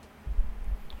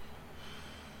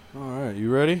All right, you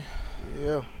ready?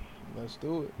 Yeah, let's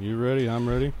do it. You ready? I'm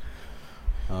ready.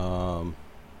 Um,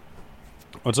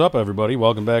 what's up, everybody?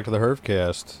 Welcome back to the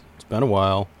Herfcast. It's been a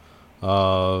while.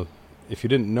 If you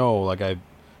didn't know, I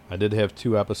did have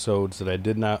 2 episodes that I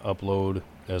did not upload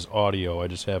as audio. I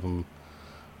just have them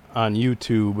on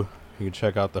YouTube. You can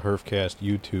check out the Herfcast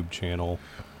YouTube channel,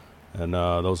 and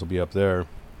those will be up there.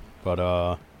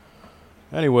 But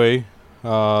anyway,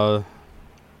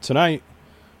 tonight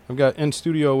I've got in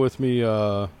studio with me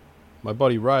my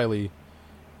buddy Riley.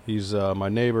 He's my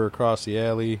neighbor across the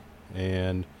alley,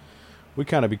 and we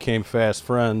kind of became fast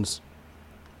friends.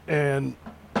 And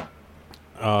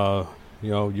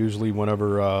usually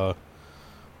whenever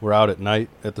we're out at night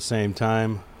at the same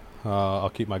time, I'll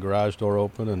keep my garage door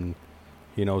open, and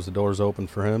he knows the door's open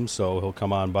for him, so he'll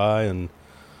come on by and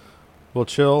we'll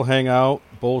chill, hang out,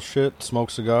 bullshit,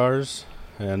 smoke cigars.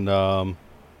 And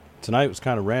tonight was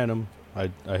kind of random. I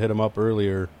hit him up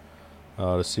earlier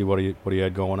to see what he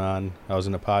had going on. I was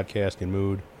in a podcasting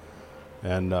mood,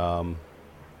 and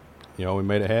we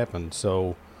made it happen.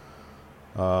 So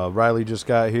Riley just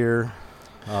got here,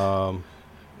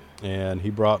 and he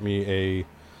brought me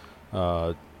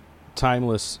a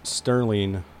timeless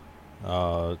Sterling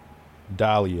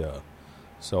Dahlia.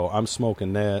 So I'm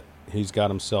smoking that. He's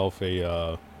got himself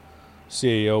a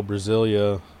CAO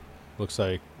Brasilia. Looks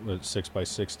like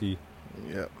 6x60.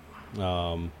 Yep.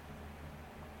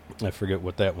 I forget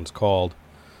what that one's called,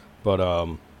 but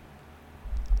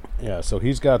yeah. So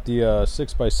he's got the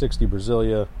 6x60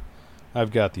 Brasilia.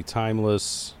 I've got the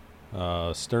timeless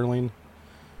Sterling,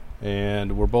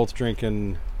 and we're both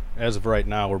drinking. As of right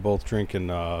now, we're both drinking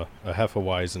a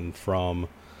Hefeweizen from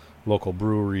local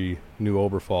brewery New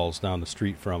Oberfalls down the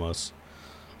street from us.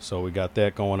 So we got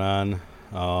that going on,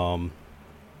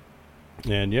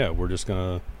 and yeah, we're just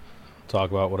gonna talk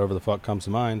about whatever the fuck comes to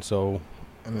mind. So.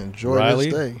 And enjoy Riley?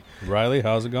 this day. Riley,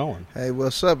 how's it going? Hey,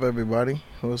 what's up, everybody?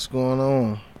 What's going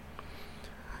on?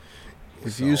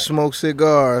 If you smoke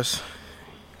cigars,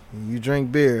 you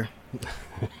drink beer,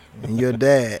 and you're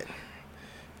dad,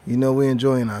 you know we're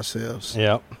enjoying ourselves.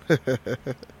 Yep.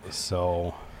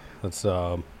 So, let's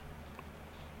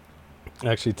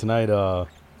actually tonight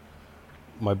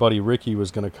my buddy Ricky was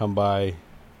going to come by,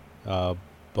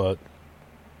 but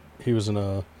he was in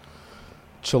a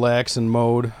chillaxing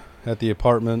mode at the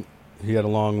apartment. He had a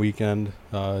long weekend.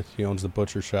 He owns the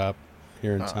butcher shop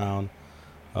here in town.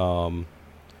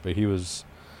 But he was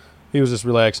just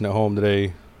relaxing at home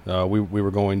today. We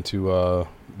were going to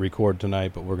record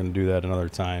tonight, but we're going to do that another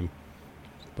time.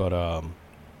 But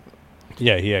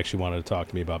yeah, he actually wanted to talk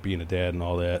to me about being a dad and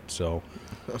all that. So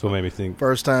it made me think.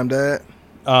 First time dad?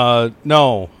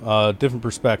 No, different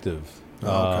perspective.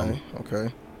 Okay.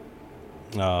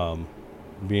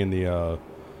 Being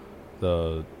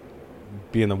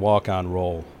the walk-on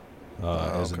role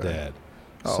as a dad.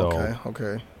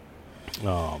 Okay.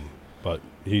 But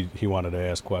he wanted to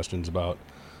ask questions about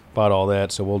all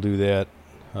that, so we'll do that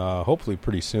hopefully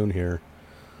pretty soon here.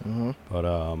 Mm-hmm. But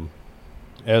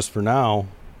as for now,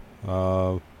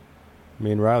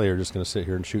 me and Riley are just going to sit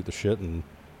here and shoot the shit and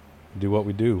do what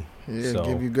we do. Yeah, so,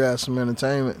 give you guys some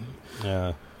entertainment.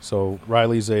 Yeah. So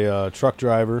Riley's a truck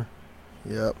driver.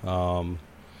 Yep.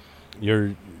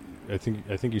 I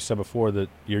think you said before that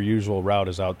your usual route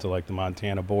is out to like the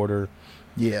Montana border.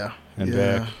 Yeah. And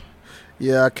back.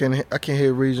 Yeah, I can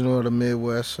hit regional of the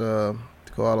Midwest, go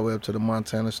all the way up to the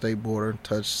Montana state border,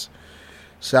 touch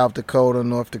South Dakota,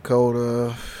 North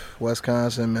Dakota,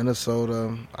 Wisconsin,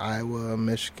 Minnesota, Iowa,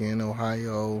 Michigan,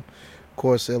 Ohio, of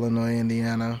course Illinois,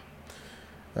 Indiana.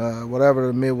 Whatever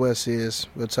the Midwest is,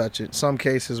 we'll touch it. Some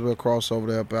cases we'll cross over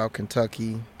there about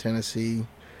Kentucky, Tennessee,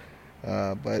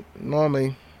 but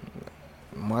normally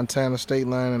Montana state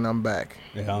line and I'm back.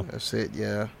 Yeah. That's it,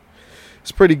 yeah.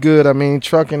 It's pretty good. I mean,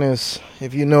 trucking is,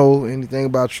 if you know anything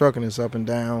about trucking, it's up and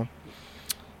down.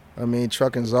 I mean,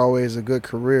 trucking is always a good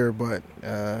career, but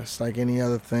it's like any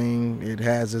other thing. It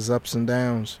has its ups and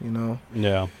downs, you know.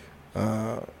 Yeah.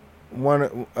 A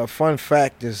fun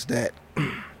fact is that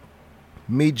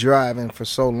me driving for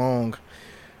so long,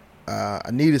 I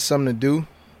needed something to do.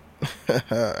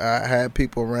 I had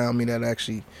people around me that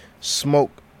actually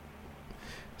smoke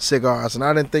cigars, and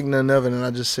I didn't think nothing of it, and I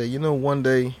just said, one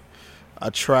day I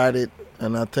tried it,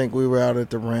 and I think we were out at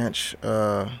the ranch,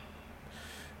 and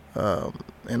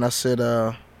I said,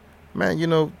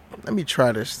 man, let me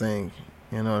try this thing.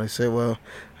 They said, well,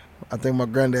 I think my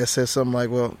granddad said something like,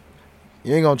 well,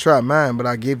 you ain't going to try mine, but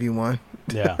I'll give you one.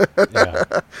 Yeah.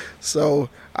 So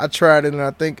I tried it, and I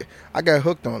think I got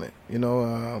hooked on it,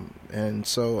 and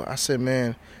so I said,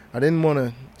 man, I didn't want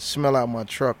to smell out my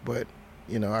truck, but,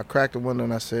 I cracked the window,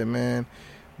 and I said, man,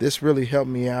 this really helped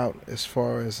me out as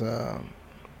far as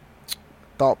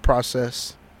thought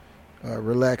process,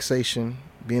 relaxation,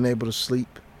 being able to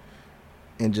sleep,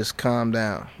 and just calm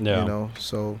down. Yeah. You know,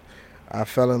 so I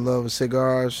fell in love with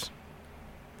cigars.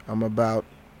 I'm about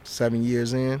 7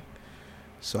 years in,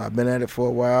 so I've been at it for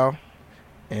a while.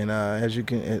 And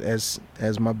as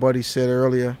my buddy said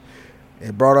earlier,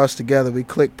 it brought us together. We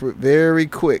clicked very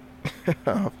quick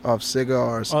off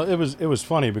cigars. Well, it was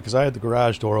funny because I had the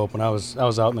garage door open. I was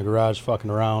out in the garage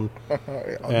fucking around,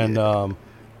 and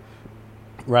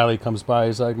Riley comes by.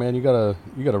 He's like, "Man, you got a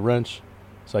wrench?"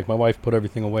 It's like my wife put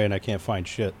everything away and I can't find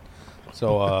shit.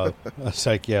 So I was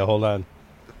like, "Yeah, hold on."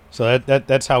 So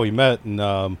that's how we met, and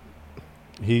I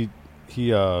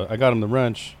got him the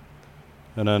wrench,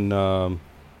 and then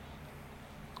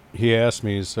he asked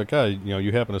me, he's like,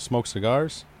 you happen to smoke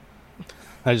cigars?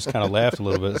 I just kind of laughed a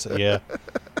little bit. I said,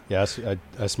 yeah,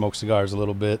 I smoke cigars a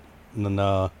little bit. And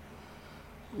then,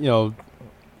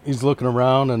 he's looking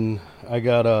around, and I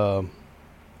got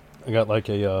like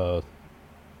a,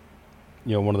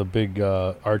 one of the big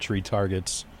archery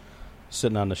targets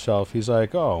sitting on the shelf. He's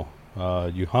like, "Oh,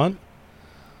 you hunt?"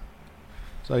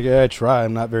 It's like, "Yeah, I try.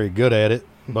 I'm not very good at it,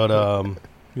 but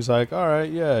he's like, "All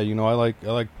right, yeah, I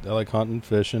like hunting,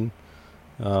 fishing."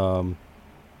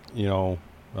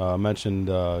 Mentioned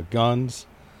guns,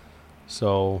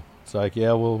 so it's like,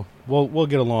 "Yeah, we'll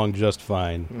get along just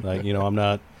fine." Like, I'm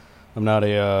not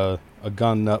a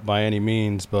gun nut by any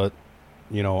means, but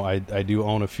I do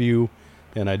own a few,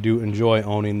 and I do enjoy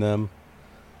owning them.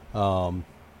 I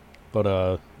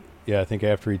think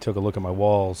after he took a look at my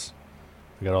walls,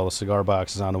 I got all the cigar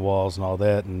boxes on the walls and all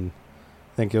that, and I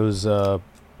think it was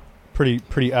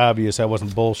pretty obvious I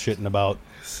wasn't bullshitting about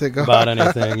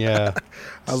anything. Yeah,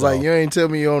 I was like, "You ain't tell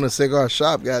me you own a cigar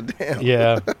shop, goddamn."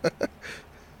 Yeah.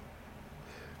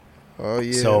 Oh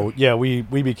yeah. So yeah, we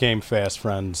became fast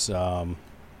friends, and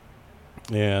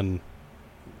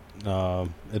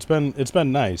it's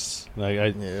been nice. Like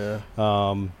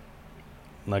I'm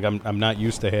not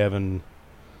used to having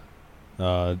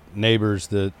neighbors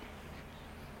that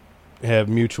have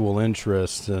mutual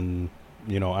interests, and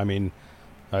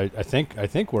I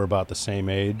think we're about the same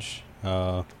age.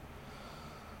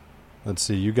 Let's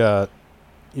see, you got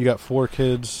 4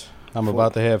 kids. I'm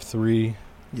about to have 3.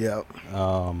 Yep.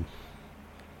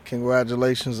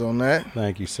 Congratulations on that.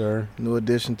 Thank you, sir. New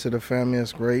addition to the family.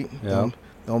 That's great. Yeah.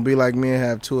 Don't be like me and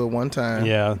have 2 at one time.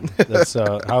 Yeah. That's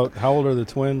how old are the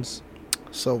twins?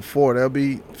 So 4. They'll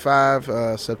be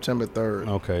 5 September 3rd.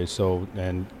 Okay, so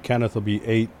and Kenneth will be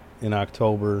 8 in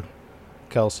October.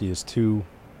 Kelsey is 2,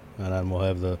 and then we'll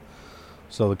have the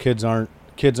kids aren't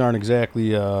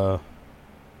exactly the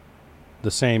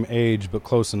same age, but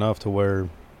close enough to where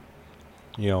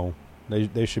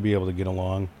they should be able to get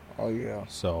along. Oh yeah.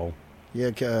 So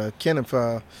yeah, Kenneth,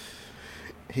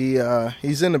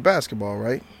 he's into basketball,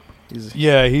 right? He's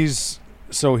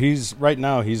right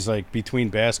now he's like between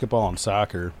basketball and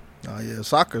soccer. Oh yeah,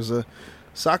 soccer's a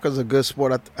good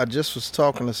sport. I just was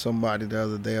talking to somebody the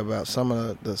other day about some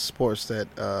of the sports that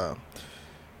a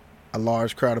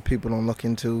large crowd of people don't look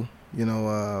into.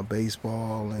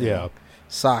 Baseball and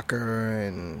soccer,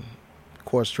 and of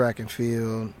course track and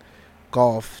field,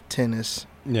 golf, tennis.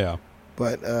 Yeah.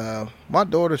 But my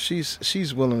daughter,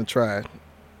 she's willing to try.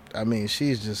 I mean,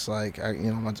 she's just like,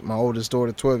 my oldest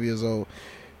daughter, 12 years old,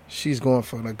 she's going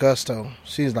for the gusto.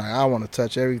 She's like, I want to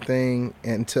touch everything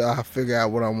until I figure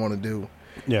out what I want to do.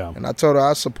 Yeah. And I told her,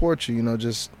 I support you,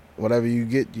 just whatever you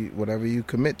get, whatever you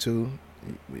commit to,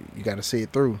 you got to see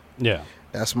it through. Yeah.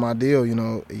 That's my deal,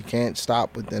 you can't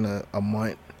stop within a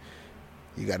month.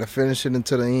 You got to finish it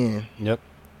until the end. Yep.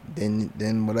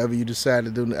 Then whatever you decide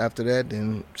to do after that,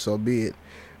 then so be it.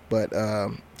 But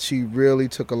she really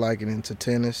took a liking into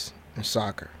tennis and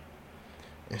soccer.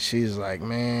 And she's like,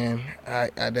 "Man,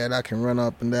 Dad, I can run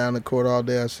up and down the court all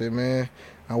day." I said, "Man,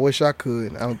 I wish I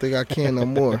could. I don't think I can no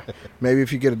more. Maybe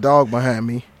if you get a dog behind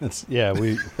me."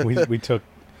 We took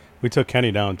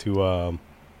Kenny down to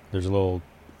there's a little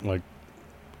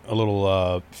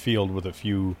field with a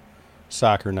few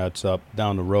soccer nets up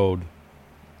down the road.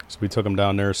 So we took him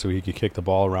down there so he could kick the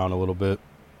ball around a little bit.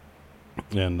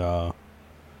 And I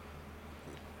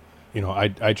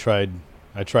tried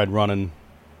running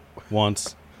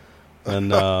once,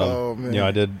 and oh,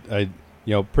 man. I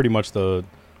pretty much the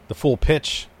full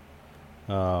pitch,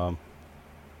 run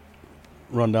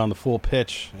down the full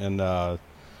pitch, and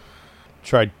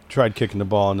tried kicking the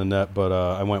ball in the net, but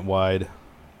I went wide.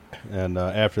 And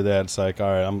after that, it's like,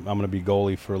 all right, I'm going to be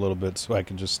goalie for a little bit so I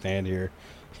can just stand here.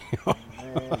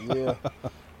 Man,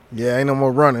 yeah, ain't no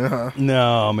more running, huh?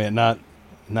 No, man,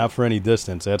 not for any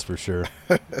distance, that's for sure.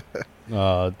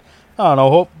 I don't know.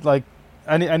 Hope like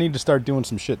I need to start doing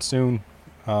some shit soon.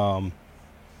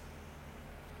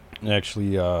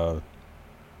 Actually,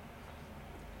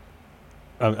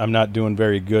 I'm not doing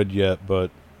very good yet,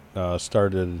 but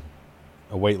started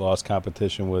a weight loss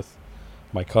competition with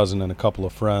my cousin and a couple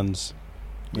of friends,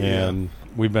 and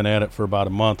we've been at it for about a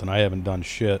month, and I haven't done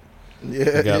shit.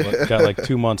 Yeah, got like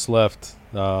 2 months left.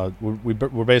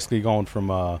 We're basically going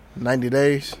from 90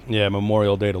 days. Yeah,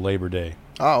 Memorial Day to Labor Day.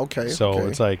 Oh, okay. So okay.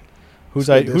 it's like, whose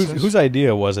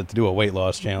idea was it to do a weight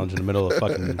loss challenge in the middle of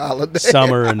fucking Holiday.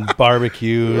 summer and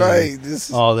barbecue, right? And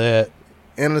all that.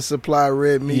 And the supply of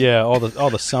red meat. Yeah, all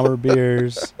the summer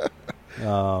beers.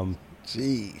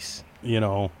 Jeez. You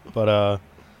know, but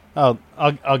I'll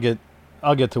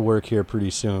get to work here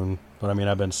pretty soon. But I mean,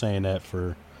 I've been saying that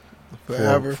for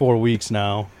forever, 4 weeks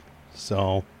now.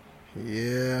 So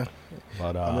yeah.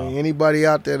 But I mean, anybody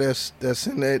out there that's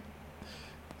in that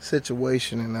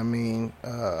situation, and I mean,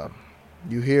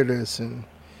 you hear this and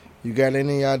you got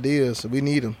any ideas? We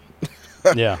need them.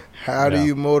 Yeah. How do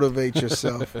you motivate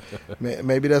yourself?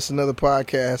 Maybe that's another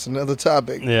podcast, another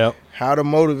topic. Yeah. How to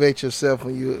motivate yourself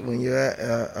when you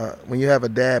have a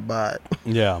dad bod.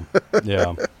 Yeah.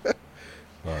 Yeah.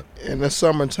 But in the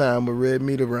summertime with red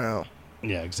meat around.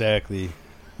 Yeah, exactly.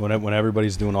 When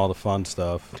everybody's doing all the fun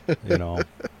stuff, you know.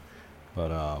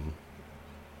 But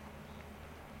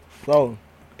So,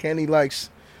 Kenny likes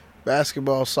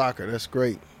basketball, soccer. That's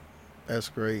great. That's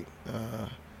great.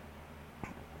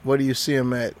 What do you see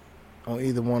him at on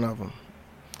either one of them?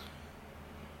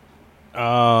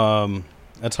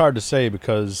 That's hard to say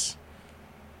because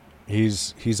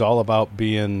he's all about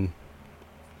being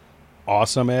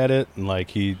awesome at it, and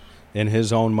like he in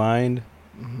his own mind,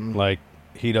 like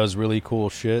he does really cool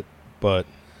shit, but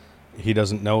he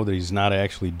doesn't know that he's not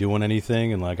actually doing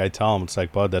anything. And like I tell him, it's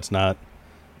like, bud,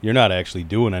 you're not actually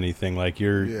doing anything. Like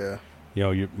you're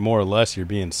more or less you're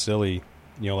being silly,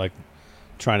 like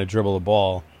trying to dribble a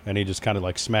ball, and he just kind of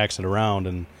like smacks it around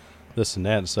and this and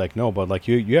that. It's like, no, but like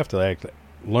you have to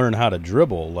learn how to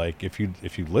dribble. Like if you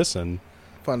listen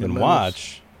and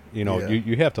watch,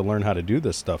 you have to learn how to do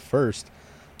this stuff first.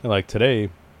 And like today,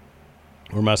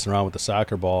 we're messing around with the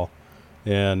soccer ball,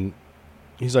 and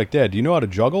he's like, Dad, do you know how to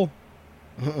juggle?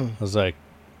 I was like,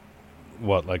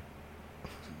 what, like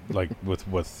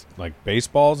with like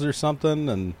baseballs or something?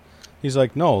 And he's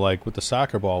like, no, like with the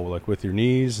soccer ball, like with your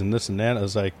knees and this and that. I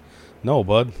was like, no,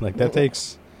 bud, like that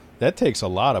takes a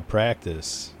lot of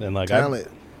practice and like talent.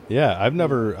 I've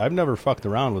never fucked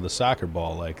around with a soccer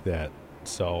ball like that.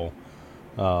 So,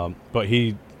 but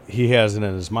he has it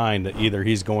in his mind that either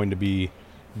he's going to be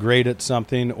great at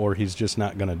something or he's just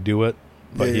not going to do it.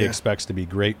 But he expects to be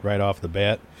great right off the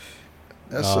bat.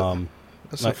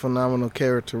 That's a phenomenal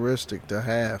characteristic to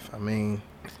have. I mean,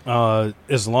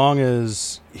 as long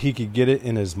as he could get it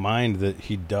in his mind that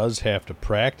he does have to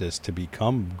practice to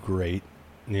become great,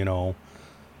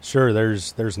 sure,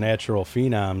 there's natural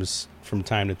phenoms from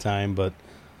time to time, but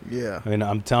I mean,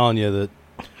 I'm telling you that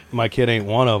my kid ain't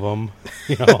one of them.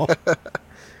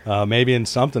 Maybe in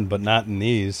something, but not in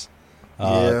these.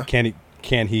 Can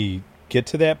he get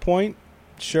to that point?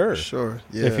 Sure.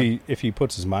 Yeah. If he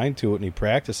puts his mind to it and he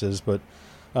practices, but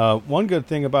one good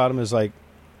thing about him is like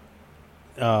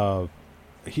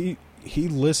he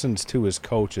listens to his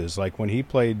coaches. Like when he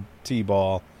played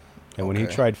t-ball and when he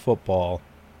tried football,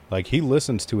 like he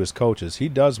listens to his coaches. He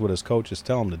does what his coaches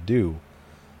tell him to do.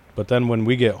 But then when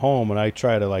we get home and I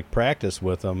try to like practice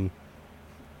with him,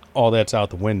 all that's out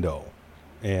the window,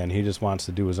 and he just wants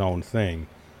to do his own thing.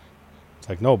 It's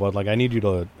like, no, bud, like I need you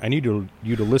to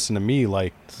listen to me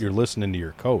like you're listening to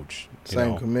your coach.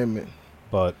 Same commitment.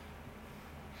 But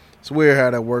it's weird how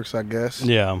that works, I guess.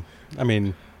 Yeah. I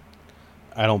mean,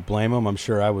 I don't blame him. I'm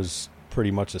sure I was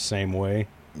pretty much the same way.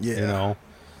 Yeah.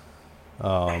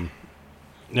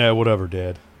 Yeah, whatever,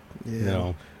 Dad.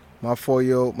 Yeah. My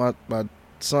 4-year-old, my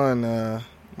son,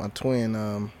 my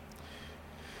twin,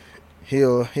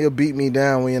 he'll beat me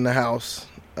down when in the house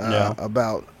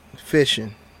about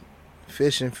fishing.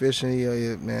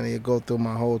 He'll go through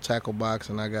my whole tackle box,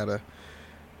 and I gotta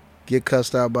get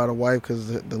cussed out by the wife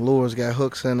because the lures got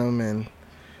hooks in them, and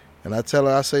I tell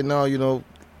her, I say, no,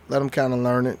 let him kind of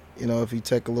learn it. If he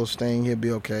take a little sting, he'll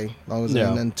be okay. As long as there's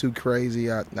nothing too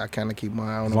crazy, I kind of keep my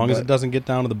eye on him. As long as it doesn't get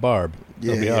down to the barb,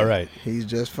 he'll be all right. He's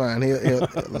just fine. He'll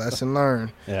lesson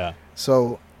learned. Yeah.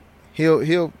 So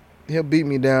he'll beat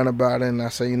me down about it, and I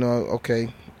say,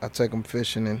 okay, I'll take him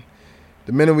fishing, and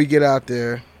the minute we get out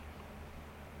there,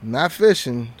 not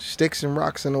fishing, sticks and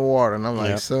rocks in the water. And I'm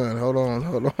like, son, hold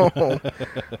on.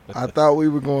 I thought we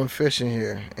were going fishing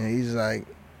here. And he's like,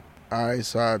 all right.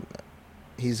 So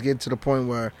he's getting to the point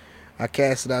where I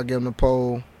cast it out, give him the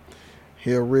pole.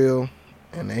 He'll reel,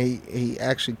 and he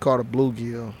actually caught a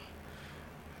bluegill.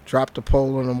 Dropped the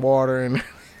pole in the water, and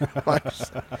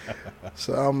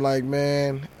so I'm like,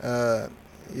 man, I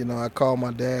called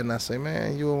my dad and I say,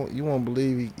 man, you won't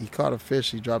believe he caught a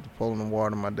fish. He dropped the pole in the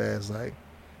water. My dad's like,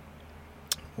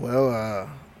 well,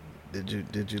 did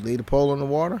you leave the pole in the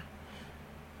water?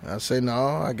 I say,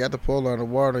 no, I got the pole in the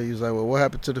water. He was like, well, what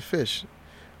happened to the fish?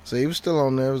 So he was still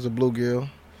on there. It was a bluegill.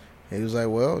 He was like,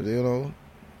 well,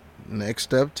 next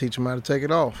step, teach him how to take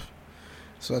it off.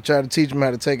 So I tried to teach him how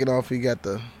to take it off. He got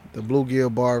the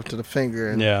bluegill barb to the finger.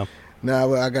 And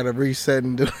now I got to reset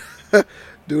and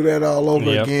do that all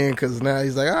over again, because now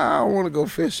he's like, I don't want to go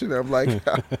fishing. I'm like,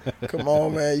 come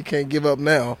on, man, you can't give up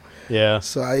now. Yeah.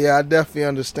 So, I definitely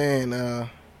understand,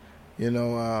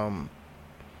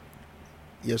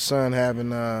 your son having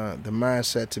the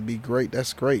mindset to be great.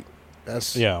 That's great.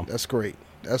 That's great.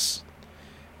 It's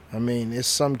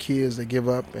some kids that give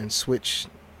up and switch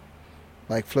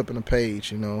like flipping a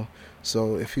page,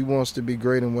 So if he wants to be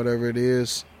great in whatever it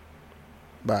is,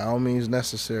 by all means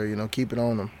necessary, keep it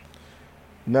on him.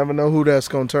 Never know who that's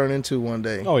going to turn into one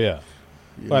day. Oh, yeah.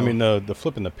 Well, the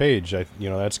flipping the page,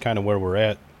 that's kind of where we're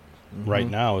at right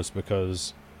now, is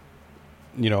because,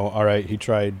 all right, he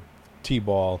tried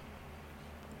T-ball.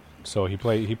 So he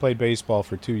played baseball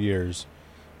for 2 years,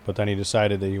 but then he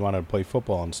decided that he wanted to play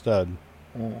football instead.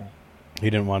 He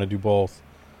didn't want to do both.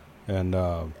 And,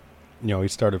 he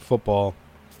started football,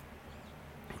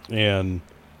 and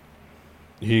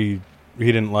he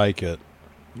didn't like it.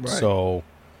 Right. So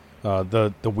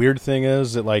the weird thing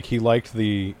is that, like, he liked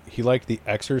the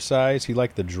exercise, he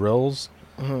liked the drills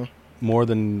more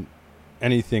than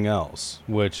anything else,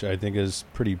 which I think is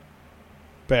pretty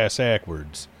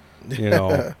bass-ackwards,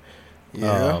 Yeah.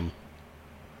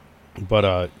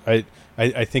 But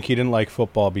I think he didn't like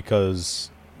football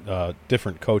because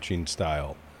different coaching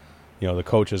style. The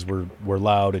coaches were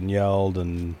loud and yelled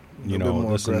and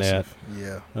this aggressive.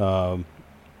 and that.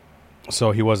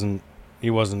 So he wasn't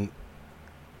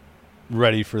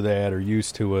ready for that or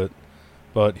used to it.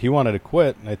 But he wanted to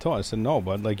quit, and I said, no,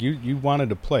 bud, like you wanted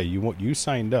to play. You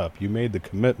signed up. You made the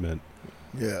commitment.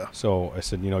 Yeah. So I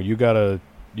said, you gotta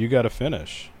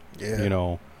finish.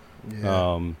 Yeah.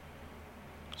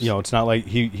 It's not like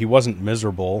he wasn't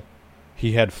miserable.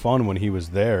 He had fun when he was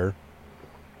there.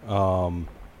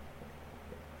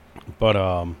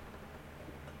 But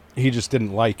he just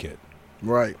didn't like it.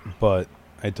 Right. But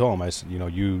I told him, I said,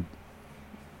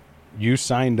 you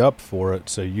signed up for it,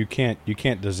 so you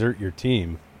can't desert your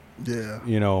team. Yeah.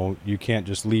 You can't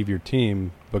just leave your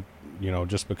team, but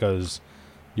just because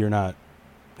you're not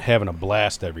having a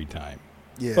blast every time.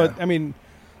 Yeah. But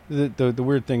the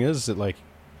weird thing is that, like,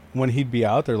 when he'd be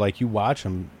out there, like, you watch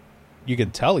him, you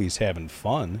could tell he's having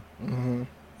fun. Mm-hmm.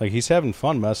 Like, he's having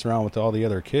fun messing around with all the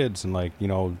other kids, and, like,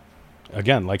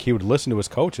 again, like, he would listen to his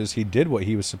coaches. He did what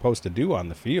he was supposed to do on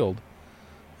the field.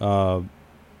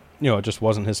 It just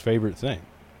wasn't his favorite thing.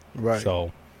 Right.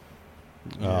 So,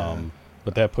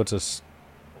 but that puts us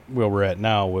where we're at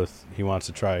now with he wants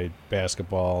to try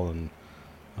basketball, and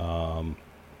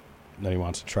then he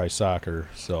wants to try soccer.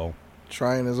 So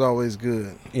trying is always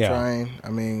good. Yeah.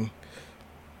 Trying.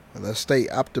 Let's stay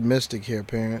optimistic here,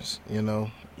 parents. Yeah.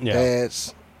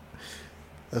 Dads.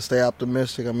 Let's stay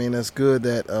optimistic. It's good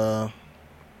that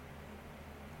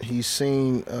he's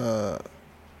seen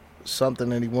something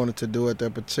that he wanted to do at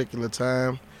that particular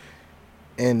time,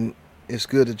 and it's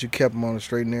good that you kept him on a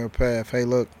straight and narrow path. Hey,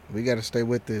 look, we got to stay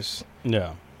with this.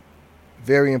 Yeah.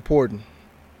 Very important.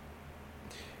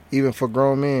 Even for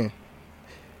grown men.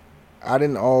 I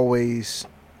didn't always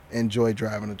enjoy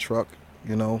driving a truck,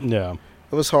 Yeah.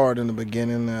 It was hard in the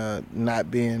beginning,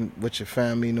 not being with your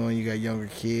family, knowing you got younger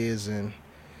kids, and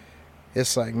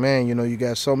it's like, man, you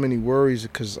got so many worries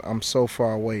because I'm so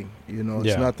far away.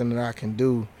 It's nothing that I can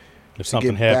do. If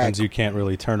something happens, you can't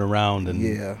really turn around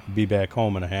and be back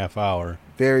home in a half hour.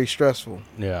 Very stressful.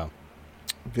 Yeah.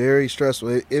 Very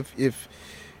stressful.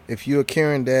 If you're a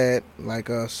caring dad like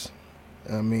us,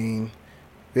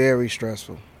 very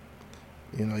stressful.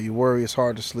 You worry, it's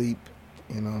hard to sleep.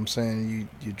 You know what I'm saying?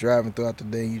 You're driving throughout the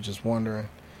day, you're just wondering.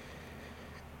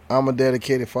 I'm a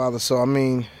dedicated father, so I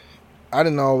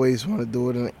didn't always want to do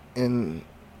it, and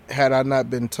had I not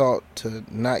been taught to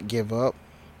not give up,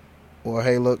 or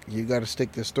hey, look, you got to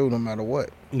stick this through no matter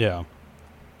what. Yeah.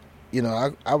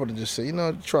 I would have just said,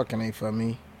 the trucking ain't for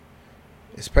me.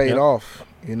 It's paid off.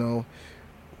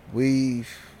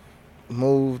 We've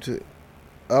moved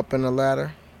up in the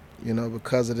ladder,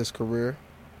 because of this career.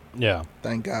 Yeah.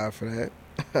 Thank God for that.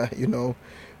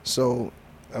 So,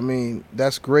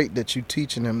 that's great that you're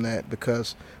teaching him that,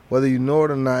 because whether you know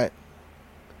it or not,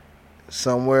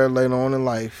 somewhere later on in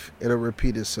life, it'll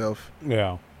repeat itself.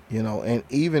 Yeah. And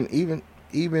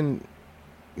even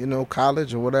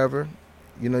college or whatever,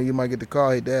 you might get the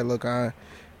call, hey, Dad, look,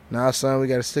 now, son, we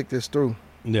got to stick this through.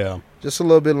 Yeah. Just a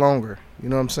little bit longer. You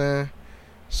know what I'm saying?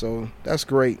 So that's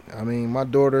great. I mean, my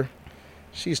daughter,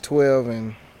 she's 12,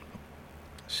 and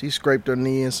she scraped her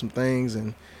knee and some things,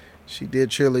 and she did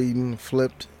cheerleading,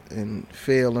 flipped, and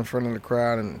fell in front of the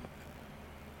crowd, and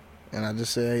I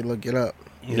just said, hey, look, get up.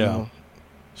 You know?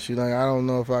 She's like, I don't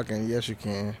know if I can. Yes, you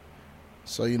can.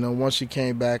 So, once she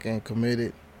came back and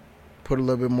committed, put a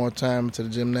little bit more time into the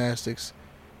gymnastics,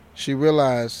 she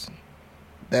realized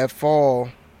that fall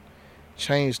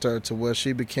changed her to where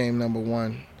she became number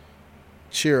one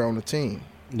cheer on the team.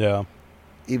 Yeah.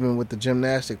 Even with the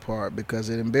gymnastic part, because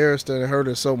it embarrassed her and hurt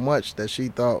her so much that she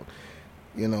thought,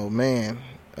 man,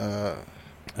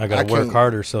 I got to work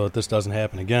harder so that this doesn't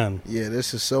happen again. Yeah,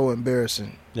 this is so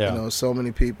embarrassing. Yeah. So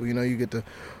many people, you get the,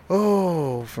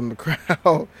 from the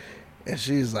crowd. And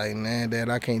she's like, nah, Dad,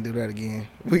 I can't do that again.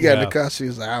 We got in the car.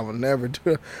 She's like, I will never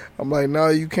do it. I'm like, no,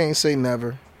 you can't say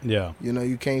never. Yeah.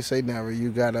 You can't say never.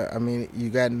 You got to, you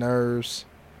got nerves.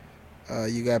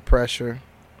 You got pressure.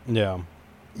 Yeah.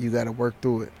 You got to work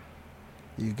through it.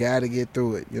 You got to get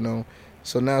through it,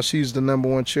 So now she's the number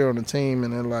one cheer on the team,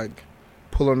 and they're like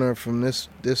pulling her from this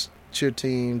cheer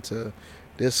team to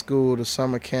this school to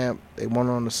summer camp. They want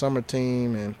her on the summer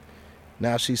team, and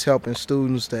now she's helping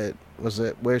students that was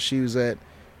at where she was at.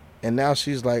 And now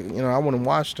she's like, I want to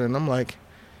watch her. And I'm like,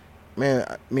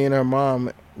 man, me and her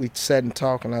mom, we sat and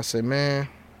talked, and I said, man,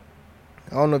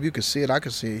 I don't know if you could see it. I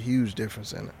could see a huge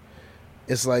difference in it.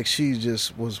 It's like she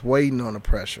just was waiting on the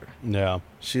pressure. Yeah.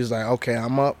 She's like, okay,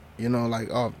 I'm up.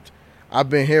 Oh, I've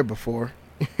been here before.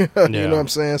 You know what I'm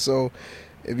saying? So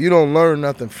if you don't learn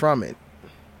nothing from it,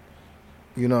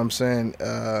 you know what I'm saying,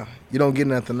 you don't get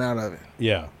nothing out of it.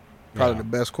 Yeah. Probably the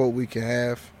best quote we can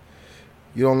have.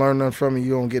 You don't learn nothing from it,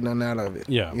 you don't get nothing out of it.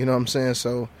 Yeah. You know what I'm saying?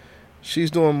 So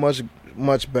she's doing much,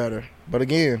 much better. But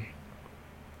again,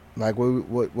 like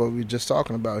what we're just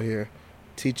talking about here,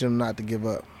 teaching them not to give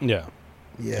up. Yeah.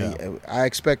 Yeah. I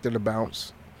expect her to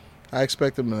bounce. I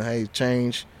expect them to, hey,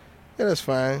 change. Yeah, that's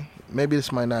fine. Maybe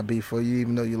this might not be for you,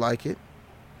 even though you like it.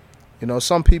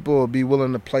 Some people will be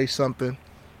willing to play something,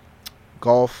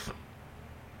 golf,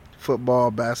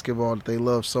 football, basketball, that they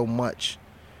love so much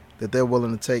that they're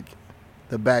willing to take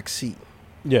the back seat.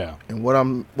 Yeah. And what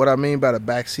I mean by the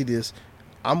back seat is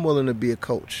I'm willing to be a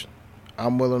coach.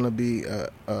 I'm willing to be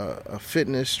a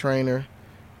fitness trainer,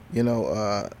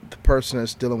 the person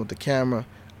that's dealing with the camera.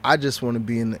 I just want to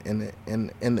be in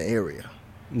the area.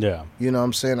 Yeah. You know what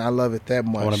I'm saying? I love it that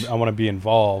much. I want to be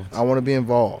involved. I want to be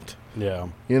involved. Yeah.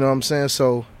 You know what I'm saying?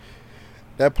 So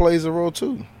that plays a role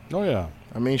too. Oh yeah.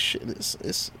 I mean, shit,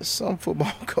 it's some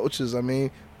football coaches,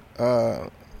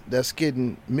 that's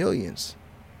getting millions.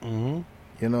 Mm-hmm.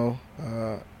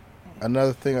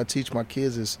 Another thing I teach my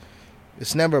kids is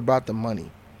it's never about the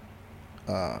money.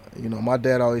 My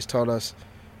dad always taught us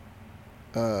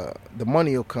the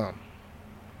money will come.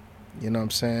 You know what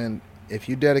I'm saying? If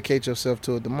you dedicate yourself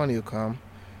to it, the money will come.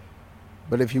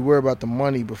 But if you worry about the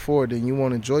money before, then you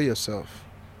won't enjoy yourself.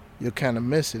 You'll kind of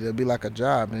miss it. It'll be like a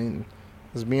job. And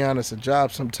let's be honest, a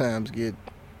job sometimes get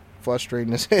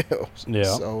frustrating as hell. Yeah.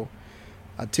 So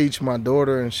I teach my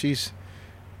daughter, and she's,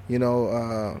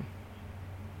 my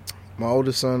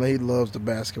oldest son, he loves the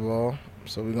basketball.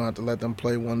 So we're going to have to let them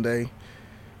play one day.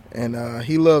 And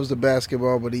he loves the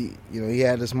basketball, but he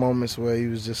had his moments where he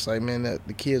was just like, man, that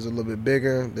the kids are a little bit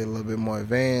bigger, they're a little bit more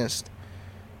advanced.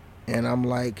 And I'm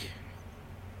like,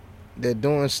 they're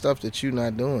doing stuff that you're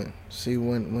not doing. See,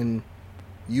 when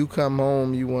you come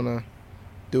home, you want to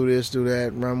do this, do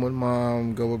that, run with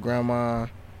mom, go with grandma.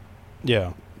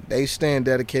 Yeah. They stand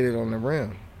dedicated on the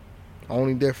rim.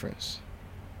 Only difference.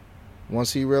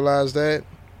 Once he realized that,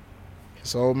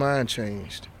 his whole mind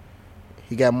changed.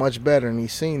 He got much better, and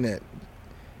he's seen that.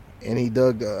 And he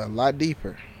dug a lot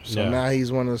deeper. So now he's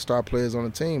one of the star players on the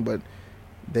team. But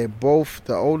they're both,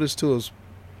 the oldest two,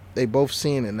 they both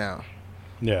seeing it now.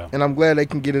 Yeah. And I'm glad they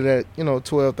can get it at,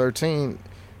 12, 13.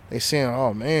 They saying,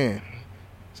 oh, man.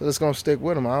 So it's going to stick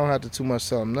with them. I don't have to too much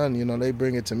tell them nothing. They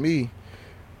bring it to me.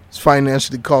 It's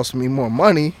financially costing me more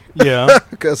money. Yeah.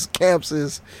 Because camps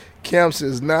is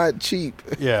not cheap.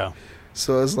 Yeah.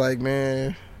 So it's like,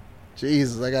 man,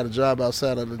 Jesus, I got a job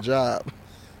outside of the job.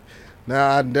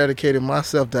 Now I dedicated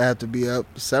myself to have to be up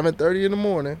 7:30 in the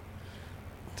morning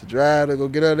to drive to go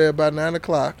get out there by 9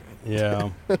 o'clock. Yeah.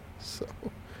 So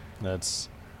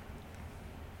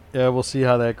we'll see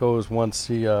how that goes once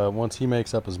he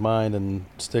makes up his mind and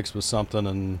sticks with something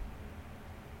and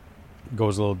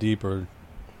goes a little deeper.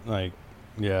 Like,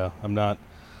 Yeah, I'm not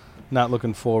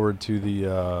looking forward to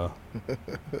the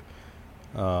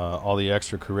all the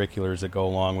extracurriculars that go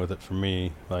along with it for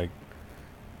me. Like,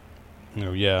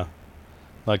 yeah,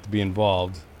 like to be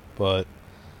involved, but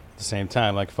at the same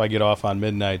time, like if I get off on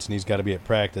midnights and he's got to be at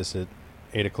practice at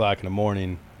 8 o'clock in the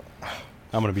morning,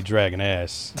 I'm gonna be dragging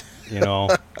ass, Oh,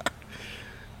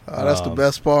 that's the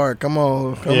best part. Come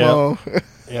on.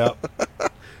 Yep.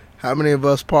 How many of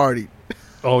us partied?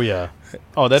 Oh yeah.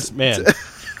 Oh, that's man.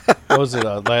 That was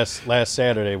last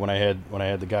Saturday when I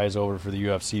had the guys over for the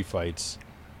UFC fights.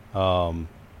 That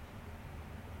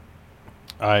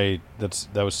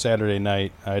was Saturday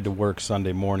night. I had to work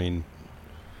Sunday morning,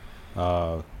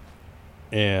 and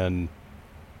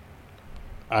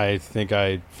I think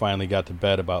I finally got to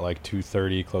bed about like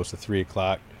 2:30, close to 3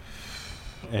 o'clock.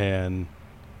 And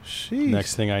Jeez.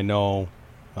 Next thing I know,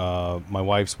 my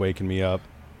wife's waking me up.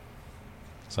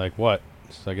 It's like, what?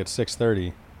 It's like, it's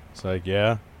 6:30. It's like,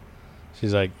 yeah.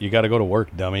 She's like, you got to go to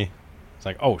work, dummy. It's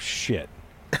like, oh shit.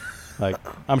 Like,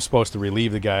 I'm supposed to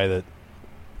relieve the guy that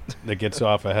gets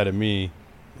off ahead of me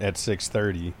at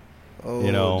 6:30.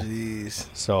 Oh, jeez.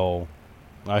 So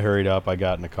I hurried up. I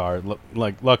got in the car.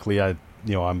 Luckily,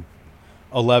 I'm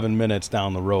 11 minutes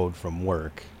down the road from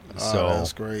work. Oh, so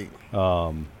that's great.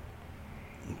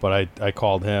 But I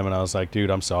called him and I was like, dude,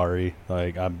 I'm sorry.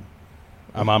 Like, I'm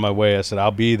on my way. I said,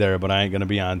 I'll be there, but I ain't gonna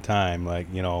be on time. Like,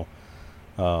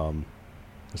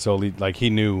 so like he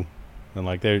knew, and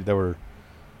like they were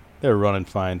running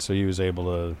fine, so he was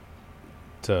able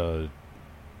to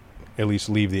at least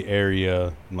leave the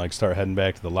area and like start heading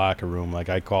back to the locker room. Like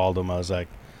I called him. I was like,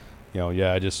 yeah,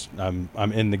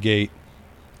 I'm in the gate.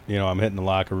 I'm hitting the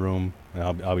locker room,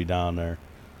 and I'll be down there.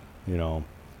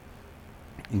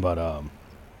 But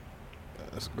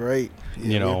that's great.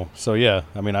 So yeah,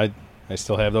 I mean, I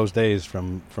still have those days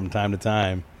from time to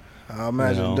time. I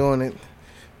imagine doing it.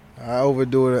 I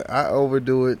overdo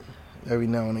it every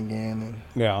now and again. And,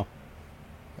 yeah.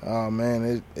 Oh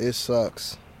man, it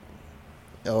sucks.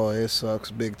 Oh, it sucks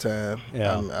big time.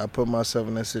 Yeah. I put myself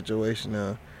in that situation.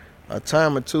 A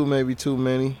time or two, maybe too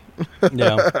many.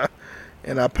 Yeah.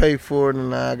 And I pay for it,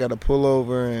 and I got to pull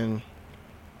over and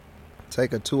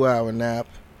take a 2-hour nap.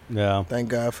 Yeah. Thank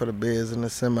God for the beds and the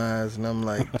semis. And I'm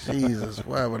like, Jesus,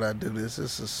 why would I do this?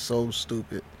 This is so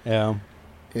stupid. Yeah.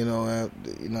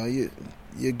 You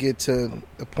get to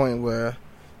the point where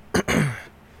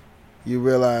you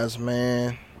realize,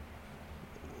 man,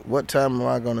 what time am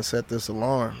I going to set this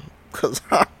alarm? Because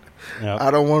I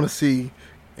don't want to see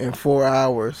in 4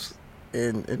 hours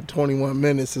and 21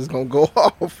 minutes it's going to go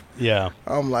off. Yeah.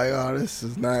 I'm like, oh, this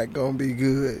is not going to be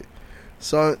good.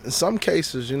 So in some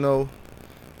cases,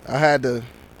 I had to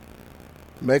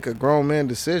make a grown man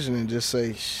decision and just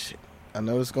say, shit, I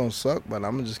know it's going to suck, but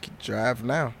I'm going to just keep driving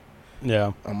now.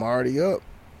 Yeah. I'm already up.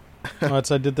 I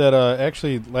did that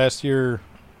actually last year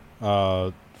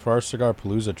for our Cigar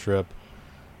Palooza trip.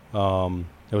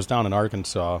 It was down in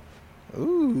Arkansas.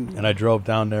 Ooh. And I drove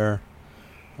down there.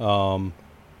 And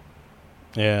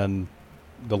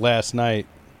the last night,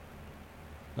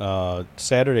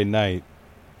 Saturday night,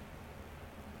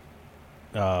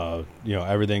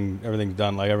 everything's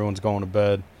done. Like, everyone's going to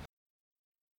bed.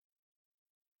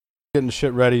 Getting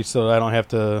shit ready so that I don't have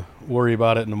to worry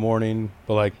about it in the morning.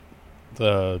 But, like,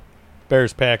 the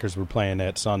Bears-Packers were playing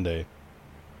that Sunday.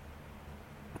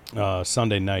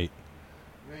 Sunday night.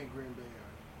 You ain't Green Bay,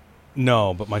 are you?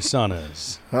 No, but my son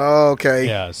is. Oh, okay.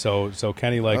 Yeah, so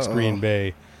Kenny likes Green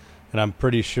Bay, and I'm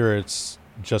pretty sure it's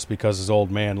just because his old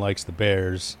man likes the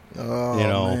Bears. Oh,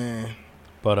 man.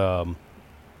 But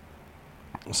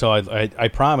so I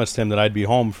promised him that I'd be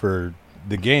home for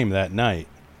the game that night,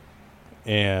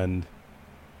 and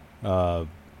like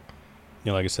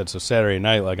I said, so Saturday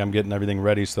night, like, I'm getting everything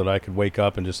ready so that I could wake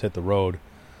up and just hit the road,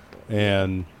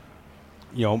 and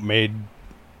made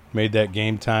that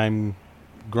game time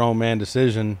grown man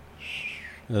decision.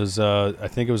 It was I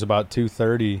think it was about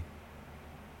 2:30,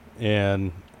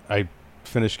 and I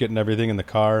finished getting everything in the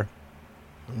car.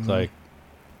 It's like,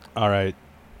 all right,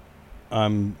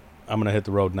 I'm gonna hit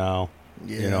the road now.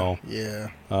 Yeah. Yeah.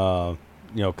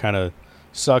 Kind of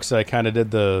sucks that I kind of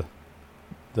did the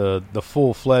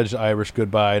full-fledged Irish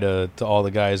goodbye to all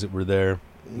the guys that were there.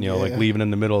 Like leaving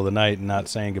in the middle of the night and not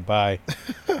saying goodbye.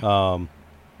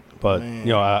 But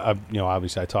Man. I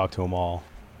obviously I talked to them all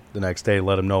the next day,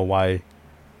 let them know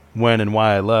when and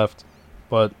why I left.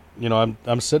 But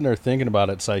I'm sitting there thinking about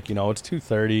it. It's like, it's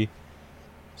 2:30.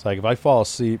 It's like, if I fall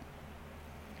asleep,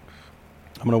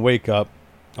 I'm gonna wake up.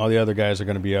 All the other guys are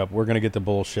gonna be up. We're gonna get to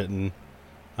bullshitting.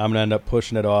 I'm gonna end up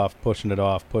pushing it off,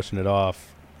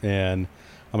 and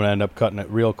I'm gonna end up cutting it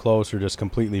real close or just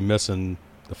completely missing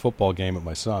the football game with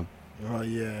my son. Oh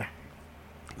yeah.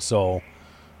 So I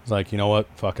was like, you know what,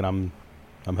 fucking, I'm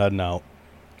heading out.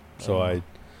 So I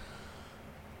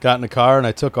got in the car and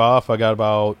I took off. I got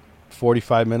about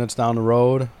 45 minutes down the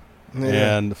road,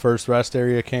 and the first rest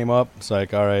area came up. It's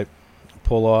like, all right,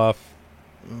 pull off.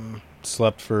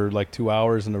 Slept for like 2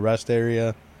 hours in the rest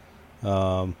area,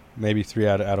 maybe 3.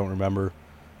 I don't remember,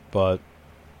 but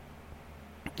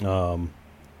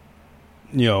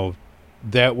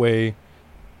that way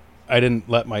I didn't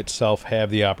let myself have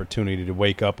the opportunity to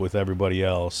wake up with everybody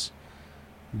else,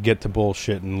 get to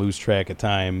bullshit and lose track of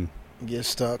time. Get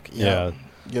stuck. Yeah.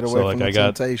 Get away from the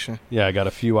temptation. I got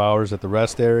a few hours at the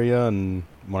rest area, and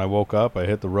when I woke up, I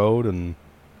hit the road, and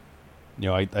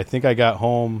I think I got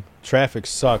home. Traffic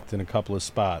sucked in a couple of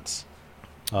spots,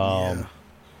 so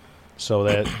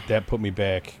that put me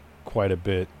back quite a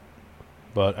bit.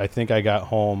 But I think I got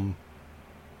home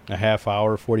a half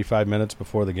hour, 45 minutes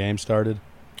before the game started.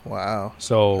 Wow.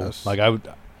 So That's like I would,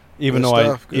 even though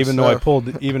I pulled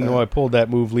that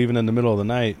move leaving in the middle of the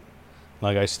night,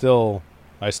 like I still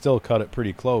cut it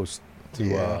pretty close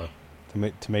to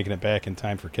making it back in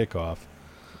time for kickoff.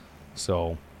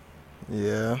 So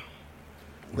yeah.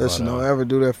 Listen, don't ever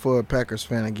do that for a Packers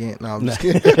fan again. No, I'm just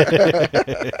kidding.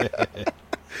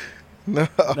 No.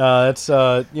 It's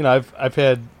I've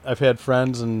had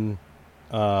friends and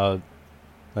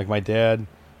like my dad,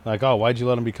 like, oh, why'd you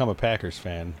let him become a Packers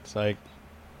fan? It's like,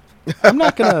 I'm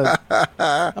not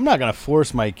gonna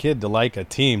force my kid to like a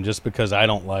team just because I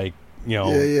don't like, Yeah.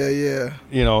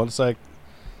 It's like,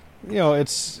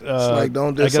 it's like,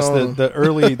 don't I guess disown. the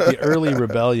early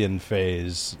rebellion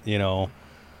phase,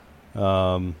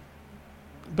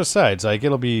 besides, like,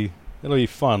 it'll be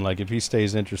fun. Like, if he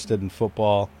stays interested in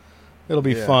football, it'll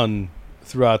be fun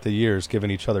throughout the years,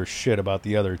 giving each other shit about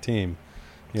the other team.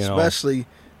 Especially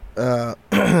for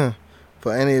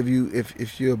any of you,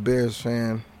 if you're a Bears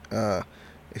fan,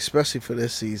 especially for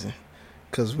this season,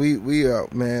 because we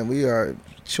are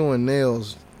chewing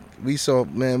nails. We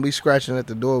scratching at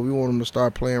the door. We want them to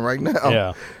start playing right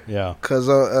now. Yeah. Because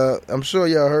I'm sure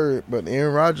y'all heard, but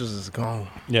Aaron Rodgers is gone.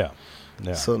 Yeah.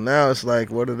 So now it's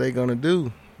like, what are they gonna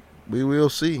do? We will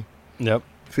see. Yep.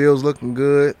 Fields looking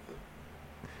good.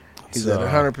 He's at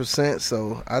 100%.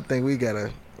 So I think we got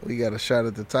a shot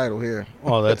at the title here.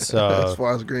 Well, that's as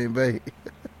far as Green Bay.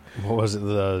 What was it,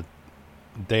 the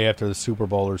day after the Super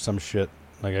Bowl or some shit?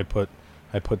 Like I put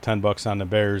 $10 on the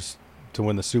Bears to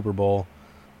win the Super Bowl,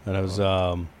 and it was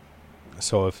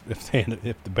so if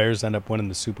the Bears end up winning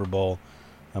the Super Bowl,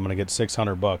 I'm gonna get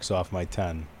 $600 off my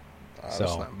 10. That's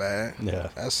not bad. Yeah,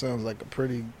 that sounds like a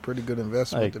pretty good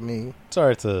investment to me. It's all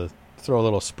right to throw a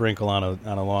little sprinkle on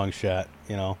a long shot,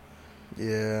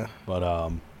 Yeah, but I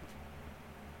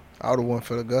would have went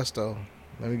for the gusto.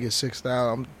 Let me get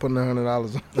 $6,000. I'm putting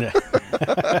 $100 on.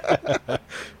 Yeah.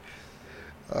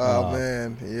 Oh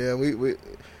man, yeah.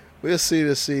 We'll see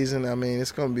this season. I mean,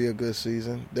 it's gonna be a good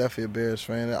season. Definitely a Bears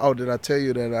fan. Oh, did I tell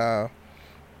you that?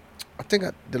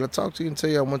 Did I talk to you and tell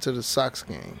you I went to the Sox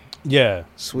game? Yeah.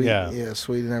 Sweet. Yeah,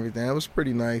 sweet and everything. It was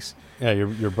pretty nice. Yeah,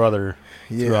 your brother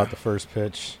threw out the first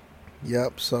pitch.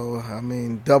 Yep. So I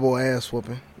mean, double ass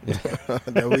whooping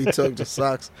that we took the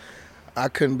Sox. I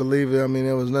couldn't believe it. I mean,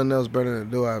 there was nothing else better to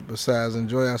do besides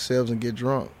enjoy ourselves and get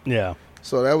drunk. Yeah.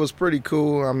 So that was pretty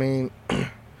cool. I mean,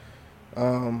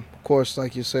 of course,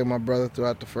 like you say, my brother threw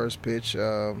out the first pitch.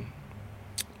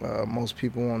 Most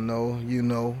people won't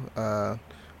know.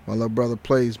 My little brother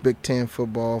plays Big Ten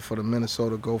football for the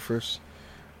Minnesota Gophers,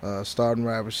 starting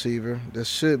wide receiver. This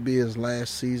should be his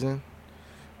last season.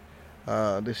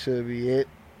 This should be it.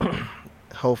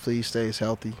 Hopefully he stays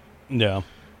healthy. Yeah.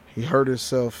 He hurt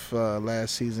himself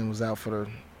last season, was out for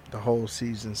the whole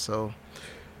season. So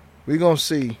we're going to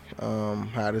see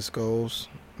how this goes.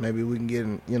 Maybe we can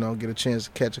get a chance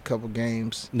to catch a couple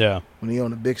games. Yeah. When he's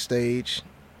on the big stage.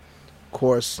 Of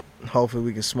course, hopefully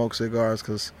we can smoke cigars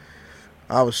because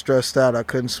I was stressed out. I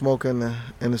couldn't smoke in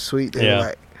the suite. They were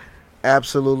like,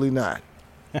 absolutely not.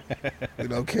 We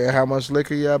don't care how much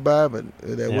liquor y'all buy, but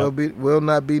there will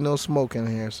not be no smoke in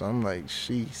here. So I'm like,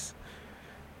 sheesh.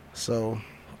 So,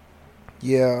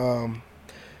 yeah,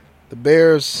 the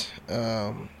Bears,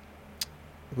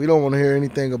 we don't want to hear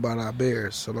anything about our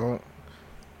Bears. So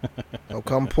don't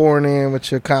come pouring in with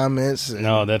your comments.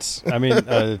 No, that's, I mean,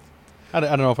 I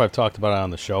don't know if I've talked about it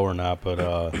on the show or not,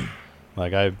 but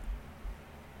like I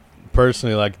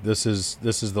personally, like, this is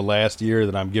the last year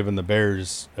that I'm giving the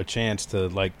Bears a chance to,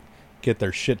 like, get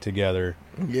their shit together.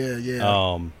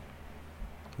 Yeah.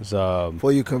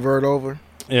 Before you convert over.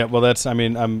 Yeah, well,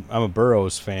 I'm a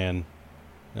Burrows fan.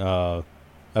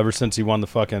 Ever since he won the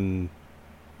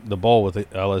bowl with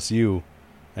LSU,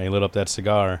 And he lit up that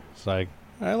cigar. It's like,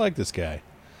 I like this guy.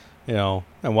 And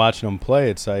watching him play,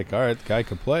 it's like, all right, the guy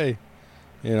could play.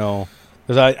 Because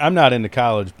I'm not into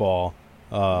college ball.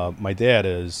 My dad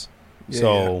is. Yeah,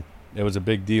 so it was a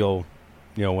big deal,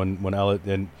 when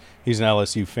and he's an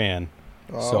LSU fan.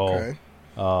 Oh, okay.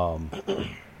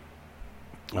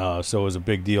 So it was a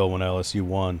big deal when LSU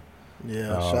won.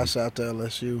 Yeah, shouts out to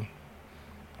LSU.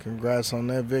 Congrats on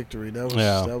that victory.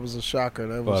 That was a shocker.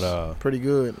 That was pretty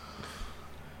good.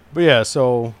 But yeah,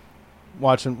 so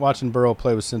watching Burrow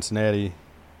play with Cincinnati,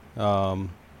 it's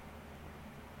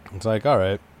like, all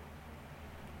right.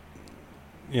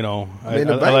 I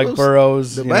like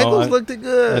Burrows. The Bengals looked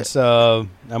good. It's I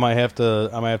might have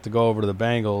to go over to the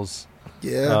Bengals.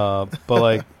 Yeah. But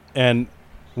like, and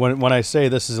when I say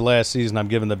this is the last season, I'm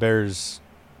giving the Bears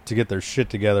to get their shit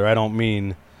together. I don't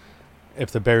mean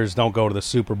if the Bears don't go to the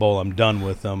Super Bowl, I'm done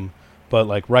with them. But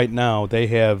like right now, they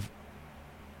have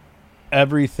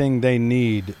everything they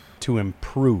need to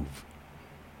improve.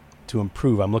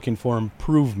 I'm looking for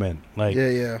improvement. Like,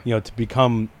 to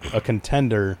become a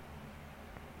contender.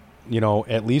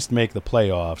 At least make the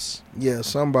playoffs. Yeah,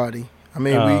 somebody. I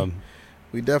mean,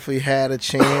 we definitely had a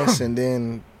chance, and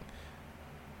then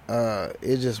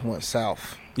it just went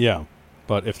south. Yeah,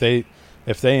 but if they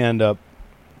end up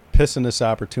pissing this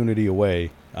opportunity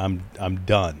away, I'm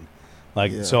done.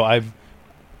 Like, so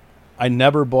I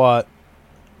never bought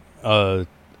a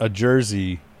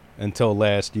jersey until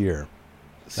last year.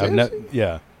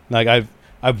 Seriously? Like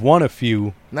I've won a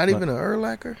few. Not even an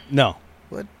Urlacher? No.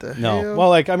 What the hell? No. Well,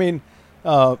 like, I mean,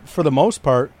 for the most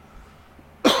part,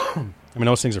 I mean,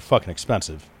 those things are fucking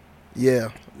expensive.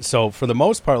 Yeah. So for the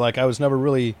most part, like, I was never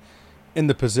really in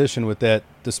the position with that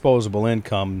disposable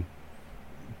income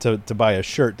to buy a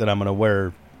shirt that I'm going to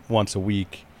wear once a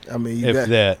week. I mean, you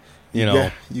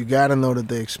got to know that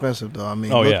they're expensive, though. I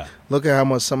mean, look at how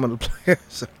much some of the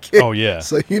players are getting. Oh, yeah.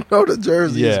 So the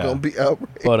jersey is going to be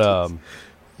outrageous. But,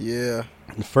 yeah.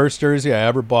 The first jersey I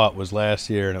ever bought was last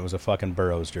year, and it was a fucking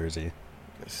Burrows jersey.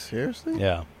 Seriously?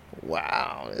 Yeah.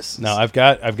 Wow. Now I've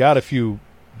got a few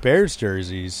Bears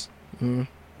jerseys,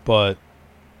 but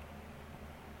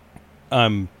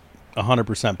I'm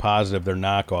 100% positive they're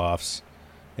knockoffs,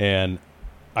 and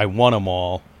I won them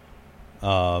all.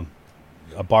 A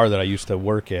bar that I used to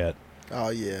work at. Oh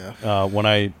yeah. When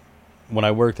I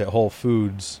worked at Whole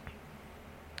Foods,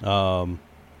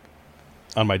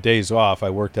 on my days off, I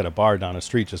worked at a bar down the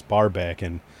street, just bar back,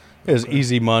 and it was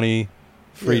easy money,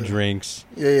 free drinks.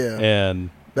 Yeah.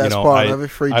 And best part of it,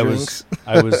 free drinks.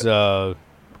 I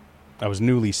was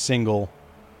newly single,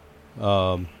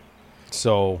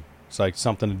 so it's like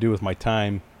something to do with my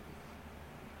time.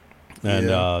 And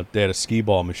they had a skee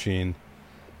ball machine,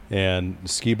 and the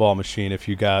skee ball machine, if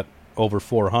you got over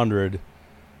 400,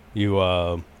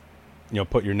 you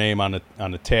put your name on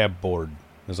the tab board.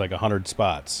 There's like 100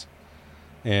 spots.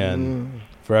 And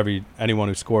for anyone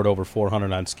who scored over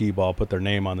 400 on skee ball, put their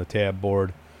name on the tab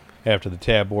board. After the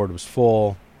tab board was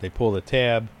full, they pull the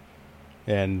tab,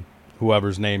 and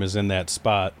whoever's name is in that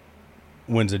spot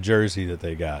wins a jersey that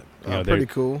they got. Pretty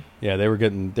cool. Yeah, they were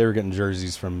getting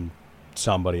jerseys from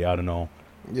somebody, I don't know.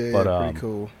 Yeah, pretty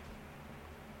cool.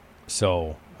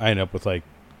 So I ended up with like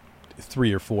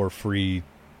 3 or 4 free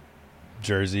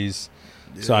jerseys.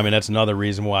 Yeah. So I mean, that's another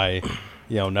reason why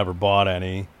never bought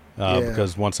any.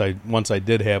 Because once I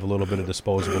did have a little bit of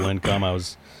disposable income, I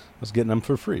was getting them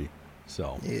for free.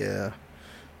 So yeah,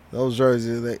 those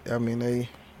jerseys, they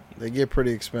get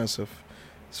pretty expensive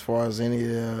as far as any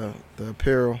the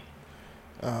apparel,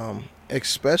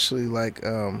 especially like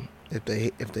if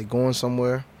they going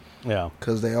somewhere. Yeah,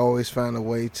 because they always find a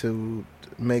way to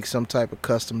make some type of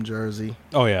custom jersey.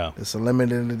 Oh yeah, it's a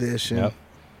limited edition. Yep.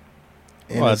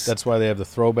 Well, that's why they have the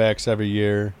throwbacks every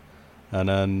year, and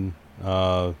then. We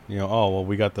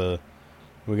got the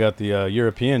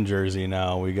European jersey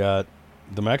now. We got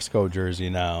the Mexico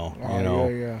jersey now.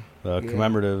 The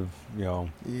commemorative. Yeah.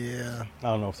 I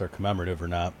don't know if they're commemorative or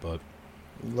not, but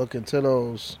look into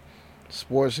those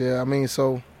sports. Yeah, I mean,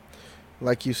 so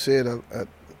like you said,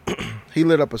 he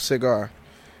lit up a cigar.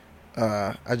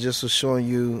 I just was showing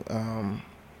you.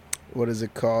 What is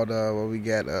it called? What we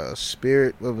got?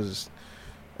 Spirit. What was?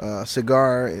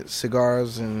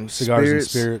 Cigars and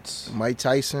Spirits. Mike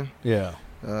Tyson. Yeah.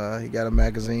 He got a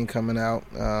magazine coming out.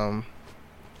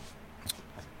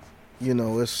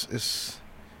 It's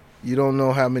you don't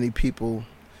know how many people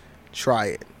try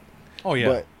it. Oh yeah.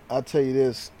 But I'll tell you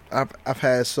this: I've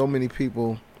had so many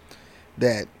people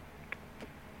that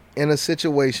in a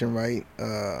situation, right?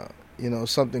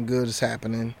 Something good is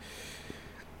happening.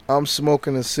 I'm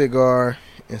smoking a cigar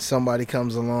and somebody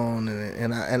comes along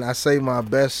and I say my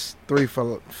best 3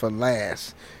 for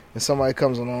last, and somebody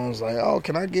comes along and is like, "Oh,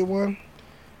 can I get one?"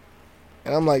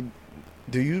 And I'm like,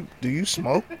 "Do you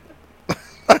smoke?"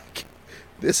 Like,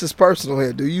 this is personal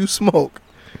here. Do you smoke?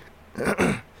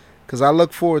 Because I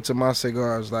look forward to my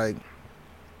cigars. Like,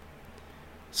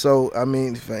 so I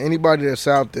mean, for anybody that's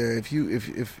out there, if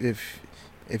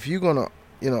you're gonna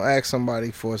ask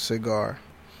somebody for a cigar,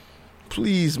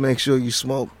 please make sure you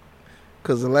smoke.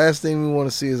 Because the last thing we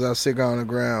want to see is our cigar on the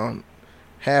ground,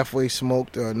 halfway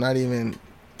smoked or not even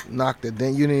knocked it.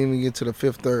 Then you didn't even get to the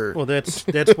 5th third. Well, that's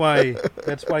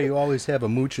why you always have a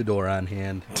muchador on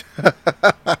hand.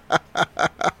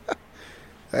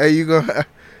 Hey, you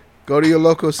go to your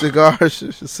local cigar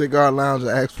lounge and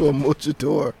ask for a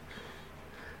muchador.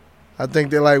 I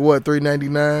think they're like what,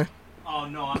 $3.99. Oh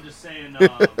no, I'm just saying.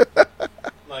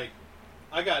 Like,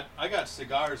 I got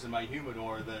cigars in my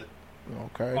humidor that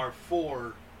are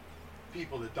for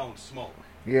people that don't smoke.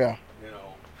 Yeah. You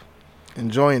know,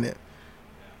 enjoying it.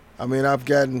 I mean, I've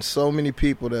gotten so many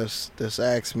people that's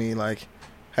asked me like,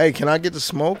 "Hey, can I get the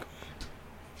smoke?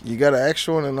 You got an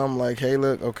extra one?" And I'm like, "Hey,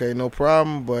 look, okay, no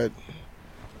problem, but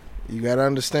you got to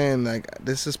understand, like,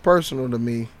 this is personal to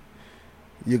me.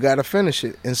 You got to finish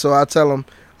it." And so I tell them,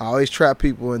 I always trap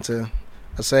people into,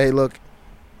 I say, "Hey, look,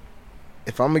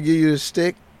 if I'm going to give you the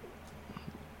stick,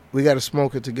 we got to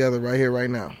smoke it together right here, right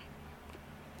now.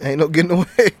 Ain't no getting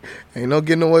away. Ain't no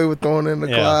getting away with throwing it in the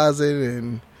closet.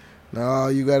 And no,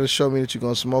 you got to show me that you're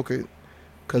going to smoke it.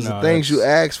 Because the things you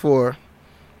ask for,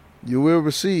 you will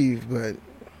receive." But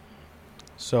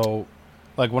so,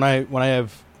 like, when I know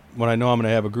I'm going to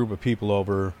have a group of people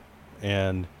over,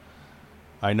 and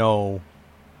I know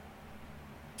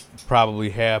probably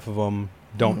half of them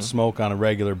don't smoke on a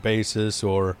regular basis,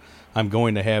 or I'm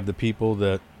going to have the people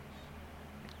that,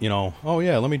 oh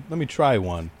yeah, let me try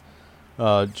one.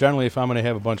 Generally, if I'm going to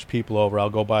have a bunch of people over, I'll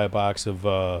go buy a box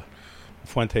of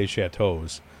Fuente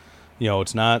Chateaus.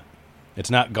 It's not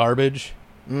garbage,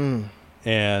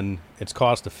 and it's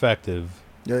cost effective.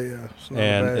 Yeah.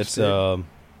 It's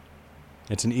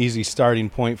it's an easy starting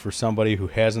point for somebody who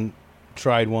hasn't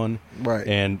tried one. Right.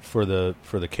 And for the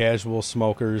casual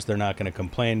smokers, they're not going to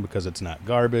complain because it's not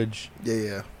garbage.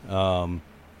 Yeah.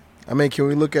 I mean, can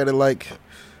we look at it like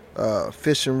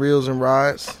fishing reels and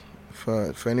rods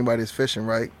for anybody that's fishing,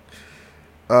 right?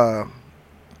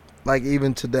 Like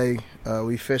even today,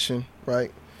 we fishing,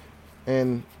 right?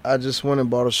 And I just went and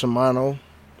bought a Shimano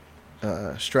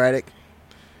Stratic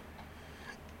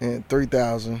and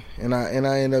 3000, and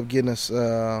I ended up getting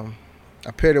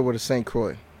I paired it with a St.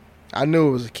 Croix. I knew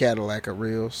it was a Cadillac of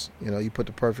reels. You put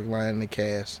the perfect line in the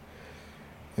cast.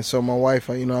 And so my wife,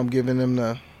 I'm giving them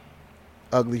the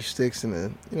Ugly Sticks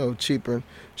and the cheaper.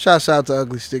 Shouts out to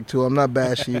Ugly Stick too. I'm not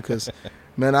bashing you because,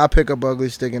 man, I'll pick up Ugly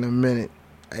Stick in a minute.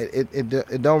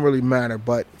 It don't really matter.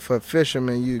 But for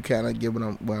fishermen, you kind of get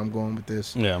where I'm going with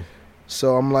this. Yeah.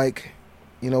 So I'm like,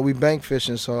 we bank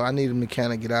fishing, so I need them to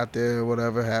kind of get out there or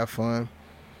whatever, have fun.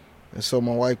 And so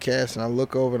my wife casts, and I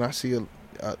look over and I see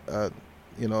a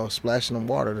splashing of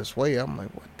water this way. I'm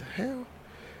like, what the hell?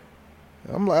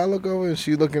 I'm like, I look over and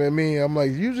she's looking at me. I'm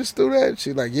like, you just threw that?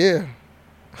 She's like, yeah.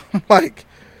 I'm like,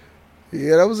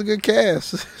 yeah, that was a good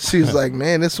cast. She's like,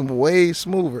 man, this is way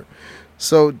smoother.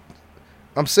 So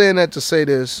I'm saying that to say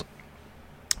this.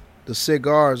 The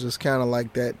cigars is kind of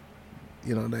like that,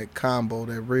 that combo,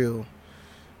 that reel.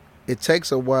 It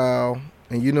takes a while,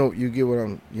 and you get what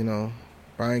I'm,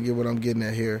 Brian, get what I'm getting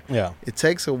at here. Yeah. It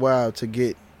takes a while to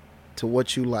get to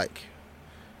what you like.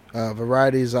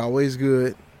 Variety is always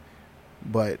good,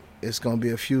 but it's going to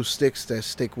be a few sticks that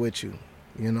stick with you.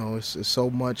 It's so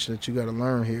much that you got to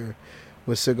learn here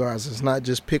with cigars. It's not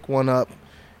just pick one up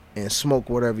and smoke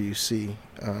whatever you see.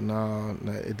 No,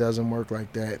 it doesn't work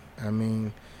like that. I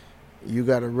mean, you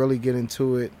got to really get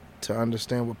into it to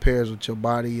understand what pairs with your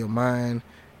body, your mind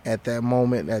at that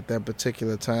moment, at that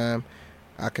particular time.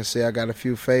 I can say I got a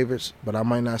few favorites, but I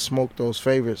might not smoke those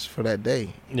favorites for that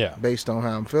day. Yeah. Based on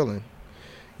how I'm feeling.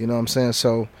 You know what I'm saying?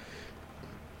 So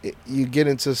you get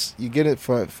it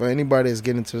for anybody that's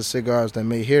getting into the cigars that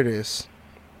may hear this.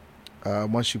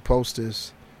 Once you post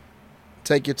this,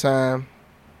 take your time,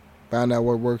 find out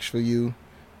what works for you.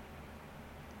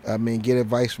 I mean, get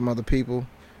advice from other people,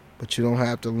 but you don't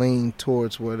have to lean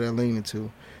towards where they're leaning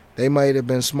to. They might have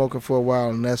been smoking for a while,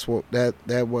 and that's what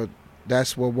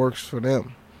works for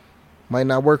them. Might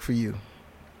not work for you.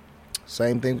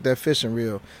 Same thing with that fishing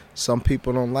reel. Some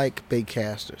people don't like bait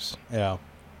casters. Yeah.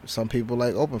 Some people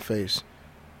like open face.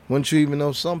 Wouldn't you even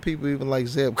know some people even like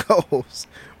Zebco's?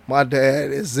 My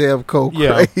dad is Zebco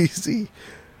crazy.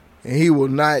 And he will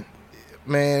not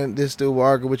man, this dude will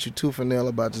argue with you tooth and nail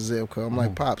about the zip code. I'm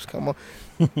like, Pops, come on.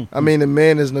 I mean, the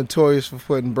man is notorious for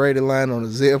putting braided line on the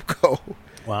zip code.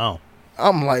 Wow.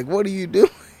 I'm like, what do you do?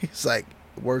 He's like,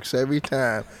 works every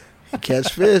time. He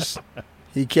catch fish.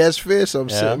 I'm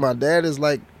sitting. My dad is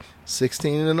like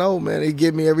 16-0, man. He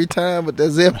get me every time with that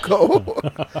zip code.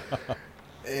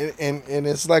 and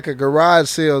it's like a garage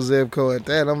sale zip code at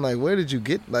that. I'm like, where did you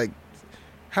get, like,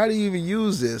 how do you even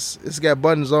use this? It's got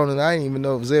buttons on it I didn't even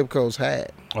know if zip codes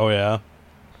had. Oh, yeah?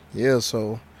 Yeah,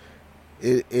 so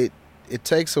it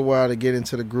takes a while to get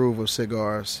into the groove of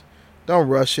cigars. Don't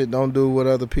rush it. Don't do what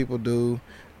other people do.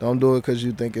 Don't do it because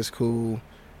you think it's cool.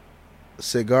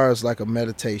 Cigar is like a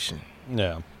meditation.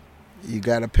 Yeah. You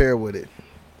got to pair with it.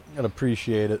 You got to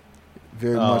appreciate it.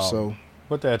 Very much so.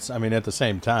 But that's, I mean, at the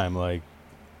same time, like,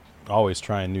 always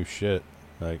trying new shit.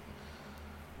 Like,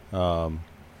 yeah,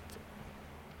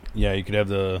 you could have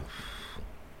the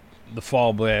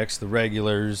fall blacks, the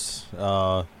regulars,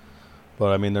 but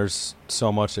I mean, there's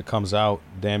so much that comes out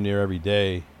damn near every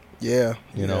day. Yeah.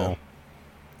 You know.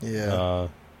 Yeah.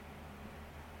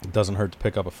 It doesn't hurt to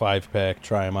pick up a 5-pack,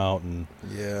 try them out, and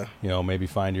yeah, you know, maybe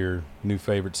find your new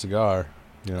favorite cigar.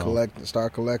 You know,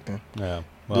 start collecting. Yeah.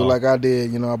 Well, do like I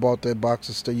did. You know, I bought that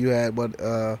box of you had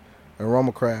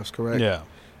Aroma Crafts, correct? Yeah.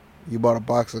 You bought a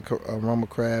box of Aroma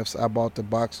Crafts. I bought the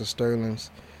box of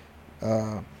Sterlings.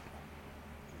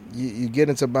 You get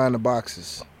into buying the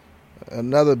boxes.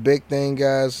 Another big thing,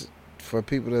 guys, for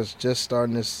people that's just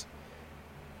starting this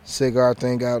cigar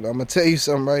thing out, I'm gonna tell you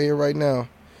something right here, right now.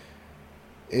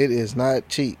 It is not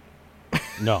cheap.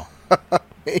 No.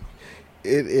 It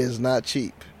is not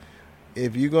cheap.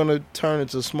 If you're gonna turn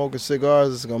into smoking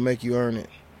cigars, it's gonna make you earn it.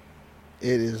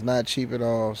 It is not cheap at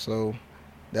all. So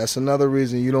that's another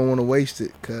reason you don't want to waste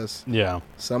it, because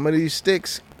some of these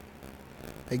sticks,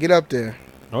 they get up there.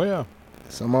 Oh yeah.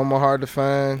 Some of them are hard to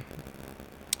find.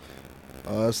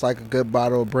 It's like a good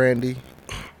bottle of brandy,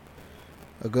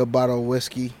 a good bottle of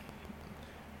whiskey.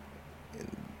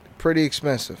 Pretty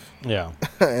expensive. Yeah.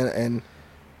 and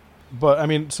but I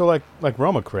mean, so like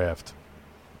Roma Craft's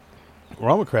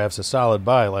a solid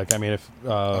buy. Like, I mean,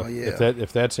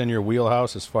 if that's in your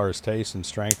wheelhouse as far as taste and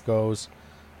strength goes,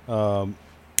 you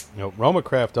know, Roma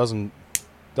Craft doesn't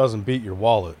beat your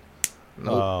wallet.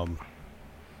 Nope.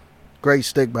 Great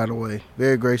stick, by the way.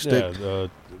 Very great stick. Yeah,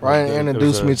 Ryan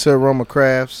introduced me to Aroma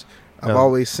Crafts. I've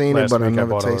always seen it, but I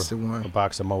never tasted one. A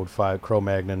box of Mode 5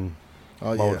 Cro-Magnon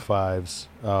Mode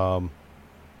 5s.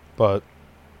 But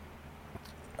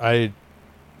I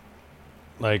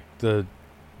like the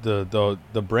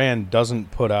brand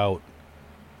doesn't put out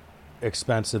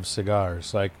expensive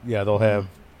cigars. Like, yeah, they'll have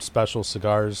special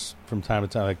cigars from time to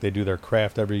time. Like, they do their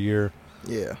craft every year.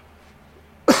 Yeah.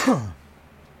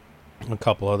 A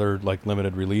couple other like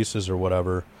limited releases or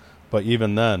whatever, but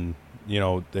even then, you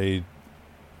know, they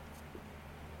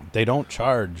don't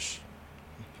charge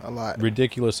a lot,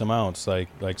 ridiculous amounts. Like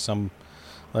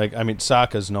I mean,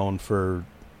 Saka's known for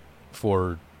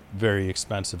very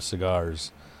expensive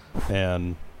cigars,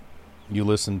 and you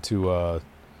listen to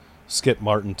Skip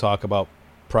Martin talk about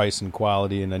price and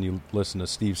quality, and then you listen to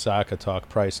Steve Saka talk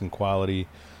price and quality,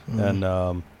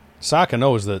 and Saka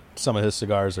knows that some of his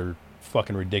cigars are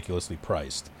fucking ridiculously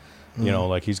priced. You know,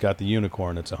 like he's got the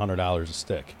Unicorn, it's $100 a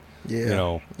stick. Yeah. You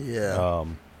know. Yeah.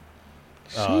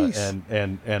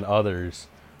 And others,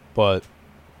 but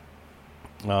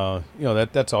you know,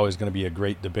 that's always going to be a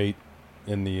great debate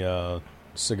in the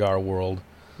cigar world.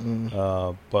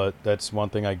 But that's one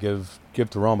thing I give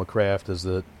to Roma Craft is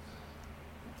that,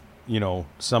 you know,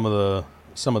 some of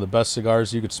the best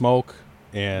cigars you could smoke,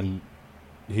 and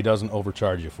he doesn't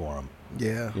overcharge you for them.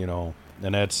 Yeah. You know.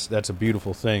 And that's a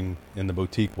beautiful thing in the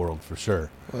boutique world for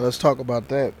sure. Well, let's talk about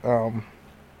that.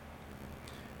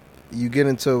 You get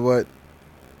into what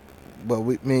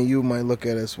me and you might look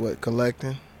at as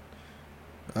collecting.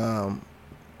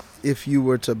 If you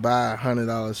were to buy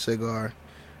 $100 cigar,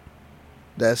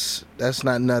 that's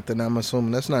not nothing. I'm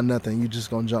assuming that's not nothing. You just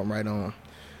gonna jump right on.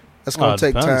 That's gonna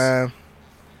take time.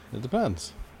 It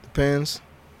depends. Depends.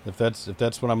 If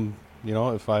that's what I'm, you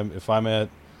know, if I'm at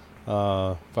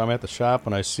the shop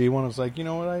and I see one, it's like, you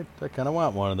know what, I kind of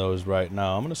want one of those right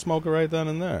now. I'm going to smoke it right then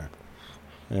and there.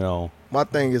 You know. My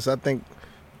thing is, I think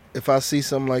if I see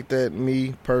something like that,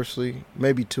 me personally,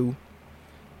 maybe two,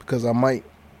 because I might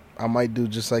do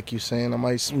just like you saying. I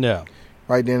might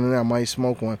right then and there, I might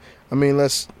smoke one. I mean,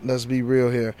 let's be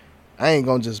real here. I ain't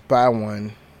gonna just buy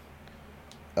one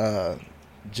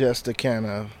just to kind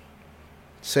of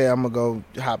say I'm gonna go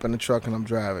hop in the truck and I'm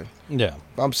driving. Yeah.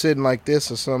 If I'm sitting like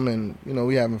this or something, and, you know,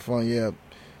 we having fun. Yeah.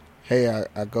 Hey,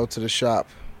 I go to the shop.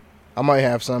 I might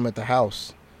have some at the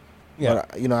house. Yeah.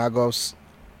 But I go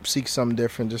seek something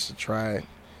different just to try it.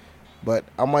 But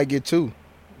I might get two.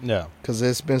 Yeah. Because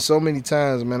it's been so many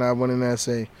times, man, I went in there and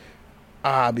say,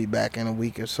 I'll be back in a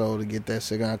week or so to get that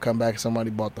cigar. I come back and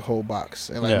somebody bought the whole box.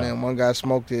 And like, man, one guy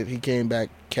smoked it. He came back,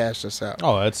 cashed us out.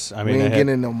 Oh, that's, I mean, we ain't getting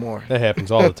it no more. That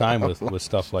happens all the time with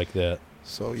stuff like that.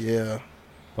 So, yeah.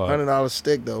 But, $100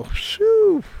 stick, though.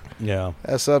 Shoo. Yeah.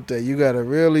 That's up there. You got to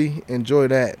really enjoy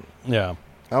that. Yeah.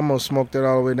 I'm going to smoke that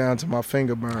all the way down to my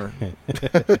finger burn.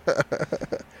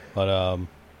 But,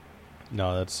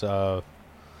 no, that's, I'm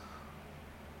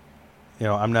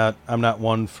not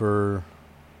one for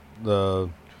the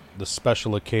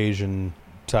special occasion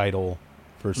title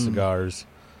for cigars.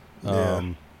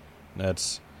 Yeah.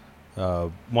 That's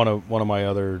one of my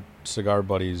other cigar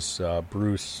buddies,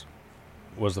 Bruce,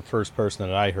 was the first person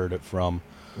that I heard it from.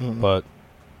 But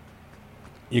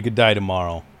you could die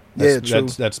tomorrow. True.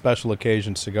 That special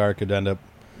occasion cigar could end up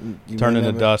turning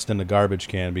to dust in the garbage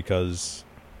can because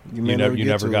you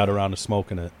never got around to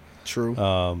smoking it. True.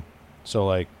 So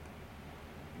like,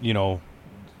 you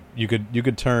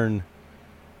could turn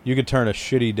a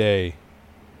shitty day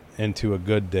into a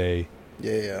good day.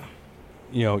 Yeah.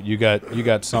 You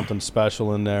got something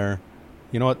special in there.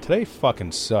 You know what? Today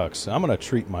fucking sucks. I'm gonna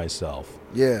treat myself.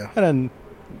 Yeah. And then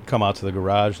come out to the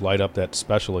garage, light up that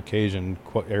special occasion,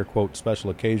 air quote, special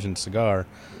occasion cigar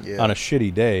on a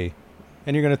shitty day,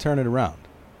 and you're gonna turn it around.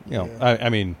 I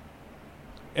mean,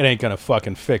 it ain't gonna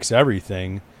fucking fix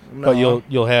everything, but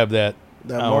you'll have that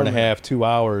hour and a half, 2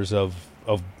 hours of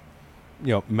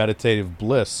meditative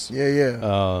bliss.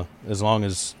 Yeah. As long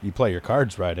as you play your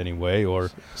cards right anyway,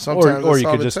 or Sometimes you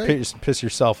could just piss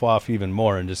yourself off even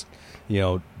more and just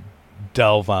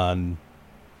delve on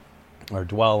or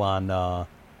dwell on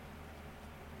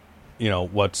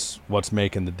what's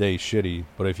making the day shitty.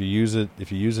 But if you use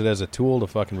it as a tool to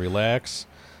fucking relax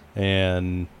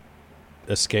and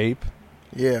escape,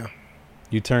 you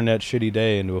turn that shitty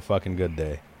day into a fucking good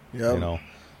day. Yeah.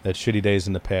 That shitty day's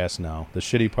in the past now. The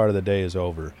shitty part of the day is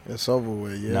over. It's over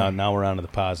with, yeah. Now we're on to the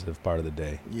positive part of the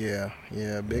day. Yeah,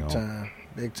 big time.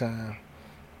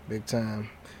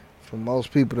 For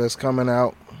most people that's coming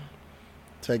out,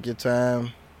 take your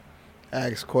time,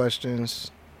 ask questions,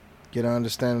 get an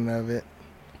understanding of it.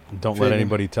 Don't let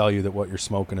anybody tell you that what you're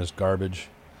smoking is garbage.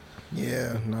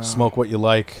 Yeah, no. Smoke what you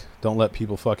like. Don't let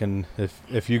people fucking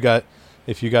if you got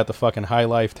the fucking High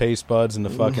Life taste buds and the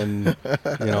fucking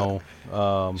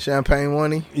champagne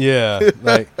money. Yeah,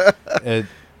 like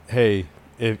hey,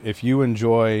 if you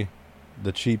enjoy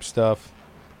the cheap stuff,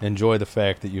 enjoy the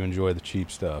fact that you enjoy the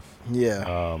cheap stuff.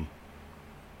 Yeah.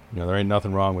 There ain't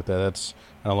nothing wrong with that.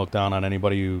 I don't look down on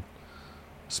anybody who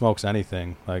smokes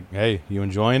anything. Like, hey, you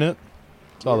enjoying it?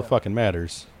 It's all that fucking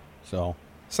matters. So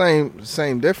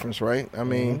same difference, right? I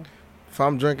mean, if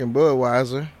I'm drinking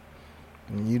Budweiser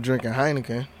and you drinking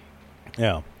Heineken,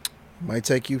 yeah, might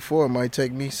take you 4, might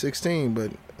take me 16,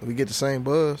 but we get the same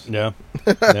buzz. Yeah.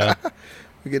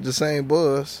 We get the same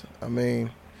buzz. I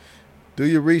mean, do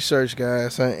your research,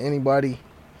 guys. Anybody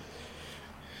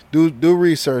do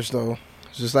research though.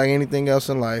 It's just like anything else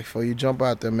in life. Before you jump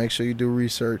out there, make sure you do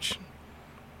research.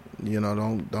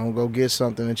 Don't go get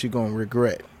something that you're gonna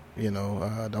regret.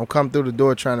 Don't come through the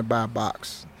door trying to buy a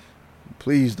box.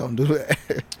 Please don't do that.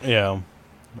 Yeah,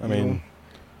 I mean,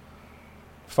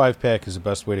 5-pack is the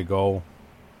best way to go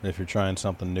if you're trying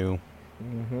something new.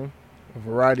 Mm-hmm. A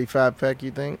variety 5-pack,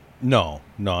 you think? No,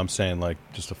 I'm saying like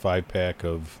just a 5-pack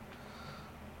of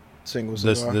single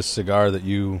cigar. This cigar that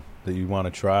you want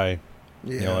to try.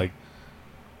 Yeah.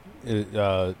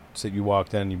 So you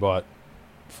walked in and you bought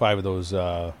 5 of those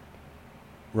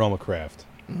Roma Craft.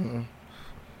 Mm-hmm.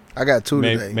 I got 2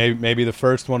 today. Maybe the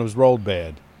first one was rolled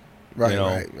bad. Right.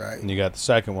 And you got the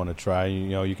second one to try.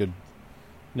 You could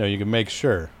make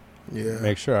sure. Yeah.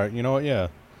 Make sure. You know what? Yeah.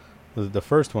 The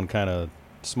first one kind of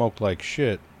smoked like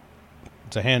shit.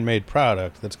 It's a handmade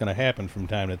product. That's going to happen from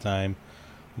time to time.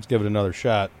 Let's give it another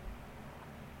shot.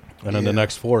 And then the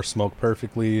next 4 smoke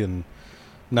perfectly and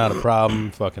not a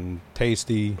problem. Fucking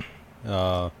tasty.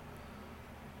 Do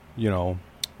you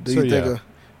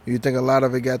think a lot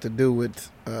of it got to do with,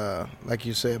 like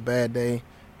you said, bad day,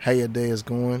 how your day is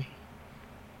going,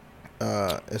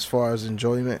 as far as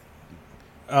enjoyment?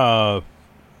 Mindset.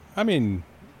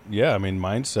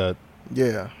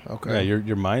 Yeah. Okay. Yeah,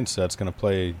 your mindset's going to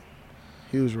play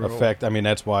huge role. Effect. I mean,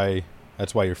 that's why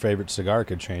your favorite cigar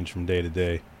could change from day to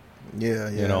day.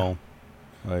 Yeah.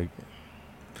 Like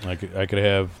I could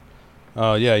have.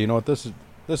 This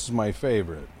is my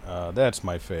favorite. That's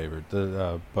my favorite.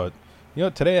 But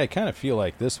today I kind of feel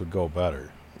like this would go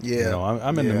better. Yeah. You know,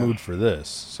 I'm in the Yeah. mood for this.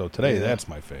 So today, Yeah. that's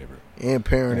my favorite. And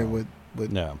pairing Yeah. it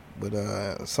with Yeah.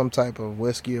 some type of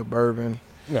whiskey or bourbon.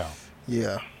 Yeah.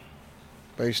 Yeah.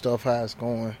 Based off how it's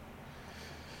going.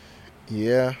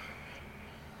 Yeah.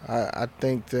 I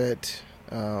think that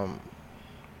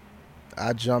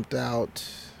I jumped out,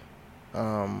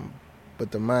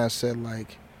 but the mindset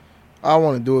like I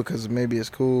want to do it because maybe it's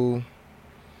cool.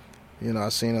 You know, I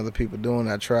seen other people doing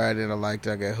it. I tried it. I liked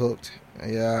it. I got hooked.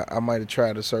 Yeah, I might have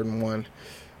tried a certain one.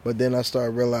 But then I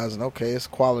started realizing, okay, it's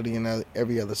quality in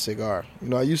every other cigar. You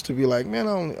know, I used to be like, man,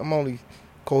 I'm only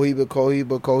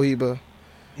Cohiba.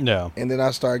 Yeah. And then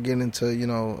I started getting into,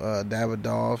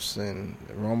 Davidoffs and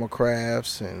Roma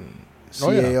Crafts and Oh,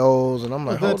 yeah. CAOs. And I'm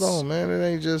like, Well, hold on, man. It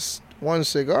ain't just one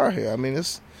cigar here. I mean,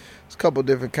 it's a couple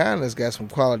different kinds that's got some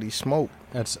quality smoke.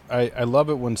 I love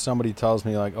it when somebody tells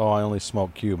me, like, oh, I only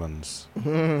smoke Cubans.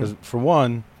 Mm-hmm. Because, for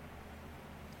one,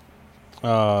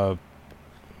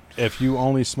 if you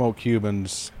only smoke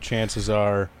Cubans, chances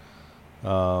are,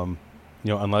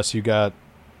 unless you got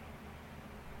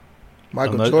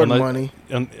Michael Jordan money.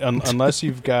 unless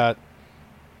you've got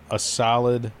a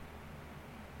solid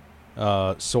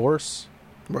source,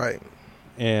 Right.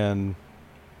 and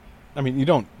I mean you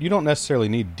don't necessarily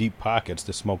need deep pockets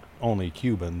to smoke only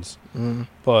Cubans, Mm-hmm.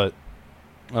 but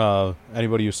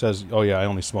anybody who says, oh yeah, I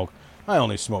only smoke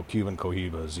Cuban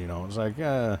Cohibas, you know, it's like,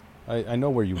 I know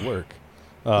where you work.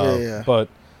 Yeah. But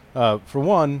for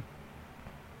one,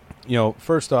 you know,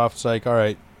 first off, it's like, all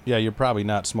right, yeah, you're probably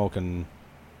not smoking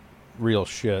real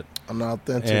shit. I'm an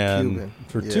authentic And Cuban.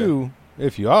 for Yeah. two,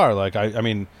 if you are, like, I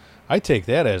mean, I take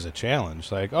that as a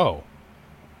challenge. Like, oh,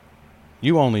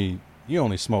 you only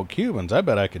smoke Cubans. I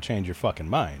bet I could change your fucking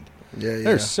mind. Yeah, yeah.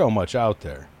 There's so much out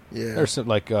there. Yeah. There's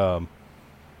like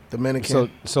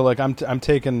Dominican. so like I'm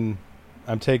taking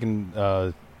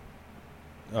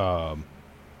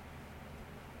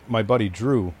my buddy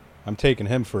Drew. I'm taking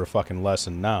him for a fucking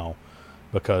lesson now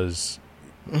because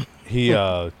he's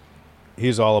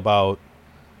all about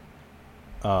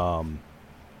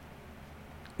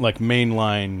like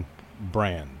mainline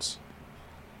brands,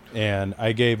 and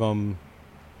I gave him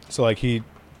like he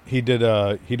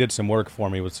did some work for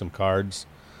me with some cards.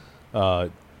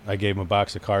 I gave him a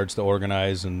box of cards to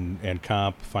organize and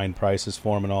comp, find prices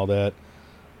for him and all that.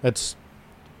 That's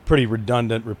pretty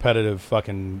redundant, repetitive,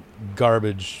 fucking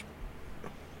garbage,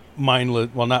 mindless.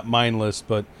 Well, not mindless,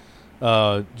 but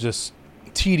just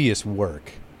tedious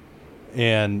work.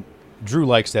 And Drew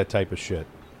likes that type of shit,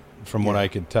 from what Yeah. I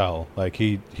could tell. Like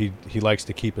he likes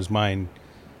to keep his mind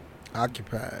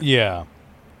Occupied. Yeah,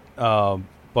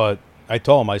 but I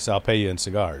told him, I said, I'll pay you in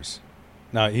cigars.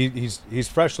 Now he's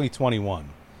freshly 21,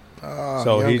 Oh,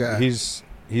 so young guy.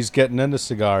 he's getting into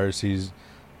cigars.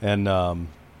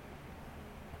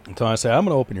 Until I say, I'm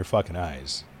gonna open your fucking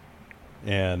eyes,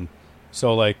 and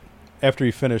so like after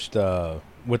he finished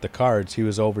with the cards, he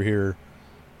was over here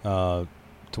to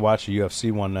watch the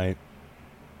UFC one night.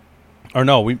 Or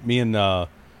no, me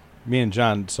and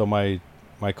John. So my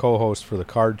co-host for the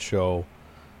card show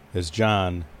is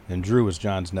John, and Drew is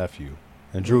John's nephew.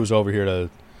 And Drew was over here to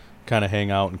kind of hang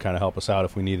out and kind of help us out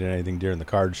if we needed anything during the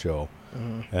card show.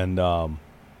 Mm-hmm. And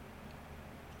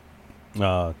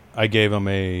I gave him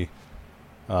a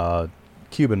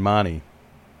Cuban Monty,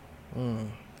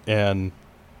 and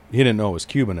he didn't know it was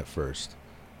Cuban at first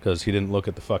because he didn't look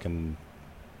at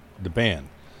the band.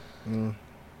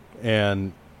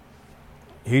 And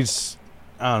he's,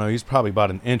 I don't know, he's probably about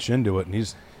an inch into it, and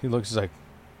he looks, he's like,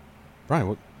 Brian,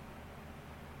 what?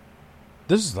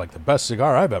 This is like the best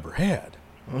cigar I've ever had.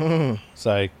 It's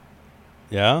like,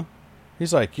 yeah.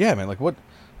 He's like, yeah, man. Like what?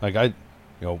 Like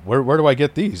where do I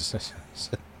get these? I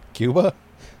said, Cuba.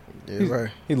 Yeah,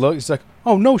 right. He looked. He's like,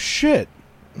 oh no shit.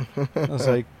 I was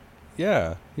like,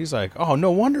 yeah. He's like, oh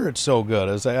no wonder it's so good.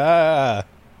 I was like,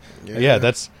 yeah.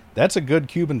 That's a good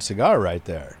Cuban cigar right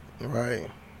there. Right.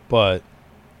 But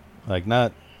like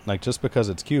not like just because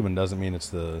it's Cuban doesn't mean it's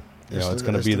the it's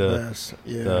going to be the best.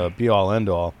 Yeah. the be all end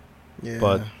all. Yeah.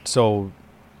 But so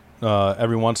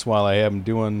every once in a while I have him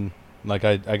doing, like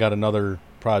I got another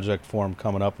project for him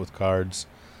coming up with cards.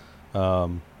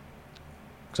 Because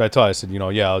I said, you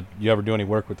ever do any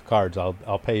work with the cards,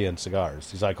 I'll pay you in cigars.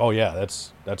 He's like, oh yeah,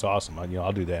 that's awesome.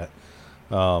 I'll do that.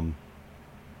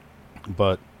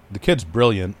 But the kid's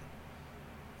brilliant.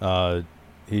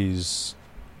 He's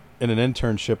in an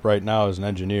internship right now as an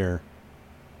engineer,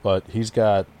 but he's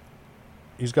got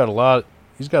a lot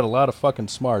of fucking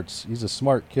smarts. He's a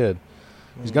smart kid.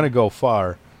 He's gonna go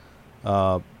far.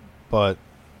 But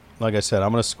like I said,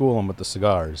 I'm gonna school him with the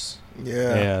cigars.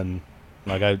 Yeah. And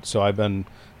I've been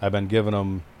giving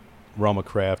him Roma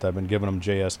Craft. I've been giving him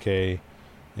JSK.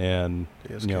 and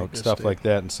Just you know, can't get stuff stick. like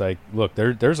that. And it's like, look,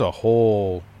 there's a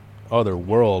whole other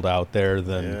world out there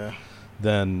than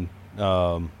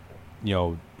you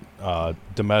know,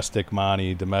 domestic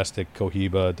Monty, domestic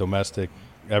Cohiba, domestic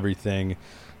everything.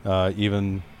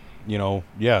 Even, you know,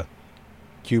 yeah,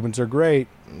 Cubans are great,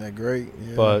 They're great,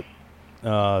 yeah.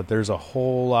 but there's a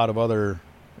whole lot of other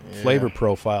flavor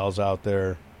profiles out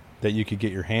there that you could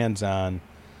get your hands on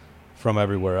from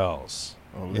everywhere else.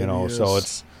 You know, so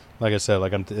it's like I said,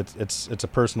 like it's a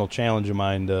personal challenge of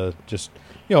mine to just,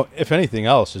 you know, if anything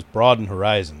else, just broaden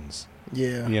horizons.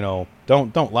 Yeah. You know,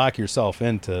 don't lock yourself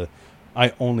into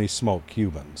I only smoke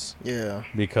Cubans. Yeah.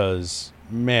 Because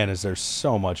man, is there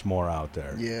so much more out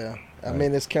there. Yeah. I Right.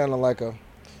 mean, it's kind of like a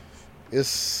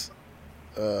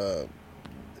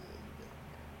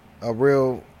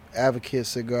real advocate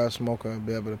cigar smoker will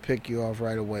be able to pick you off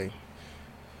right away.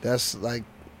 That's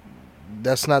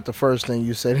not the first thing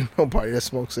you say to nobody that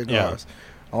smokes cigars.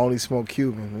 I only smoke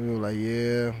Cuban. And you're like,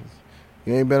 yeah,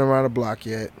 you ain't been around the block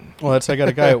yet. Well, I got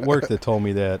a guy at work that told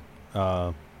me that.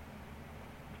 What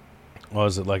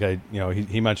was it like?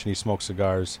 He mentioned he smoked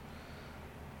cigars.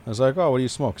 I was like, oh, what do you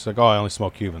smoke? He's like, oh, I only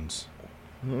smoke Cubans.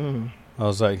 Mm. I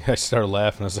was like, I started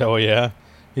laughing. I said, oh yeah.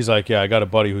 He's like, yeah, I got a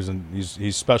buddy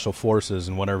he's special forces,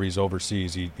 and whenever he's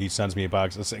overseas, he sends me a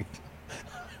box. I was like,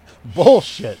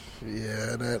 bullshit.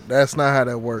 Yeah, that's not how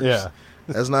that works. Yeah.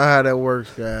 That's not how that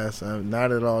works, guys.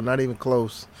 Not at all. Not even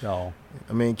close. No.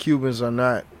 I mean, Cubans are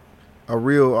not a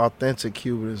real authentic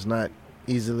Cuban is not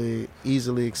easily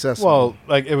accessible. Well,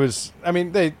 like it was. I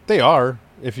mean, they are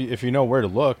if you know where to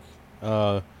look.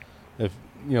 If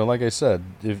you know, like I said,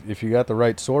 if you got the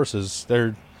right sources,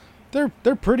 they're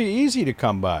pretty easy to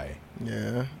come by.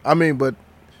 Yeah, I mean, but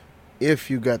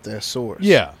if you got that source,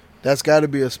 Yeah. that's got to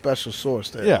be a special source.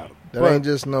 There, Yeah, that but- ain't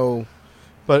just no.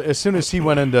 But as soon as he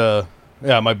went into,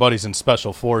 my buddy's in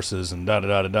special forces and fuck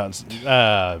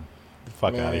out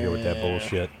of here with that Man.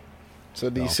 bullshit. So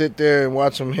do you No. sit there and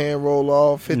watch them hand roll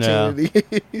off 15 No. of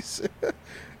these,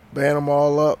 ban them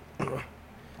all up?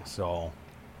 So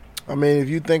I mean, if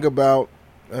you think about,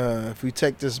 if we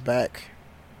take this back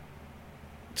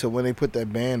to when they put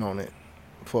that ban on it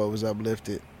before it was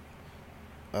uplifted,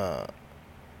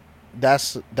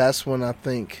 that's when I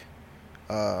think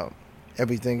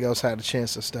everything else had a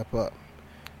chance to step up.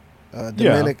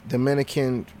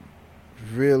 Dominican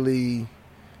really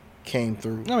came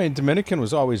through. I mean, Dominican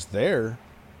was always there,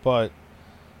 but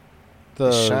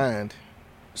It shined.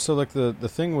 so like the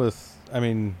thing with, I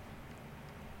mean,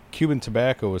 Cuban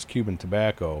tobacco is Cuban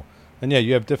tobacco, and yeah,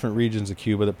 you have different regions of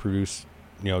Cuba that produce,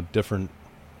 different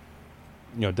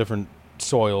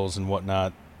soils and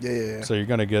whatnot. Yeah. So you're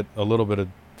going to get a little bit of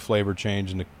flavor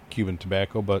change in the Cuban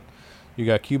tobacco, but you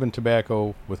got Cuban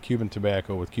tobacco with Cuban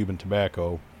tobacco with Cuban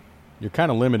tobacco. You're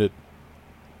kind of limited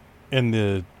in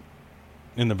the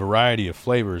variety of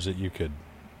flavors that you could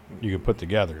put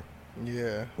together.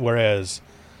 Yeah. Whereas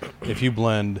if you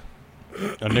blend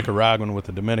a Nicaraguan with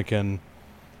a Dominican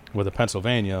with a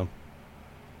Pennsylvania,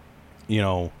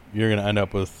 you're going to end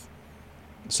up with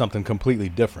something completely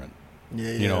different.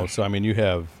 Yeah. So I mean, you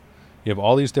have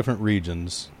all these different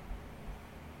regions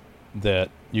that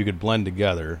you could blend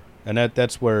together, and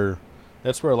that's where a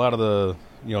lot of the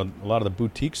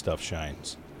boutique stuff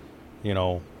shines,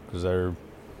 because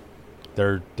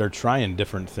they're trying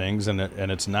different things, and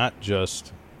it's not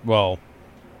just, well,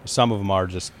 some of them are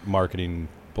just marketing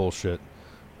bullshit,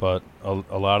 but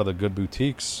a lot of the good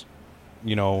boutiques,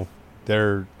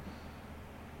 they're,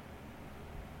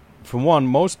 for one,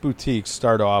 most boutiques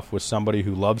start off with somebody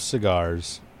who loves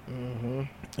cigars, Mm-hmm.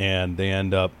 and they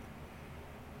end up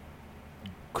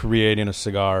creating a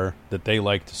cigar that they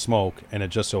like to smoke, and it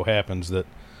just so happens that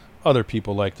other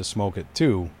people like to smoke it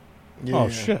too. Yeah. Oh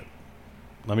shit,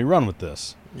 let me run with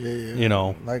this.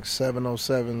 Yeah. Like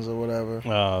 707s or whatever.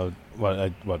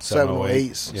 What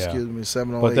 708s. Yeah. Excuse me,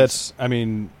 708s. But that's, I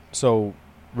mean, so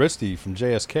Risty from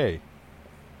JSK.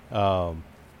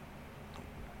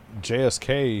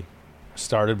 JSK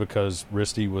started because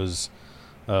Risty was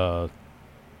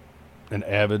an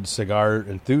avid cigar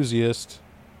enthusiast,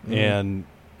 and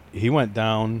he went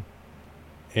down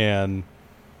and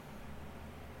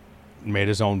made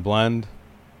his own blend.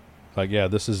 Like, yeah,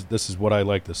 this is what I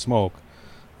like to smoke.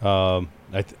 I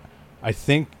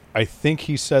think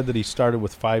he said that he started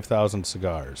with 5,000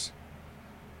 cigars,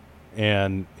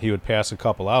 and he would pass a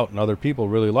couple out, and other people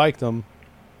really liked them,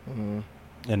 and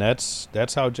that's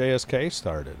how JSK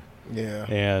started. Yeah.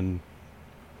 And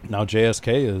now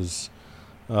JSK is,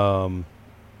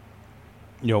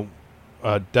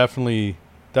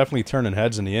 definitely turning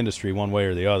heads in the industry one way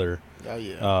or the other. Oh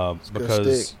yeah. It's good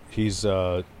Because stick. he's,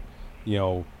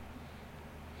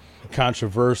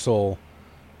 controversial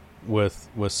with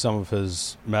some of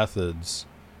his methods,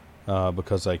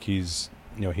 because like he's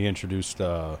he introduced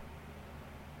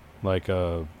like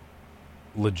a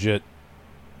legit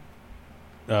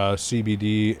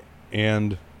CBD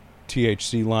and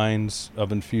THC lines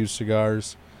of infused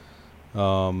cigars.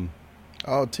 Oh,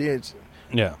 THC.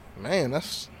 Yeah, Man,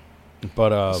 that's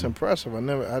but impressive. I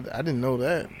didn't know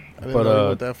that. I didn't But, know he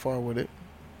went that far with it.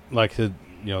 like the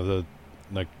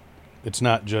like it's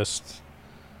not just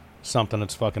something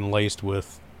that's fucking laced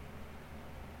with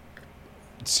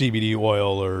CBD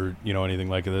oil or anything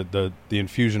like the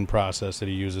infusion process that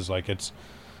he uses. Like it's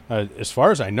as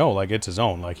far as I know, like it's his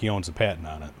own. Like he owns a patent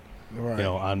on it. Right.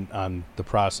 On the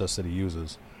process that he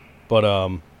uses. But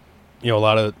a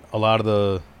lot of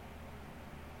the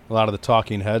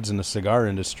talking heads in the cigar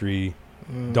industry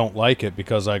don't like it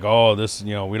because like, oh, this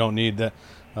we don't need that.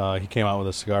 He came out with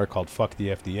a cigar called "Fuck the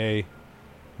FDA"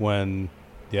 when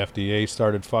the FDA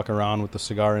started fucking around with the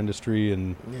cigar industry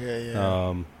and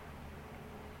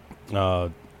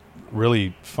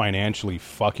really financially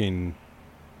fucking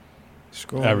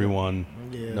Screwing everyone.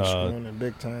 screwing it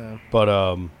big time.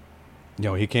 But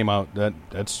he came out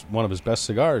that's one of his best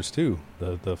cigars too.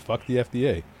 The "Fuck the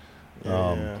FDA."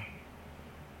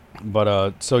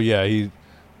 But so yeah,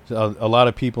 a lot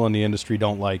of people in the industry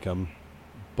don't like him,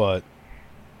 but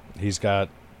he's got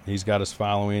his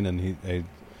following and he's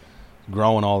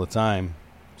growing all the time.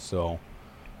 So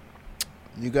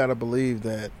you got to believe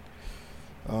that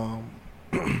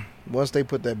once they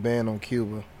put that ban on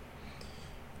Cuba,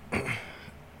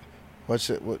 what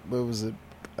was it?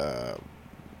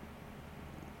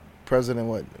 President,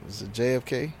 what was it?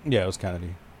 JFK? Yeah, it was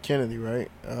Kennedy. Kennedy, right?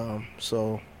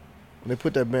 So when they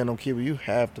put that ban on Cuba, you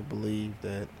have to believe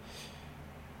that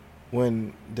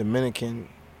when Dominican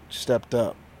stepped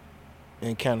up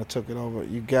and kind of took it over,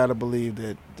 you got to believe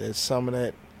that some of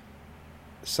the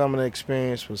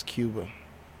experience was Cuba.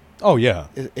 Oh yeah,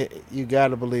 you got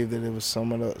to believe that it was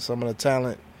some of the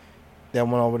talent that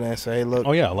went over there and said, "Hey, look."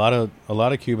 Oh yeah, a lot of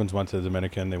Cubans went to the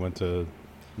Dominican. They went to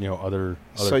other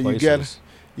so places.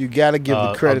 You got to give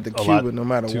the credit to Cuba, no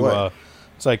matter what.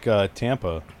 It's like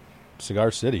Tampa,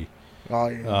 Cigar City. Oh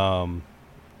yeah.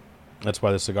 That's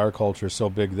why the cigar culture is so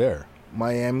big there.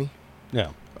 Miami.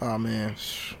 Yeah. Oh man,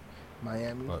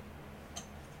 Miami.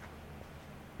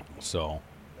 So.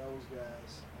 Those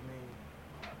guys. I mean,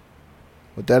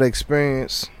 with that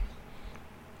experience,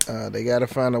 they got to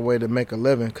find a way to make a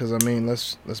living. Because I mean,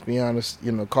 let's be honest.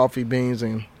 Coffee beans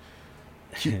and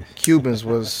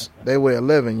Cubans they were a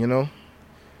living.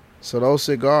 So those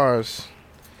cigars,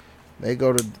 they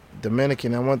go to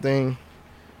Dominican. And one thing,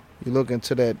 you look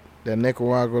into that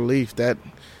Nicaragua leaf, that,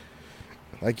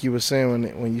 like you were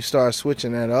saying, when you start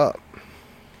switching that up,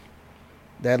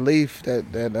 that leaf, that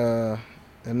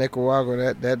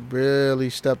Nicaragua, that really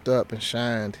stepped up and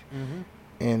shined. Mm-hmm.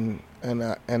 And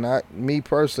I, me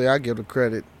personally, I give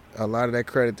a lot of that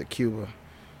credit to Cuba.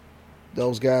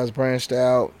 Those guys branched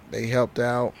out. They helped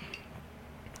out.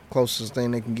 Closest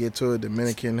thing they can get to it.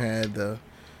 Dominican had the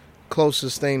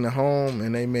closest thing to home,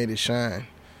 and they made it shine.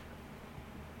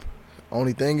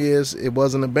 Only thing is, it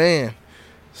wasn't a ban.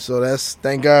 So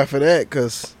thank God for that,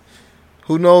 because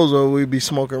who knows what we'd be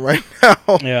smoking right now.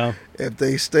 Yeah. If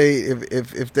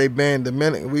they banned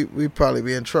Dominican, we'd probably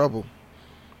be in trouble.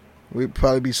 We'd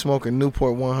probably be smoking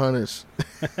Newport 100s.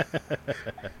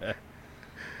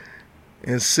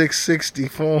 in 660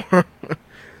 form.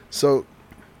 So,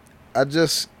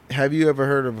 have you ever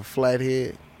heard of a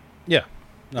flathead? Yeah.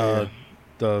 The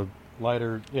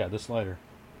lighter, this lighter.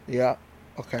 Yeah.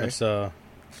 Okay. That's a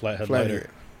flathead lighter.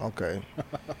 Okay.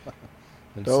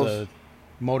 It's a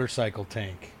motorcycle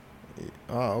tank.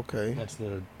 Oh, okay. That's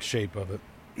the shape of it.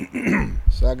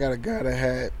 So I got a guy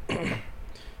that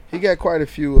he got quite a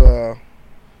few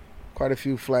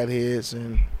flatheads,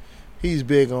 and he's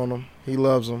big on them. He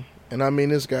loves them. And I mean,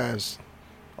 this guy's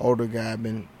older guy,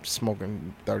 been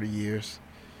smoking 30 years.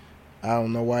 I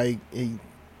don't know why he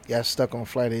got stuck on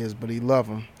flatheads, but he loves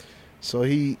them. So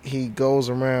he goes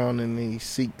around and he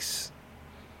seeks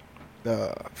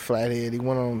flathead. He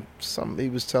went on he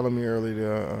was telling me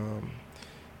earlier,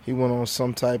 he went on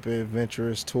some type of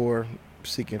adventurous tour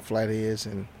seeking flatheads,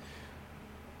 and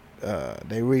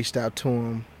they reached out to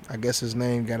him. I guess his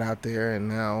name got out there, and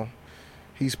now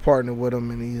he's partnered with him,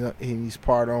 and he's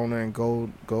part owner in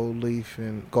Golden Leaf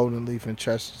in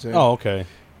Chesterton. Oh, okay.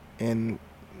 And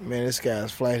man, this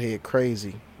guy's flathead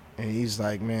crazy, and he's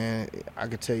like, man, I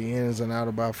could tell you ins and out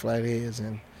about flatheads,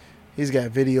 and he's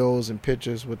got videos and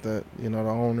pictures with the the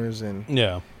owners, and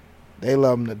they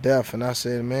love him to death. And I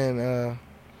said, man,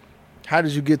 how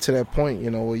did you get to that point?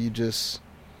 Where you just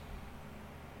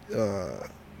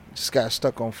just got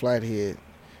stuck on Flathead.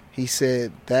 He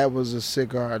said that was a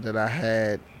cigar that I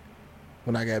had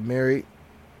when I got married,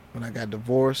 when I got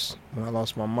divorced, when I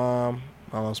lost my mom,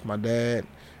 when I lost my dad,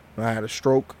 when I had a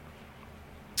stroke.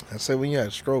 I said, when you had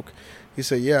a stroke? He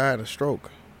said, yeah, I had a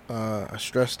stroke. I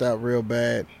stressed out real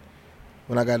bad.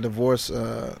 When I got divorced,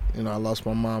 I lost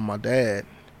my mom, my dad,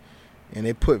 and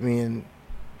it put me in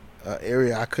an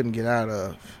area I couldn't get out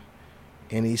of.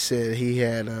 And he said he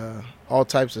had all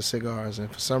types of cigars,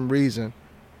 and for some reason,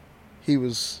 he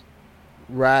was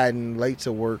riding late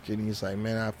to work, and he's like,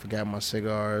 man, I forgot my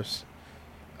cigars.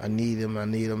 I need them.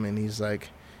 And he's like,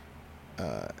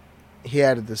 he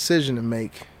had a decision to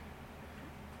make.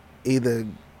 Either,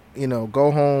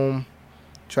 go home,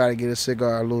 try to get a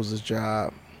cigar, lose his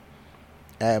job,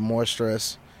 add more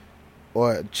stress,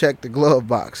 or check the glove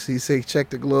box. He said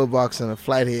check the glove box and a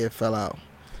Flathead fell out.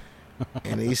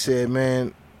 And he said,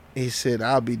 man,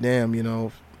 I'll be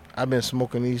damned, I've been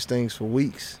smoking these things for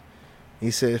weeks. He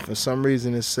said for some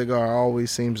reason this cigar always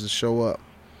seems to show up.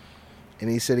 And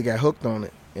he said he got hooked on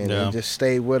it and it just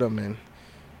stayed with him. And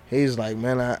he's like,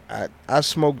 man, I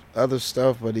smoked other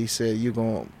stuff, but he said you're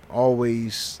going to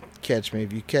always catch me.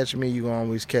 If you catch me, you're going to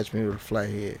always catch me with a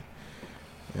Flathead.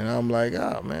 And I'm like,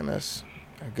 oh, man, I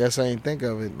guess I ain't think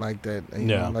of it like that. You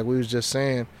know, like we was just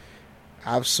saying,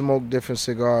 I've smoked different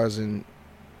cigars in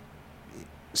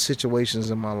situations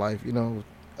in my life,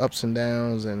 ups and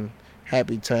downs and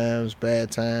happy times, bad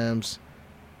times.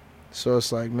 So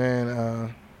it's like,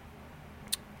 man,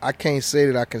 I can't say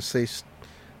that I can say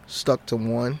stuck to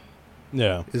one.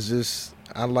 Yeah. It's just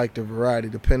I like the variety,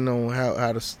 depending on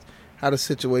how the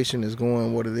situation is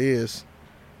going, what it is.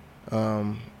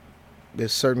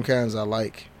 There's certain kinds I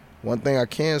like. One thing I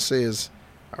can say is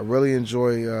I really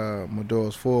enjoy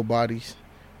Maduro's full bodies.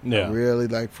 Yeah. I really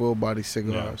like full body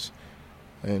cigars.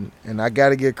 Yeah. And I got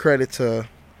to give credit to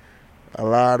a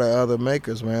lot of other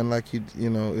makers, man. Like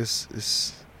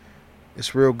it's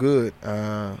real good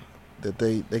that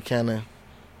they kind of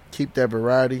keep that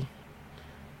variety.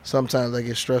 Sometimes I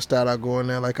get stressed out. I go in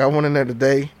there, like I went in there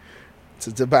today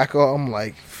to tobacco. I'm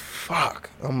like, fuck.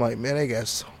 I'm like, man, they got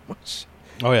so much.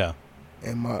 Oh yeah.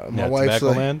 And my wife's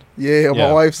like, land?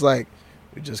 My wife's like,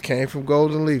 we just came from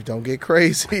Golden Leaf. Don't get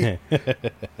crazy.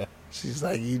 She's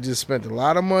like, you just spent a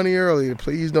lot of money earlier.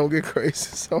 Please don't get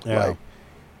crazy. So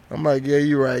I'm like, yeah,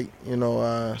 you're right.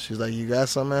 She's like, you got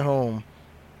something at home.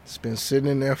 It's been sitting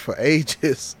in there for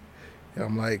ages. And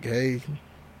I'm like, hey,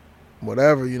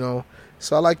 whatever,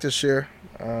 So I like to share.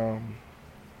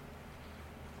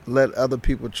 Let other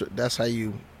people. That's how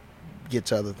you get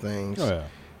to other things. Oh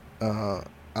yeah.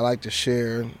 I like to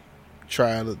share,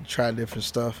 try different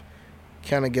stuff,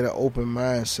 kind of get an open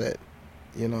mindset.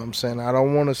 You know what I'm saying? I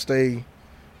don't want to stay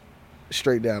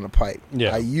straight down the pipe.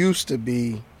 Yeah. I used to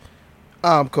be,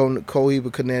 I'm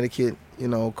Cohiba, Connecticut,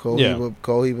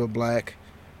 Cohiba Black,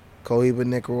 Cohiba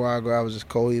Nicaragua. I was just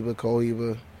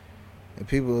Cohiba. And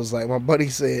people was like, my buddy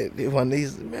said,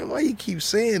 man, why you keep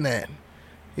saying that?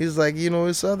 He's like,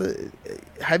 it's other,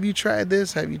 have you tried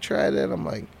this? Have you tried that? I'm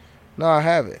like, no, I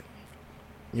haven't.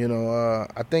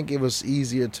 I think it was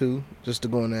easier too, just to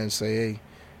go in there and say, hey,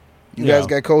 you guys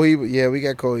got Cohiba? Yeah, we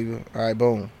got Cohiba. All right,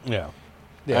 boom. Yeah.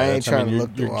 I ain't trying to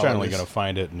look through all of this. You're generally going to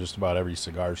find it in just about every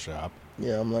cigar shop.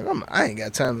 Yeah, I'm like, I ain't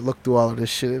got time to look through all of this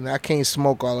shit, and I can't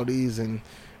smoke all of these, and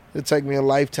it'll take me a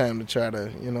lifetime to try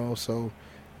to, so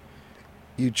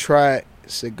you try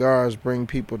cigars bring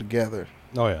people together.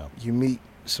 Oh, yeah. You meet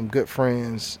some good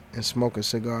friends and smoking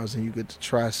cigars, and you get to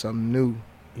try something new.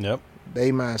 Yep.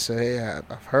 They might say, hey,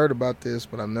 I've heard about this,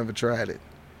 but I've never tried it.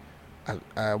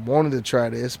 I wanted to try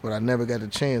this, but I never got the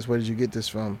chance. Where did you get this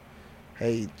from?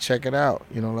 Hey, check it out.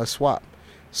 Let's swap.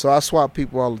 So I swap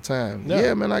people all the time.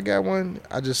 Yeah, man, I got one.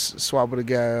 I just swapped with a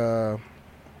guy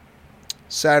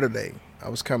Saturday. I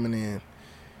was coming in,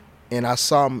 and I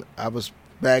saw him. I was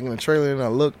bagging the trailer, and I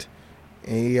looked,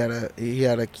 and he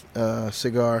had a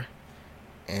cigar,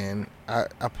 and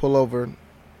I pull over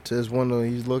to his window,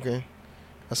 and he's looking.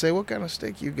 I say, what kind of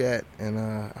stick you got? And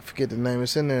I forget the name.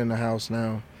 It's in there in the house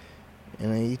now.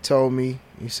 And then he told me,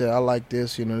 he said, I like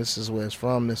this. This is where it's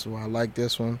from. This is why I like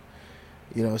this one.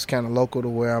 It's kind of local to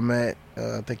where I'm at.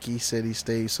 I think he said he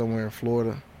stayed somewhere in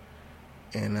Florida.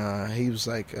 And he was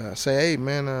like, say, hey,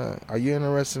 man, are you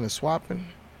interested in swapping?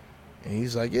 And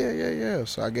he's like, yeah.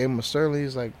 So I gave him a Sterling.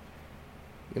 He's like,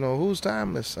 who's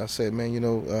Timeless? I said, man,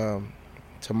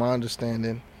 to my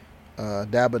understanding,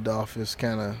 Davidoff is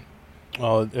kind of...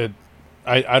 Well,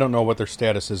 I don't know what their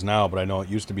status is now, but I know it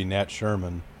used to be Nat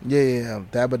Sherman. Yeah.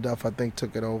 Davidoff, I think,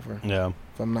 took it over. Yeah.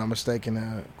 If I'm not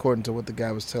mistaken, according to what the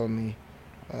guy was telling me,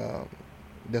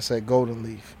 that's at Golden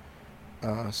Leaf.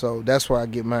 So that's where I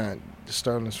get the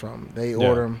Sterlings from. They Yeah.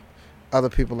 order them. Other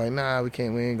people like, nah, we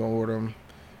ain't gonna order them.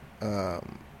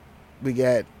 We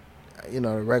got, the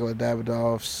regular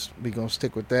Davidoffs. We gonna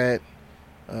stick with that.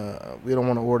 We don't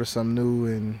want to order something new,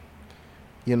 and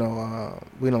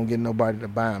we don't get nobody to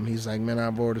buy them. He's like, man,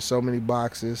 I've ordered so many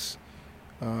boxes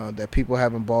that people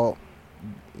haven't bought.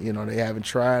 They haven't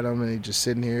tried them, and they just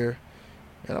sitting here.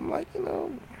 And I'm like,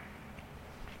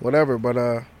 whatever.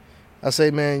 But I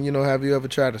say, man, have you ever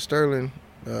tried a Sterling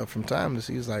from Timeless?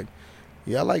 He's like,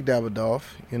 yeah, I like Davidoff.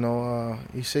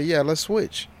 He said, yeah, let's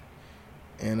switch.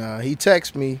 And he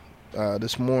texted me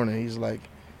this morning. He's like,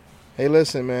 hey,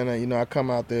 listen, man, I come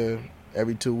out there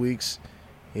every 2 weeks.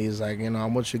 He's like, I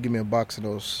want you to give me a box of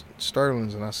those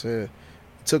Sterlings. And I said,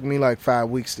 it took me like 5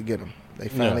 weeks to get them. They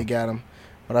finally got them.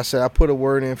 But I said, I put a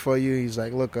word in for you. He's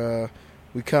like, look,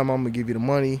 we come, I'm going to give you the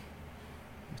money.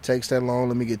 It takes that long.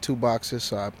 Let me get 2 boxes.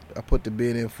 So I put the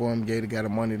bid in for him, gave the guy the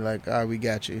money, like, all right, we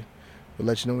got you. We'll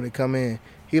let you know when they come in.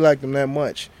 He liked them that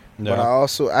much. Yeah.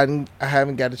 But I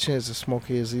haven't got a chance to smoke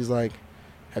his. He's like,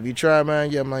 have you tried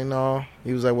mine? Yeah, I'm like, no.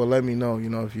 He was like, well, let me know,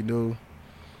 if you do.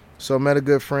 So I met a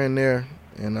good friend there.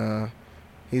 And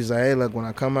he's like, hey, look, when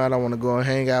I come out, I want to go and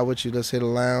hang out with you. Let's hit a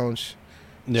lounge,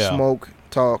 smoke,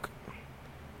 talk.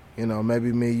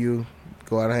 Maybe me, you,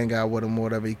 go out and hang out with him or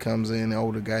whatever. He comes in, the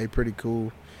older guy, he pretty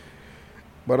cool.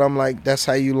 But I'm like, that's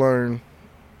how you learn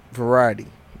variety.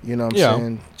 You know what I'm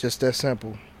saying? Just that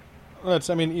simple. Well,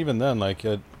 even then, like,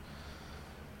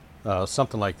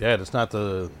 something like that, it's not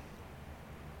the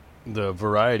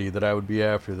variety that I would be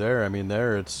after there.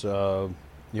 There it's,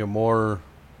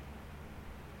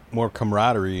 more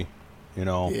camaraderie,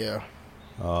 Yeah.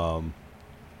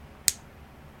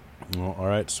 Well, all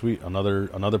right, sweet.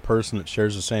 Another person that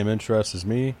shares the same interests as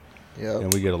me,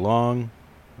 and we get along.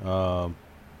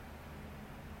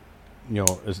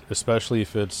 Especially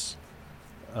if it's,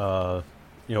 a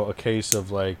case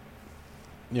of like,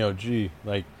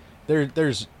 like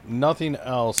there's nothing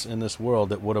else in this world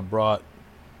that would have brought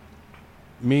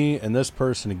me and this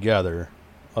person together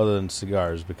other than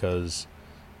cigars, because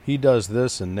he does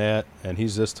this and that, and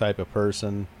he's this type of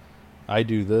person. I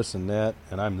do this and that,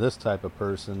 and I'm this type of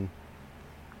person.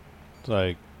 It's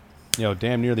like,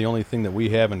 damn near the only thing that we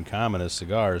have in common is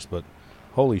cigars, but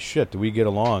holy shit, do we get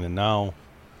along. And now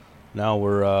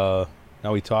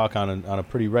we talk on a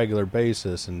pretty regular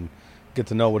basis and get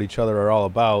to know what each other are all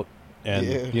about, and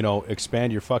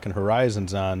expand your fucking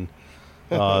horizons on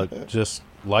just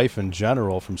life in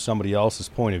general from somebody else's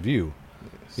point of view.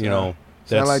 Sound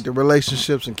like the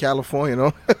relationships in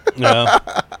California, Yeah.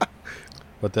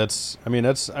 But that's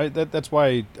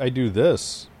why I do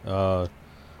this. Like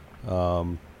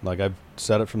I've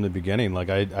said it from the beginning, like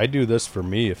I do this for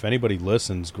me. If anybody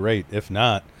listens, great. If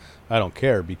not, I don't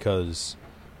care, because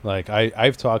like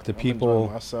I've talked to people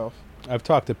myself. I've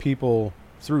talked to people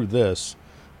through this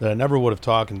that I never would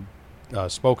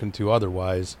have spoken to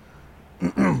otherwise.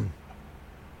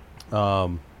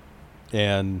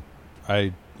 And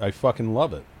I fucking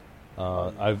love it.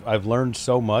 I've learned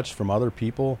so much from other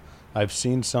people. I've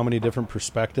seen so many different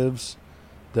perspectives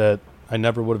that I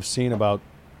never would have seen about,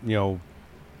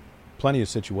 plenty of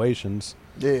situations.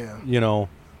 Yeah.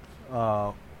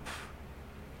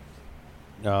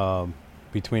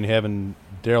 Between having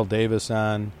Daryl Davis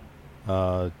on,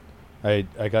 I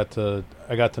got to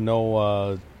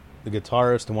know the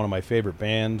guitarist in one of my favorite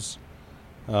bands.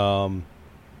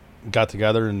 Got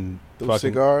together and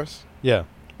cigars. Yeah.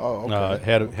 Oh, okay.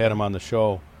 Had him on the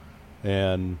show,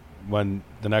 and when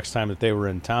the next time that they were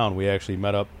in town, we actually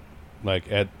met up, like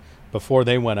before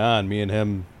they went on. Me and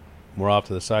him were off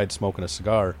to the side smoking a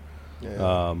cigar.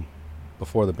 Yeah.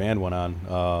 Before the band went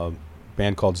on,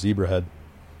 band called Zebrahead.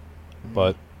 Mm-hmm.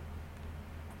 But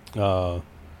so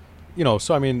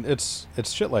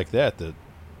it's shit like that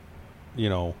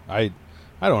I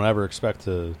don't ever expect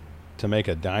to make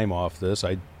a dime off this.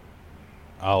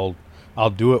 I'll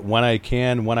do it when I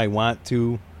can, when I want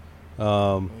to,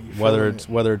 whether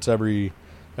it's every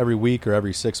week or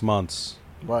every 6 months.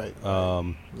 Right.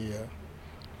 Yeah.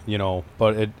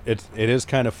 But it is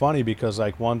kind of funny, because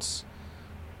like once,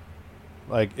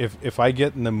 like if I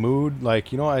get in the mood,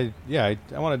 like I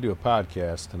want to do a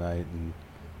podcast tonight,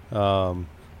 and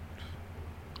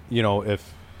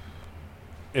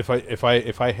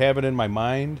if I have it in my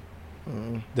mind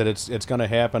that it's going to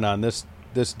happen on this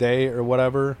day or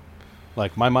whatever,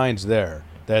 like my mind's there.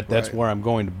 That's right. Where I'm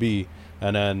going to be.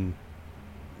 And then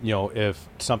if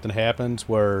something happens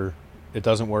where it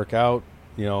doesn't work out,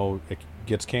 it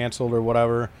gets canceled or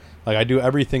whatever, like I do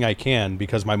everything I can,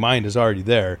 because my mind is already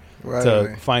there,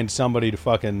 to find somebody to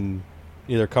fucking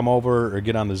either come over or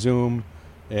get on the Zoom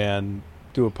and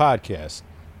do a podcast.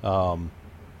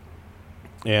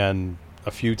 And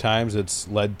a few times it's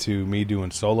led to me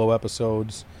doing solo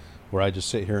episodes where I just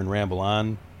sit here and ramble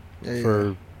on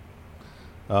for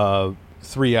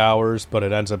 3 hours, but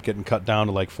it ends up getting cut down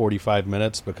to like 45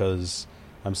 minutes because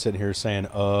I'm sitting here saying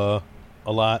a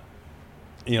lot,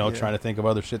 trying to think of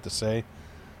other shit to say.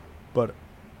 But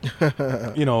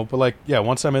but like, yeah,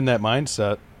 once I'm in that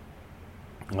mindset,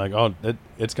 I'm like, oh,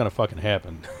 it's gonna fucking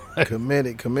happen.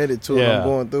 committed to it. I'm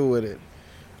going through with it.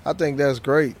 I think that's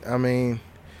great. I mean,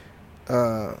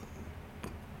 another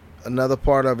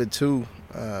part of it too,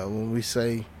 when we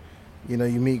say, you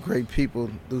meet great people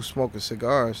through smoking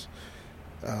cigars.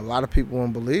 A lot of people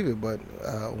won't believe it, but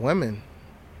women.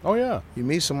 Oh yeah. You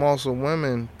meet some awesome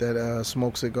women that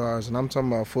smoke cigars, and I'm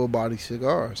talking about full body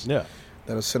cigars. Yeah.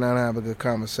 That'll sit down and have a good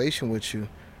conversation with you.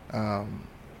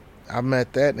 I've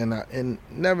met that, and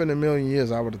never in a million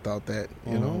years I would have thought that.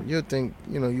 You'd think,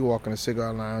 you walk in a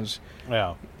cigar lounge,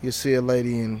 you see a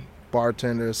lady and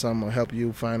bartender or something will help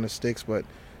you find the sticks, but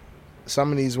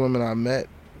some of these women I met,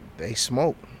 they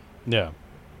smoke. Yeah.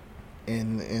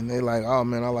 And they like, oh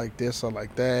man, I like this, I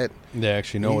like that. They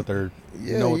actually know what they're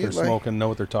smoking, know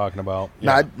what they're talking about.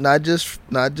 Yeah. Not just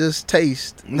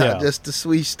taste, not just the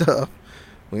sweet stuff.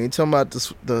 We ain't talking about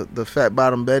the fat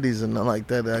bottom Betties and nothing like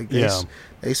that. Like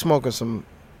they smoking some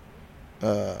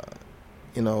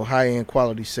high end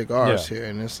quality cigars here,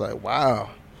 and it's like, wow.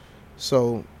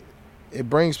 So it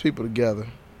brings people together.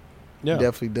 Yeah. It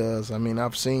definitely does. I mean,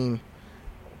 I've seen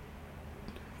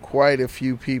quite a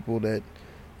few people that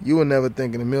you would never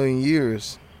think in a million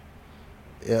years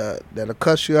that'll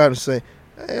cuss you out and say,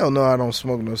 hell no, I don't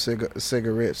smoke no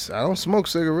cigarettes. I don't smoke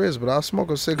cigarettes, but I'll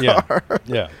smoke a cigar.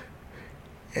 Yeah.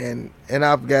 And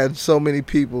I've got so many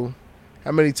people.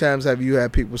 How many times have you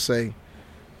had people say,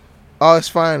 oh, it's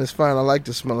fine, I like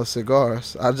the smell of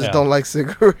cigars. I just don't like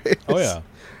cigarettes. Oh yeah.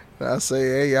 And I say,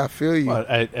 hey, I feel you. Well,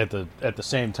 at the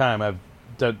same time, I'm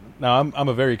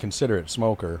a very considerate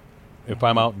smoker. If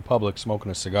I'm out in public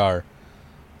smoking a cigar,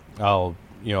 I'll,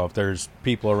 if there's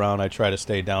people around, I try to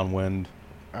stay downwind.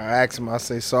 I ask them, I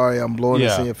say, sorry, I'm blowing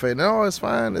this in your face. No, it's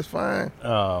fine.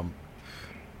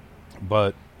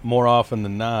 But more often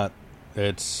than not,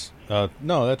 it's,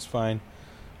 no, that's fine.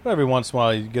 But every once in a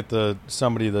while, you get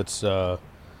somebody that's,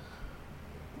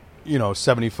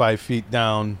 75 feet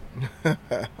down,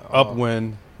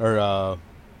 upwind, or,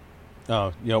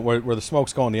 where the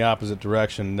smoke's going the opposite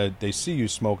direction. They see you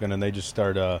smoking and they just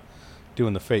start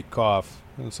doing the fake cough.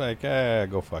 And it's like,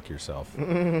 go fuck yourself.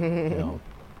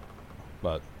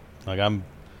 But like I'm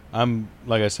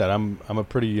like I said, I'm a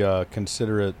pretty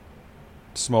considerate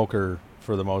smoker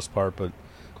for the most part. But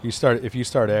if you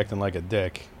start acting like a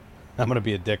dick, I'm gonna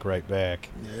be a dick right back.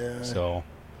 Yeah. So.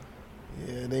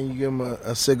 Yeah. Then you give them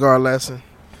a cigar lesson.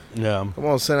 Yeah. Come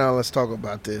on, sit down. Let's talk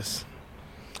about this.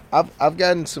 I've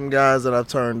gotten some guys that I've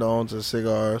turned on to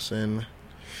cigars, and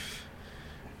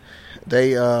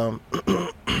they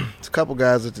it's a couple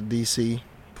guys at the DC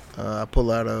I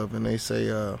pull out of, and they say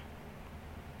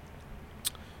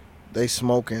they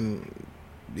smoke, and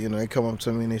they come up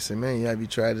to me and they say, man, have you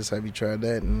tried this, have you tried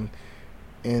that?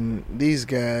 And these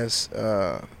guys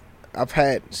I've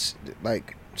had,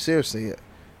 like, seriously, a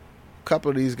couple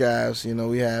of these guys,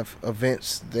 we have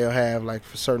events they'll have, like,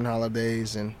 for certain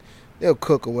holidays, and they'll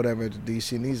cook or whatever at the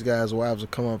DC, and these guys' wives will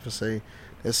come up and say,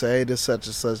 hey, this such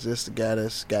and such, this the guy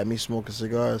that's got me smoking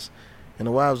cigars. And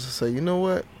the wives will say, you know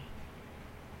what?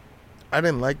 I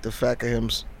didn't like the fact of him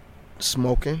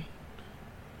smoking,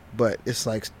 but it's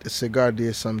like the cigar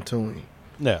did something to him.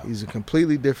 Yeah. He's a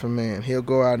completely different man. He'll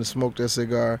go out and smoke that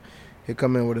cigar. He'll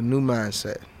come in with a new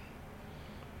mindset.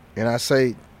 And I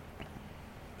say,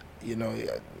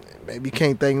 maybe you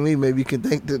can't thank me. Maybe you can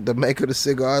thank the maker of the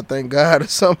cigar. Thank God or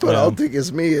something. Yeah. I don't think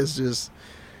it's me. It's just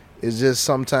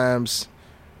sometimes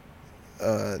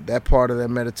that part of that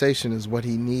meditation is what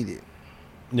he needed.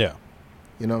 Yeah.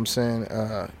 You know what I'm saying?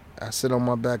 I sit on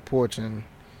my back porch, and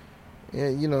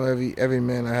every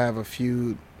man I have a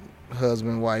feud,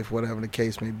 husband, wife, whatever the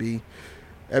case may be.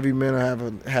 Every man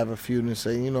I have a feud and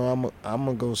say, I'm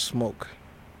gonna go smoke,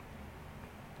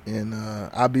 and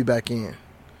I'll be back in.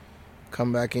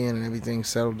 Come back in and everything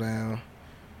settled down,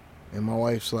 and my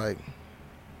wife's like,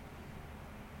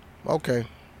 okay,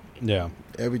 yeah,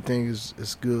 everything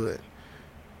is good,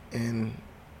 and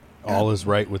all is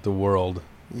right with the world.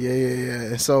 Yeah.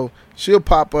 And so she'll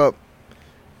pop up,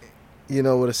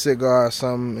 with a cigar or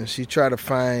something, and she try to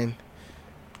find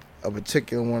a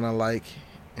particular one I like,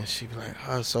 and she be like,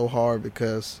 oh, it's so hard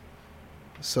because,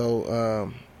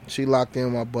 she locked in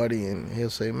with my buddy, and he'll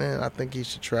say, man, I think you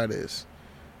should try this.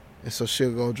 And so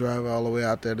she'll go drive all the way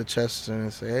out there to Chester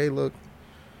and say, hey, look,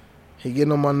 He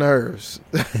getting on my nerves.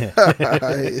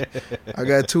 I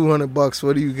got $200.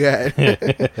 What do you got?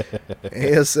 And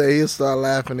he'll start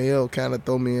laughing. He'll kind of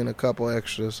throw me in a couple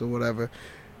extras or whatever.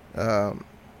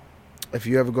 If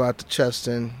you ever go out to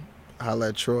Cheston, holla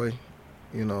at Troy.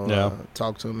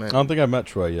 Talk to him. Man. I don't think I've met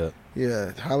Troy yet.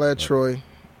 Yeah, holla at Troy.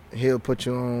 He'll put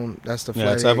you on. That's the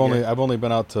flag. I've only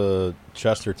been out to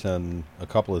Chesterton a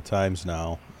couple of times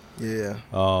now. Yeah.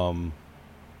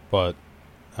 But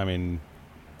I mean,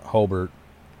 Hobart.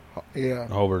 Yeah.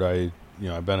 Hobart.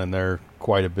 I've been in there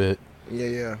quite a bit.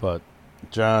 Yeah. But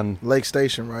John. Lake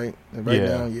Station, right? Right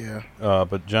now, yeah.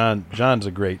 But John's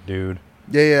a great dude.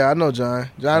 Yeah. I know John.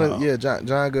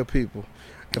 John, good people.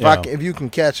 If you can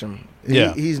catch him.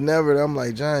 He's never. I'm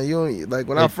like, John, you don't like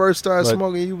when I first started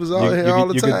smoking. You was out here all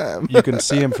the time. You can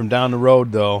see him from down the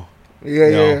road, though.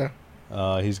 Yeah.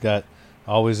 He's got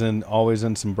always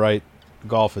in some bright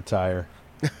golf attire.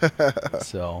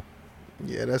 So.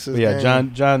 Yeah, that's his. Yeah,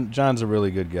 John's a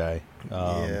really good guy.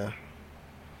 Yeah.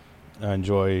 I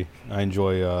enjoy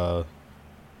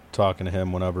talking to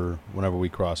him whenever we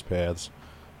cross paths.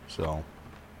 So.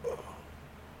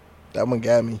 That one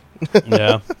got me.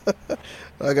 Yeah.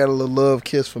 I got a little love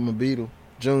kiss from a beetle.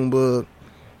 Junebug.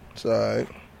 It's all right.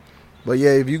 But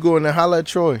yeah, if you go in there, holla at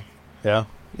Troy. Yeah.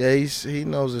 Yeah, he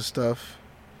knows his stuff.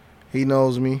 He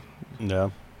knows me.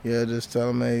 Yeah. Yeah, just tell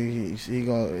him, hey, he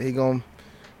gonna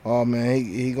oh man,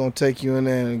 he gonna take you in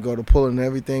there and go to pulling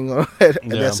everything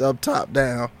that's up top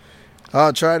down.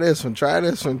 Oh, try this one.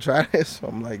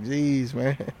 I'm like, geez,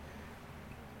 man.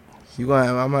 I'm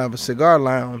gonna have a cigar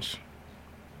lounge.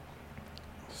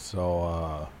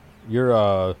 So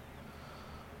you're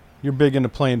big into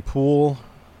playing pool.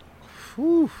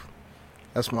 Whew.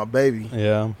 That's my baby.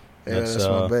 Yeah. That's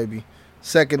my baby.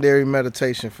 Secondary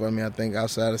meditation for me, I think,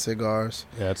 outside of cigars.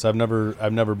 Yeah, I've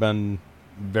never been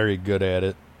very good at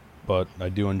it, but I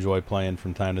do enjoy playing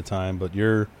from time to time. But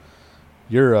you're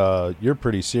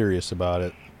pretty serious about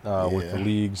it with the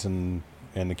leagues and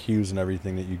the cues and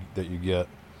everything that you get.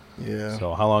 Yeah.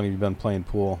 So how long have you been playing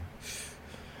pool?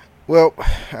 Well,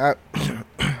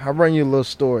 I'll run you a little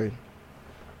story.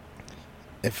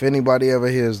 If anybody ever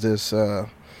hears this,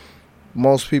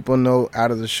 most people know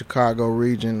out of the Chicago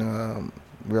region,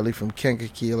 really from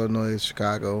Kankakee, Illinois,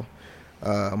 Chicago,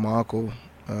 my uncle,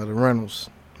 the Reynolds.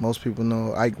 Most people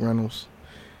know Ike Reynolds.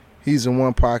 He's a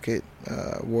one pocket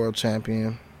world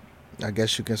champion. I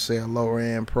guess you can say a lower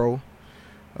end pro,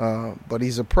 but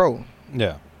he's a pro.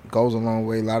 Yeah, goes a long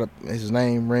way. His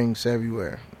name rings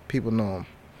everywhere. People know him.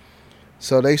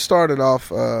 So they started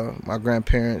off. My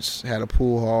grandparents had a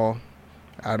pool hall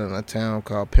out in a town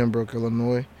called Pembroke,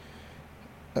 Illinois.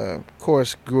 Of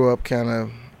course, grew up kind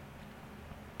of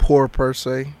poor per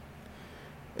se,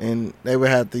 and they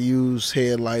would have to use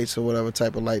headlights or whatever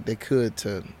type of light they could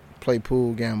to play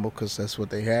pool, gamble, because that's what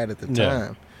they had at the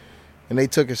time. And they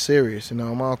took it serious.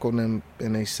 My uncle and them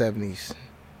in their 70s,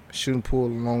 shooting pool a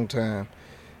long time.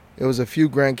 There was a few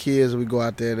grandkids we go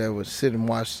out there that would sit and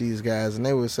watch these guys, and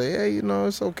they would say, hey,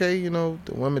 it's okay. The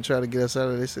women try to get us out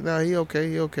of it. They said, no, he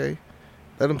okay.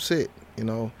 Let him sit,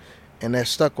 And that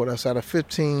stuck with us. Out of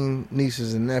 15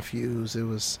 nieces and nephews, it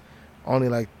was only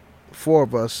like 4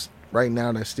 of us right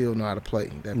now that still know how to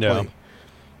play.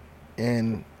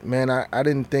 And, man, I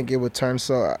didn't think it would turn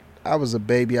so. I was a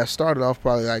baby. I started off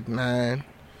probably like 9,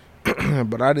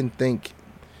 but I didn't think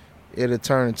it had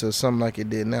turned into something like it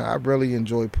did now. I really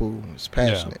enjoy pool. It's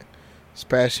passionate. Yeah. It's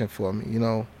passion for me,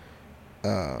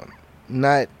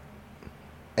 Not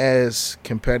as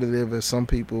competitive as some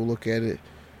people look at it.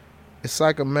 It's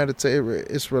like a meditation.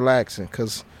 It's relaxing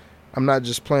because I'm not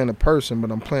just playing a person,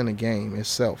 but I'm playing a game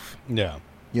itself. Yeah.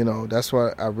 That's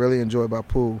what I really enjoy about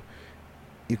pool.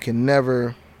 You can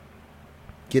never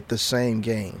get the same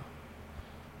game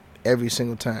every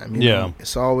single time. You know?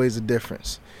 It's always a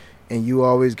difference. And you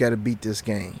always got to beat this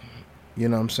game. You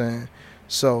know what I'm saying?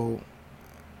 So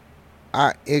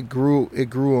it grew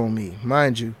on me.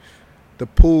 Mind you, the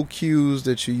pool cues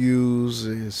that you use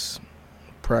is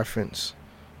preference.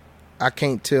 I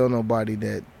can't tell nobody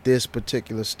that this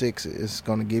particular stick is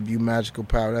going to give you magical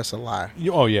power. That's a lie.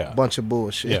 Oh, yeah. Bunch of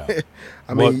bullshit. Yeah.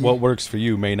 I mean, what works for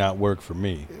you may not work for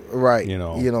me. Right.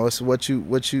 It's what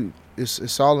you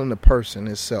it's all in the person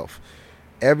itself.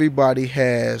 Everybody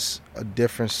has a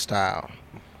different style.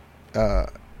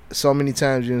 So many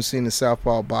times you've seen a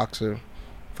southpaw boxer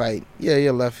fight. Yeah,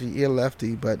 you're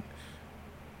lefty, but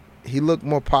he looked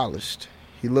more polished.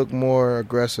 He looked more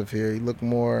aggressive here. He looked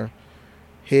more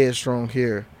headstrong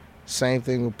here. Same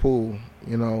thing with pool.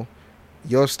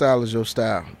 Your style is your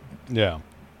style. Yeah.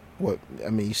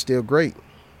 You're still great.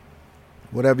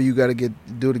 Whatever you got to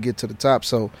do to get to the top.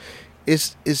 So,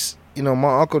 it's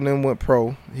my uncle then went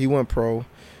pro. He went pro.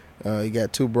 He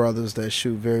got two brothers that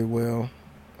shoot very well.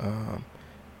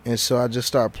 And so I just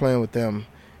started playing with them.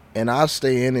 And I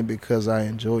stay in it because I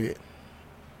enjoy it.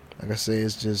 Like I say,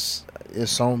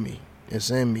 it's on me. It's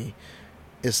in me.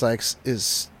 It's like,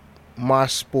 it's my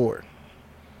sport.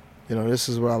 This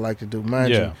is what I like to do.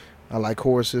 Mind you, I like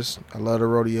horses. I love the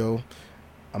rodeo.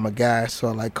 I'm a guy, so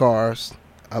I like cars.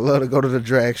 I love to go to the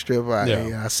drag strip.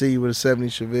 I see you with a 70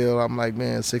 Chevelle. I'm like,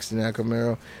 man, 69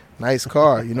 Camaro. Nice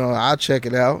car. I'll check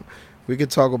it out. We could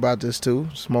talk about this too.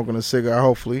 Smoking a cigar,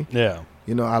 hopefully. Yeah.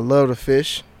 I love to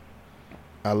fish.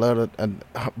 I love to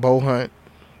bow hunt.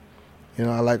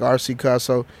 I like RC cars.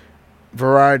 So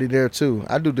variety there too.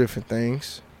 I do different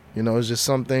things. It's just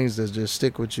some things that just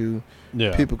stick with you.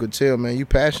 Yeah. People could tell, man, you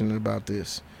passionate about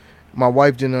this. My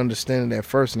wife didn't understand it at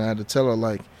first, and I had to tell her,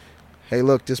 like, hey,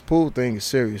 look, this pool thing is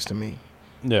serious to me.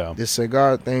 Yeah. This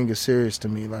cigar thing is serious to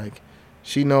me. Like,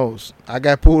 she knows. I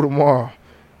got pool tomorrow.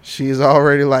 She's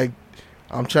already like,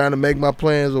 I'm trying to make my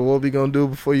plans of what we going to do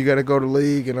before you got to go to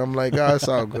league. And I'm like, oh, it's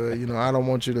all good. I don't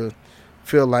want you to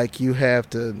feel like you have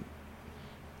to,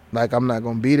 like, I'm not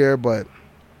going to be there, but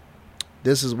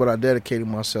this is what I dedicated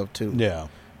myself to. Yeah.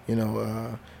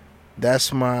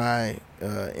 That's my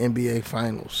NBA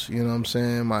Finals. You know what I'm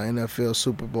saying? My NFL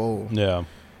Super Bowl. Yeah.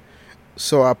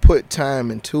 So I put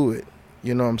time into it,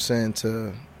 you know what I'm saying,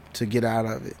 to get out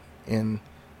of it. And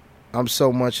I'm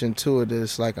so much into it that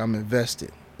it's like I'm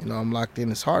invested. I'm locked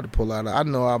in. It's hard to pull out. I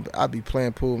know I'll be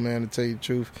playing pool, man, to tell you the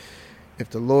truth.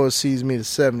 If the Lord sees me to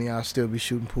 70, I'll still be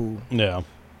shooting pool. Yeah.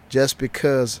 Just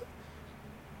because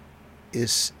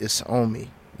it's on me.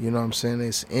 You know what I'm saying?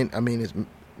 It's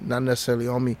not necessarily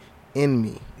on me, in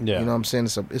me. Yeah. You know what I'm saying?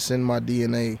 It's in my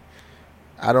DNA.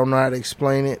 I don't know how to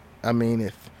explain it.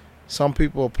 If some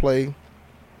people play,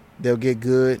 they'll get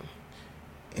good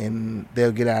and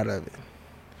they'll get out of it.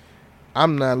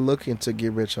 I'm not looking to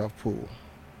get rich off pool.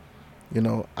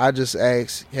 I just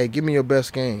ask, hey, give me your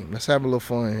best game. Let's have a little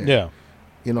fun here.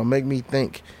 Yeah. Make me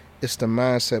think. It's the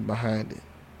mindset behind it.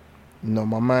 My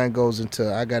mind goes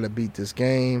into, I got to beat this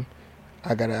game.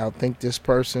 I got to outthink this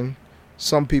person.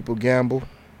 Some people gamble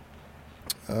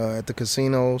at the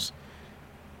casinos.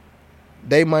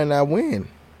 They might not win.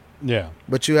 Yeah.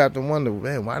 But you have to wonder,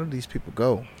 man, why do these people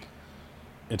go?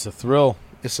 It's a thrill.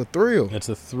 It's a thrill.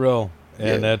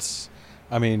 And that's,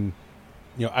 I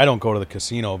don't go to the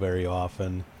casino very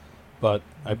often, but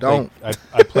I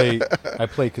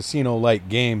play casino-like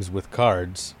games with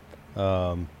cards,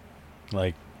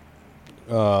 like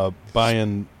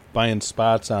buying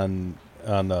spots on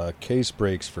case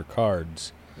breaks for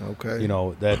cards. Okay.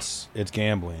 It's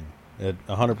gambling.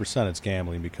 100% it's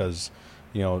gambling because,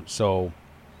 so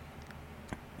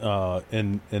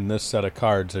in this set of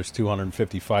cards, there's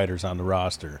 250 fighters on the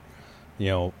roster,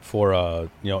 for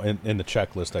in the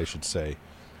checklist, I should say.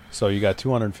 So you got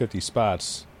 250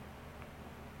 spots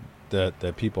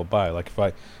that people buy. Like if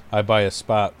I buy a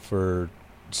spot for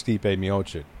Stipe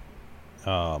Miocic,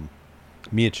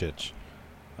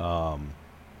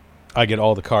 I get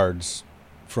all the cards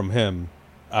from him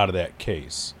out of that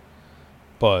case.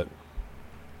 But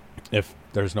if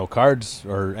there's no cards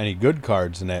or any good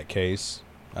cards in that case,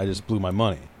 I just blew my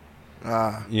money.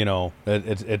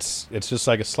 It's just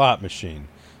like a slot machine.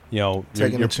 You're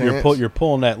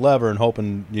pulling that lever and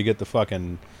hoping you get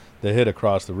the hit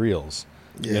across the reels.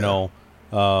 Yeah.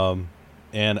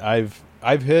 And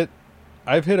I've hit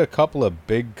a couple of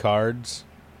big cards,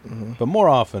 mm-hmm. but more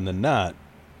often than not,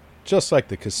 just like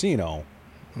the casino,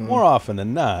 mm-hmm. more often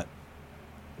than not,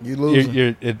 you lose.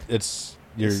 You're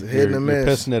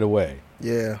pissing it away.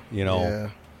 Yeah.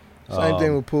 Yeah. Same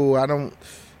thing with pool.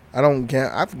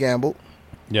 I've gambled.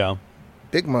 Yeah.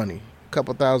 Big money,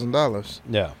 $2,000.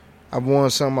 Yeah. I've won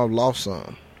some. I've lost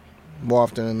some. More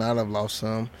often than not, I've lost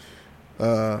some.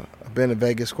 I've been to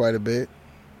Vegas quite a bit.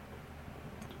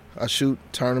 I shoot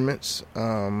tournaments.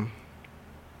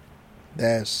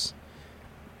 That's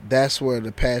where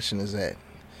the passion is at.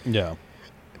 Yeah.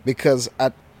 Because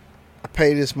I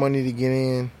pay this money to get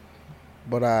in,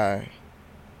 but I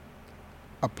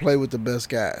play with the best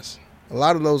guys. A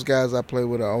lot of those guys I play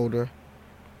with are older,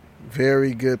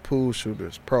 very good pool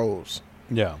shooters, pros.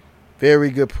 Yeah.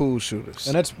 Very good pool shooters.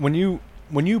 And that's when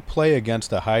you play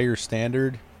against a higher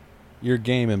standard, your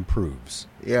game improves.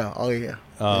 Yeah. Oh yeah.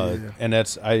 And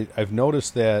that's I've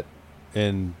noticed that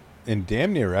in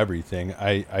damn near everything.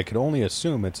 I could only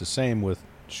assume it's the same with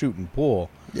shooting pool.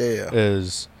 Yeah.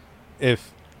 Is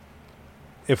if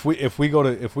we go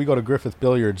to Griffith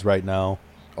Billiards right now.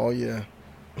 Oh yeah.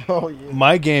 Oh yeah.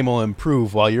 My game will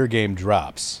improve while your game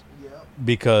drops. Yep.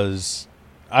 Because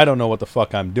I don't know what the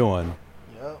fuck I'm doing.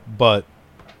 Yep. But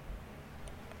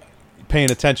paying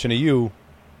attention to you,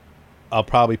 I'll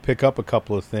probably pick up a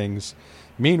couple of things.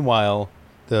 Meanwhile,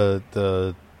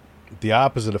 the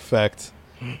opposite effect,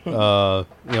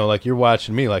 like you're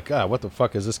watching me like, God, what the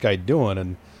fuck is this guy doing?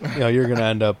 And you're gonna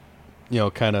end up,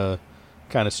 kind of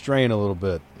straying a little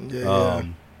bit. Yeah.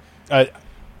 I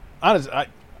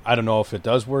don't know if it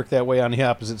does work that way on the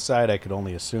opposite side. I could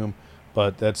only assume,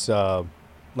 but that's when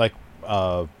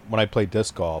I play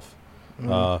disc golf.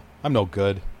 I'm no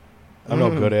good. I'm no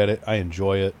good at it. I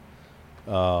enjoy it.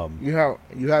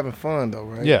 You having fun though,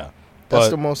 right? Yeah, that's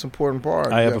the most important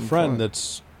part. I have a friend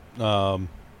that's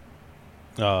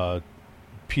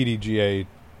PDGA,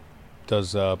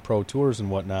 does pro tours and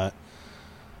whatnot.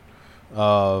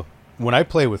 When I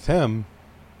play with him,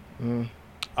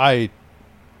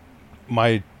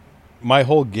 my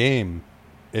whole game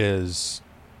is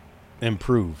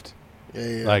improved.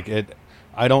 Yeah. Like it.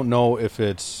 I don't know if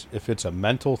it's a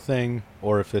mental thing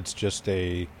or if it's just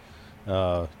a,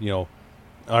 all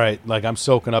right, like I'm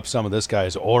soaking up some of this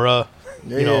guy's aura,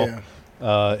 and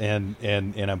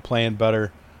I'm playing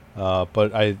better.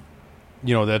 But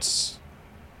that's,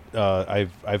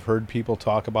 I've heard people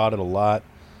talk about it a lot,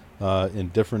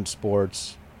 in different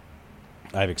sports.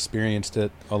 I've experienced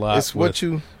it a lot. It's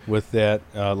with that,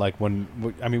 like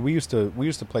we used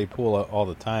to play pool all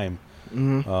the time.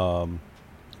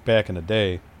 Back in the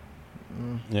day,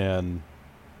 and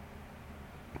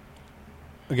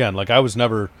again, like I'm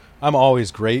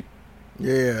always great.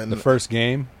 Yeah. The first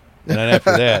game, and then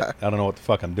after that, I don't know what the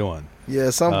fuck I'm doing. Yeah,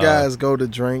 some guys go to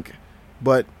drink,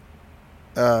 but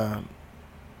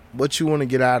what you want to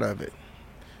get out of it?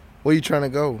 Where you trying to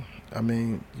go? I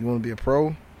mean, you want to be a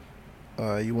pro?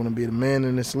 You want to be the man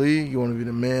in this league? You want to be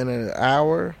the man of the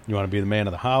hour? You want to be the man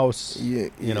of the house? Yeah.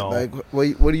 Like,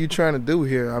 what are you trying to do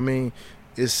here? I mean,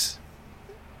 it's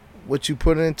what you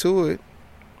put into it.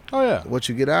 Oh yeah. What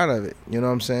you get out of it. You know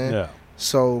what I'm saying? Yeah.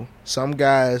 So some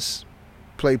guys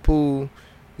play pool.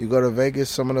 You go to Vegas.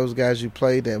 Some of those guys you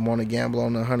play that want to gamble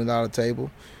on the $100 table.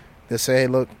 They say, "Hey,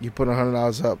 look, you put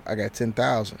 $100 up. I got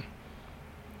 10,000."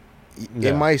 Yeah.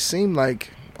 It might seem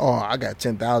like, oh, I got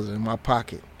 10,000 in my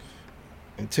pocket,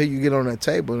 until you get on that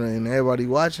table and everybody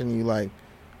watching you like,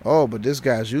 oh, but this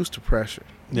guy's used to pressure.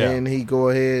 Yeah. And he go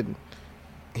ahead.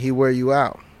 He wear you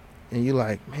out, and you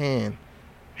like, man,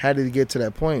 how did he get to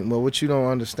that point? Well, what you don't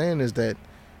understand is that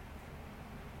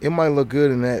it might look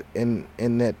good in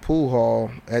that pool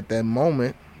hall at that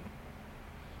moment.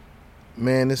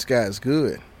 Man, this guy's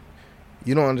good.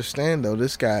 You don't understand though.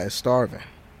 This guy is starving.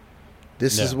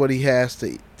 This is what he has to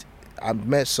eat. I've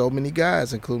met so many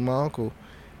guys, including my uncle.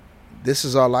 This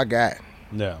is all I got.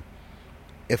 Yeah.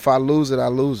 If I lose it, I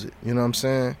lose it. You know what I'm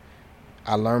saying?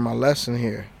 I learned my lesson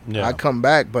here. Yeah. I come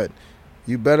back, but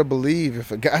you better believe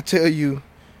if a guy tell you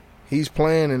he's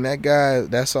playing and that guy,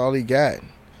 that's all he got,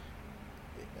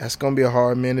 that's going to be a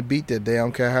hard man to beat that day. I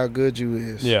don't care how good you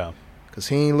is. Yeah. Because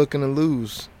he ain't looking to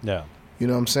lose. Yeah. You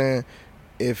know what I'm saying?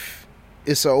 If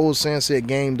it's an old saying, say,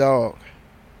 game dog.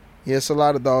 Yeah, it's a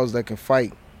lot of dogs that can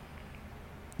fight,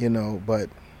 but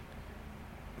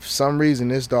for some reason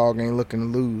this dog ain't looking to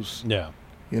lose. Yeah.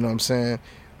 You know what I'm saying?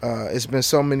 It's been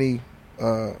so many,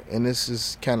 and this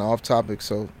is kind of off topic,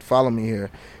 so follow me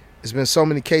here. It's been so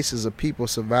many cases of people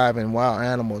surviving wild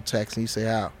animal attacks, and you say,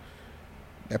 how?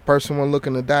 That person wasn't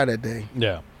looking to die that day.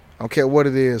 Yeah. I don't care what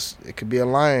it is. It could be a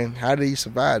lion. How did he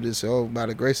survive this? Oh, by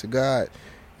the grace of God.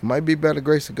 It might be by the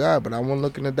grace of God, but I wasn't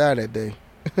looking to die that day.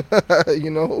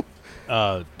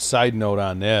 Side note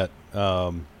on that,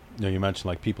 you mentioned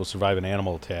like people surviving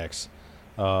animal attacks.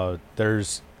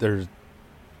 There's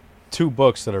 2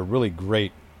 books that are really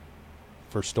great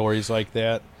for stories like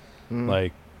that,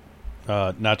 like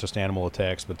not just animal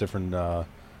attacks, but different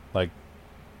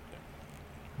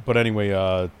But anyway,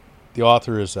 the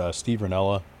author is Steve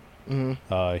Rinella.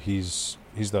 He's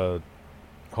the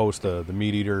host of the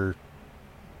Meat Eater.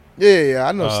 Yeah,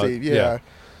 I know Steve. Yeah.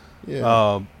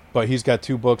 But he's got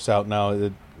 2 books out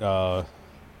now. The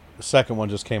second one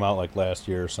just came out like last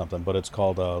year or something, but it's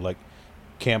called like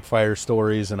Campfire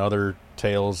Stories and Other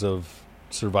Tales of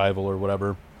Survival or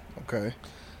whatever. Okay.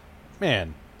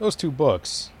 Man, those 2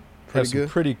 books have some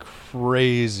pretty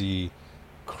crazy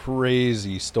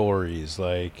stories.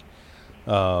 Like,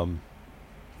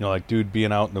 like dude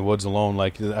being out in the woods alone.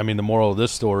 Like, I mean, the moral of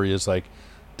this story is like,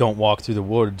 don't walk through the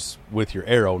woods with your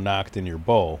arrow knocked in your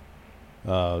bow,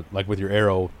 like with your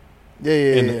arrow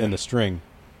in the string.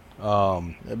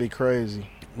 That'd be crazy.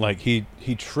 Like he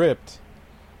tripped,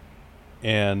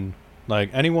 and like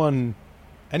anyone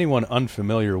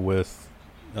unfamiliar with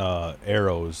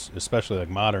arrows, especially like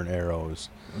modern arrows,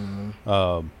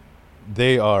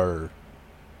 they are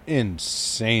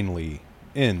insanely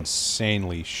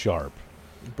insanely sharp.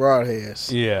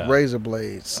 Broadheads. Yeah. Razor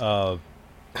blades.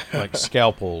 Like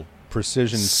scalpel,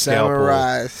 precision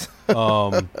Samurais.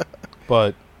 scalpel.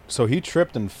 But so he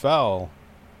tripped and fell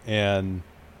and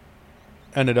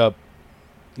ended up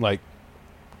like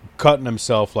cutting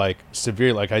himself like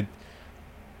severely. Like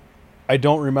I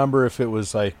don't remember if it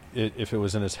was like if it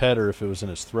was in his head or if it was in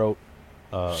his throat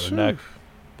or neck.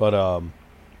 But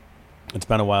it's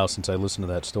been a while since I listened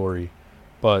to that story.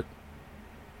 But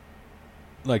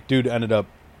like dude ended up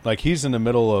like he's in the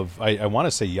middle of I want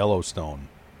to say Yellowstone.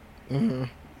 Mm-hmm.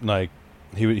 Like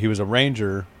he was a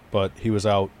ranger, but he was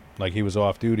out like he was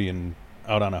off duty and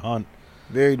out on a hunt.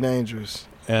 Very dangerous.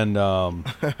 And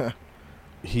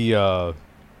he all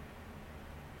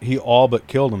but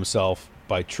killed himself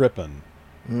by tripping.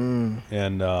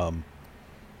 And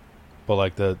but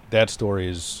like that story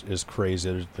is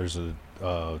crazy. There's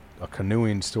a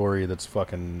canoeing story that's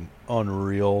fucking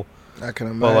unreal. I can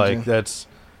imagine. But like that's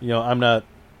I'm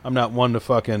not one to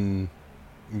fucking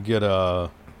get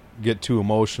too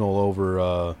emotional over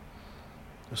a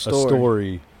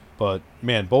story. But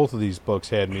man, both of these books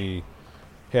had me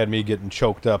getting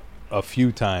choked up a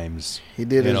few times. He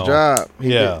did his job.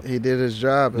 He Yeah. did his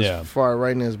job as far as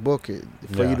writing his book.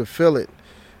 For you to feel it,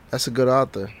 that's a good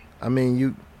author. I mean,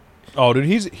 you. Oh, dude,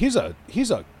 he's a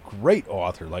great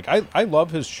author. Like I love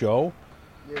his show.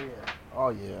 Yeah. Oh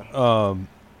yeah.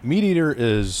 Meat Eater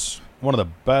is one of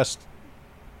the best.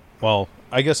 Well,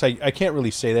 I guess I can't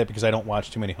really say that because I don't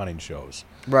watch too many hunting shows.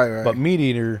 Right. But Meat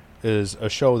Eater is a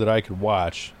show that I could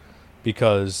watch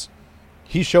because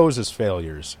he shows his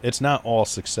failures. It's not all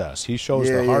success. He shows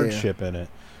the hardship in it.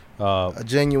 A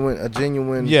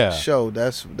genuine show.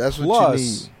 That's what you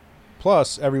need.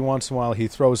 Plus, every once in a while, he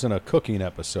throws in a cooking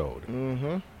episode.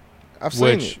 Mm-hmm. I've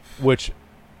seen it.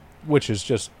 Which is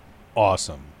just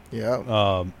awesome.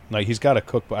 Yeah. Like he's got a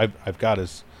cookbook. I've got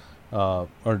his, or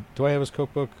do I have his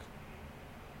cookbook?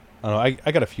 I don't know.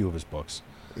 I got a few of his books.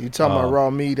 You talking about raw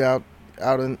meat out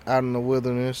in the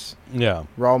wilderness? Yeah.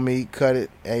 Raw meat, cut it.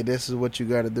 Hey, this is what you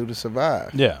got to do to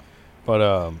survive. Yeah,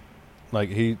 but like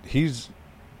he's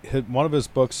one of his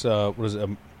books. What is it?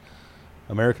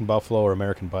 American Buffalo or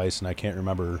American Bison? I can't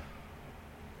remember.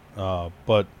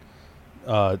 But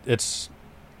it's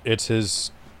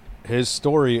his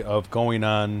story of going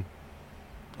on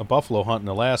a buffalo hunt in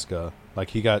Alaska. Like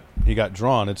he got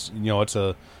drawn. It's it's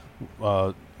a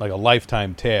like a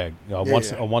lifetime tag. A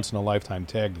once in a lifetime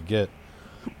tag to get.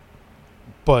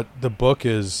 But the book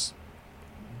is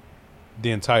the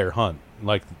entire hunt,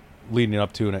 like leading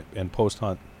up to and post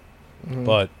hunt. Mm-hmm.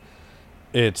 But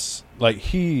it's like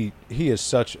he is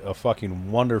such a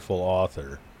fucking wonderful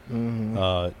author.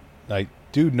 Mm-hmm. Like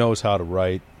dude knows how to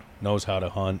write, knows how to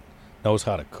hunt, knows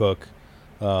how to cook.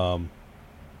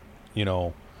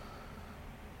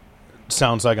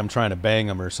 Sounds like I'm trying to bang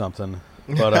him or something.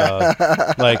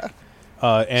 But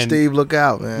and Steve, look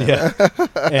out, man. Yeah.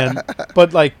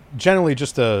 But like generally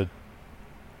just at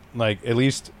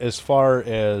least as far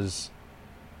as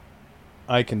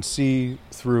I can see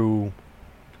through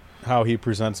how he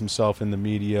presents himself in the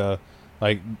media,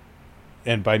 like,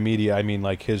 and by media I mean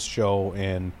like his show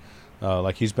and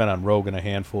like he's been on Rogan a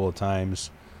handful of times,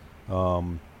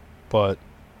 but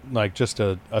like just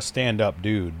a stand-up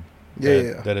dude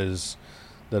that is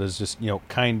just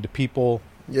kind to people,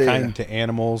 kind to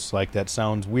animals. Like that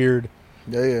sounds weird.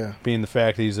 Yeah. Being the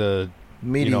fact that he's a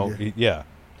meat eater.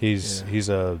 He's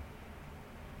a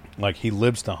like he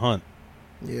lives to hunt.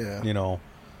 Yeah.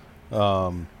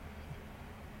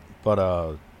 But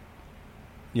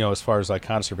as far as like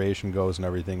conservation goes and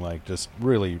everything, like just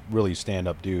really, really stand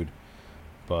up dude.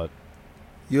 But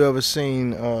you ever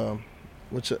seen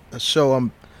which a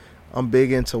show I'm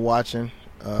big into watching?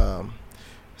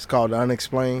 It's called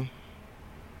Unexplained.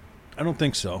 I don't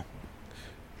think so.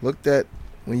 Look that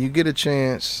when you get a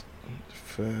chance,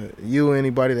 for you or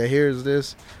anybody that hears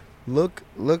this, look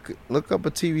up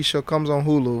a TV show, comes on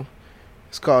Hulu.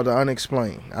 It's called The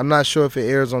Unexplained. I'm not sure if it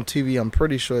airs on TV. I'm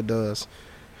pretty sure it does.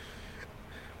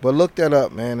 But look that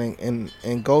up, man,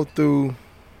 and go through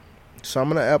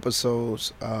some of the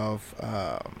episodes of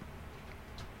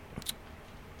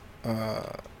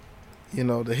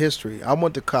the history. I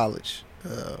went to college,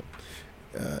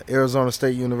 Arizona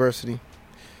State University,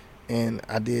 and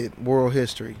I did world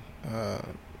history,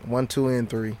 1, 2, and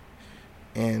 3,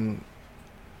 and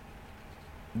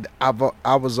I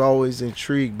was always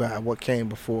intrigued by what came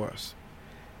before us.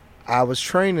 I was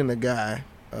training a guy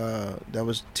that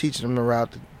was teaching him the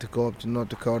route to go up to North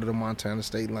Dakota, the Montana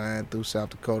state line, through South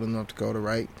Dakota, North Dakota,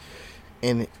 right?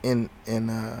 And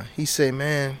he said,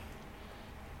 man,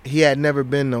 he had never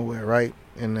been nowhere, right?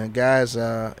 And the guy's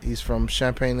he's from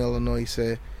Champaign, Illinois. He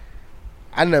said,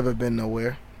 "I never been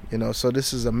nowhere, you know. So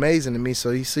this is amazing to me."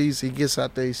 So he gets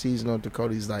out there, he sees North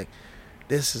Dakota. He's like,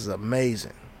 "This is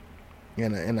amazing."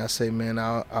 And I say, man,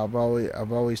 I've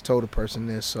always told a person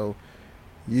this. So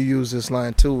you use this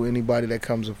line too. Anybody that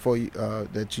comes before you,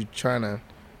 that you trying to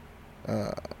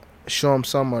show them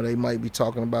something, or they might be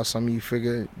talking about something, you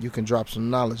figure you can drop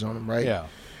some knowledge on them, right? Yeah.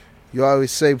 You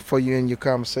always say before you end your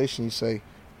conversation, you say,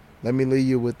 "Let me leave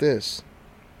you with this."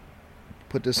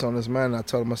 Put this on his mind. I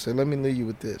told him, I said, "Let me leave you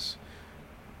with this.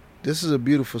 This is a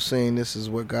beautiful scene. This is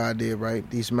what God did, right?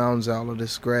 These mountains, all of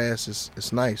this grass,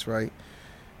 it's nice, right?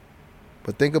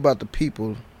 But think about the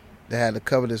people that had to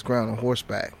cover this ground on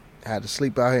horseback, had to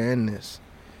sleep out here in this.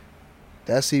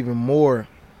 That's even more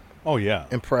Oh, yeah.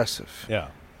 impressive. Yeah.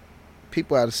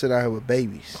 People had to sit out here with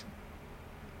babies.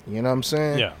 You know what I'm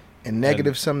saying? Yeah. And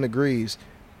negative some degrees.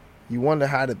 You wonder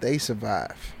how did they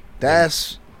survive?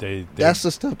 That's that's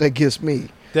the stuff that gets me.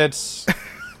 That's,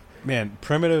 man,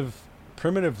 primitive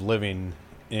living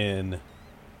in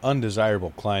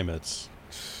undesirable climates.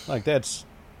 Like that's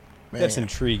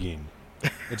intriguing.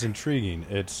 It's intriguing.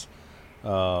 It's,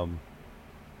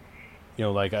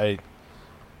 like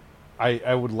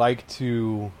I would like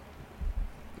to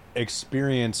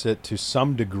experience it to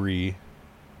some degree,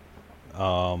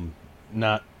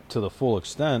 not to the full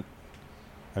extent.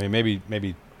 I mean,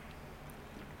 maybe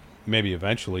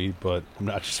eventually, but I'm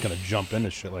not just gonna jump into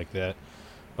shit like that.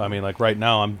 I mean, like right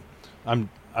now,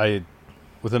 I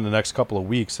within the next couple of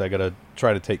weeks, I gotta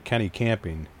try to take Kenny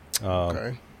camping.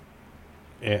 Okay.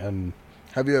 And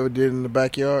have you ever did it in the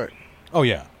backyard? Oh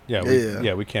yeah,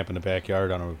 we camp in the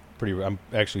backyard on a pretty. I'm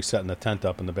actually setting the tent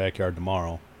up in the backyard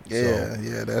tomorrow.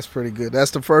 Yeah, that's pretty good.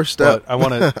 That's the first step. But I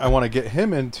want to get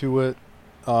him into it,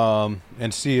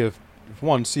 and see if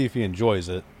he enjoys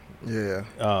it.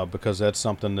 Yeah. Because that's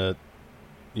something that,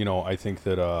 I think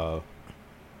that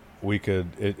we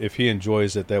could, if he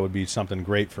enjoys it, that would be something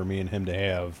great for me and him to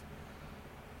have.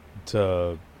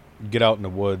 To get out in the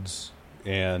woods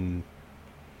and,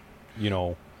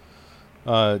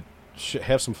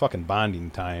 have some fucking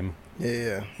bonding time.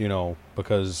 Yeah.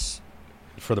 Because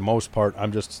for the most part,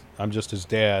 I'm just his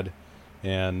dad,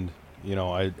 and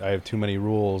I have too many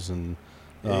rules, and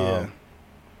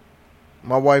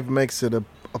my wife makes it a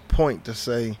point to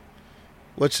say,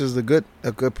 which is a good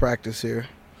practice here.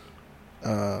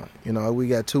 We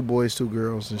got 2 boys, 2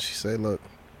 girls, and she say, "Look,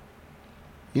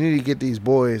 you need to get these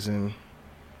boys, and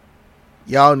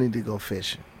y'all need to go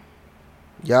fishing.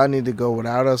 Y'all need to go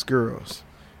without us girls,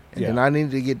 and then I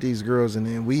need to get these girls, and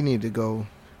then we need to go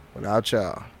without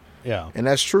y'all." Yeah. And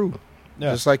that's true.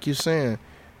 Yeah. Just like you're saying,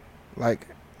 like,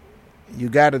 you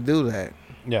got to do that.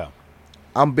 Yeah.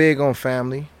 I'm big on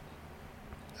family.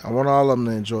 I want all of them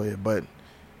to enjoy it, but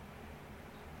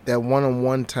that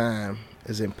one-on-one time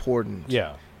is important.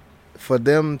 Yeah. For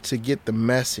them to get the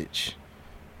message,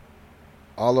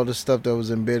 all of the stuff that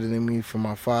was embedded in me from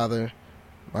my father,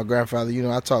 my grandfather.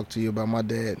 I talked to you about my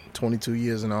dad, 22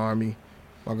 years in the Army.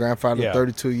 My grandfather,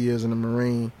 32 years in the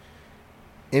Marine.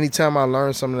 Anytime I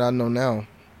learned something that I know now,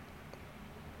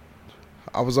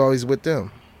 I was always with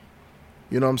them.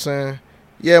 You know what I'm saying?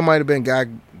 Yeah, it might have been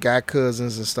guy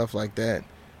cousins and stuff like that.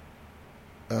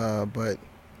 But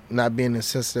not being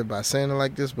insensitive by saying it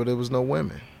like this, but it was no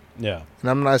women. Yeah. And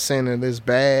I'm not saying that it's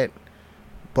bad,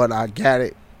 but I got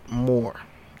it more.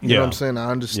 You know what I'm saying?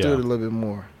 I understood it a little bit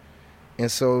more.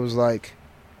 And so it was like,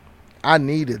 I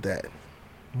needed that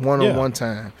one-on-one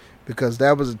time. Because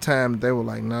that was a time they were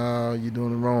like, "Nah, you're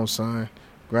doing it wrong, son.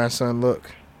 Grandson, look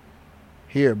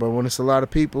here." But when it's a lot of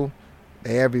people,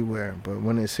 they everywhere. But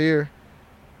when it's here,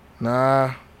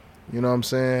 nah, you know what I'm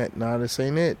saying? Nah, this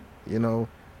ain't it. Go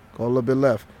a little bit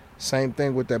left. Same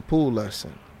thing with that pool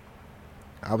lesson.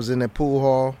 I was in that pool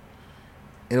hall,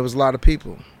 and it was a lot of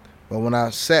people. But when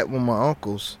I sat with my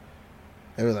uncles,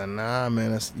 they were like, "Nah,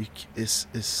 man, it's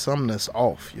something that's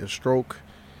off. Your stroke.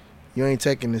 You ain't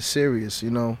taking this serious,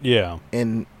 Yeah.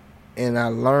 And I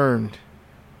learned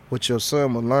what your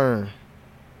son will learn,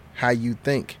 how you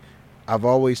think. I've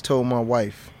always told my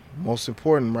wife, most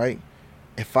important, right?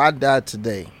 If I died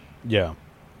today, I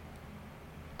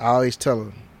always tell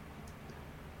her,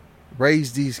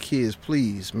 raise these kids,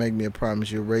 please make me a promise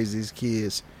you'll raise these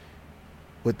kids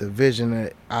with the vision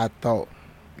that I thought.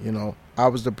 I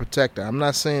was the protector. I'm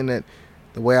not saying that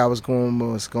the way I was going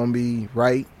was going to be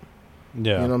right.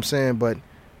 Yeah. You know what I'm saying? But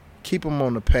keep them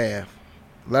on the path.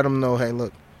 Let them know, hey,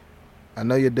 look, I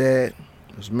know your dad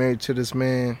was married to this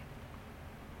man.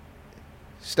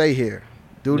 Stay here.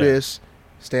 Do this.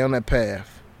 Stay on that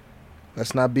path.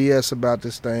 Let's not BS about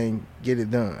this thing. Get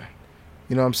it done.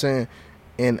 You know what I'm saying?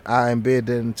 and I embed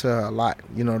that into her a lot.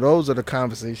 You know, those are the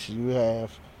conversations you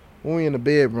have when we're in the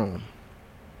bedroom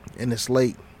and it's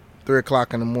late, 3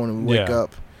 o'clock in the morning. We wake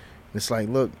up. It's like,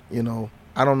 look, you know,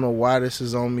 I don't know why this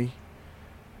is on me,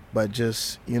 but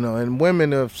just, you know, and women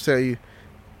will tell you,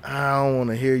 I don't want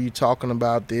to hear you talking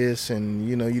about this, and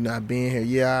you know, you're not being here.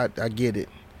 Yeah, I get it,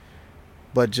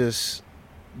 but just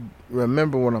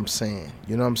remember what I'm saying.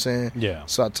 You know what I'm saying? Yeah.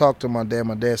 So I talked to my dad.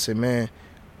 My dad said, man,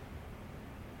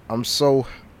 I'm so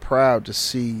proud to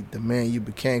see the man you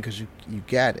became because you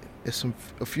got it. It's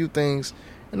a few things,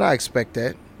 and I expect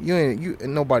that.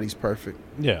 And nobody's perfect.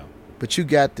 Yeah. But you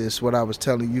got this. What I was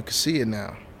telling you can see it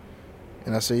now.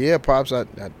 And I said, yeah, Pops, I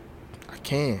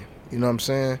can. You know what I'm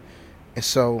saying? And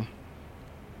so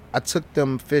I took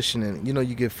them fishing, and you know,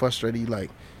 you get frustrated. You like,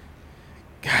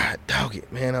 God, dog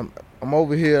it, man. I'm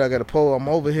over here. I got a pole. I'm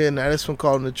over here. Now this one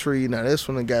caught in the tree. Now this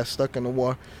one got stuck in the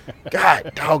water.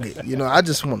 God, dog it. You know, I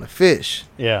just want to fish.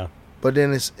 Yeah. But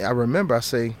then I remember, I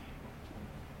say,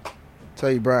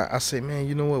 tell you, Brian, I say, man,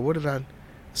 you know what did I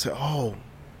say? Oh,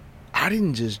 I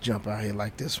didn't just jump out here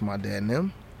like this for my dad and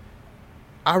them.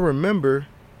 I remember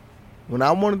when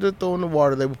I wanted to throw in the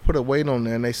water, they would put a weight on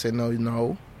there, and they said,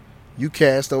 no, you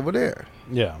cast over there.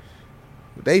 Yeah.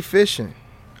 They fishing.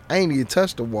 I ain't even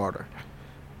touched the water.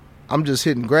 I'm just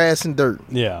hitting grass and dirt.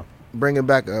 Yeah. Bringing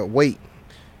back a weight.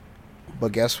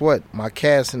 But guess what? My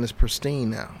casting is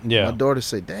pristine now. Yeah. My daughter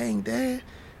said, dang, Dad.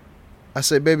 I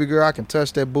said, baby girl, I can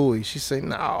touch that buoy. She said,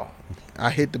 no.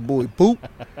 I hit the buoy, boop,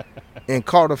 and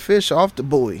caught a fish off the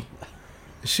buoy.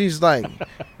 She's like,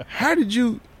 how did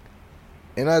you?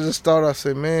 And I just thought, I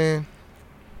said, man,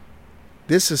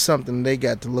 this is something they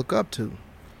got to look up to.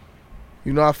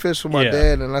 You know, I fish with my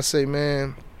dad, and I say,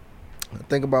 man, I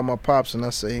think about my pops, and I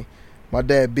say, my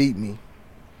dad beat me.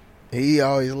 He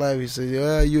always laugh. He said,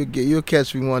 yeah, you'll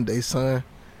catch me one day, son.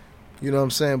 You know what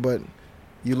I'm saying? But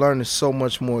you learn so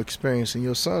much more experience, and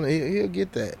your son, he'll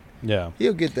get that. Yeah.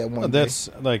 He'll get that one day. That's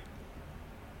like,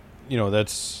 you know,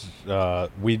 that's,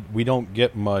 we don't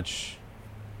get much,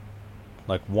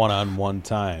 like, one-on-one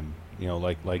time, you know,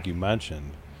 like you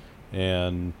mentioned.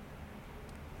 And,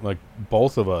 like,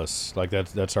 both of us, like,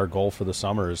 that's our goal for the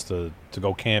summer is to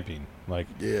go camping, like,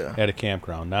 at a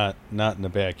campground, not in the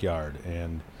backyard.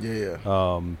 And,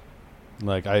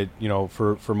 like, I, you know,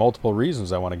 for multiple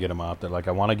reasons I want to get him out there. Like,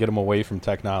 I want to get him away from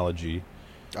technology.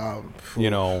 You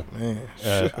know,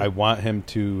 I want him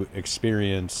to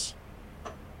experience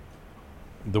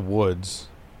the woods.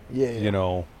 You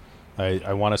know,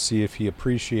 I want to see if he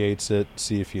appreciates it,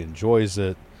 see if he enjoys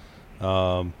it,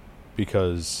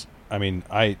 because I mean,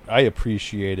 I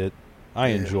appreciate it, I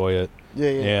enjoy it,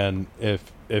 and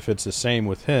if it's the same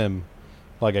with him,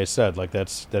 like I said, like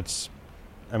that's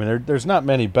I mean, there's not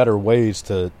many better ways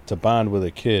to bond with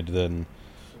a kid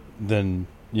than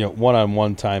you know,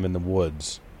 one-on-one time in the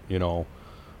woods, you know.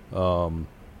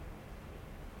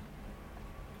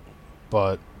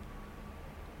 But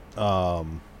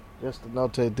just to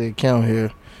notate the account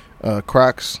here,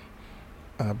 Crocs.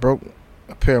 I broke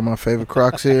a pair of my favorite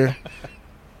Crocs here.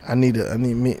 I need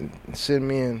send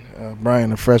me and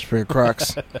Brian a fresh pair of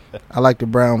Crocs. I like the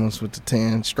brown ones with the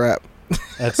tan strap.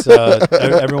 That's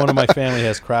everyone in my family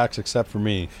has Crocs except for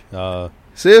me.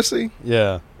 Seriously?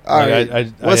 Yeah. All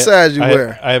right. What size you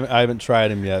wear? I haven't tried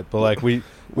them yet, but like we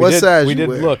size we you did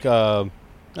wear? Look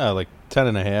like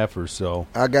 10.5 or so.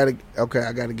 I gotta get you.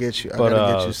 I gotta get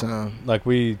you some. Like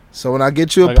So when I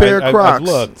get you a pair of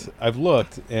Crocs, I've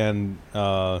looked, and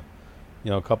you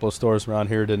know, a couple of stores around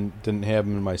here didn't have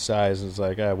them in my size. It's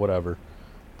like whatever.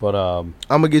 But I'm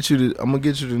gonna get you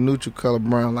the neutral color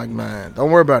brown like mine. Don't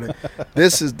worry about it.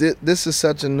 This is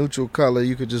such a neutral color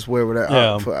you could just wear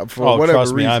without for whatever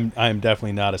trust reason. Me, I'm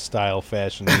definitely not a style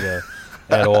fashionista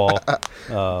at all.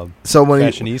 So when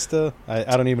fashionista,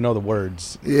 I don't even know the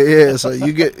words. Yeah. So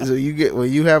you get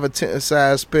when you have a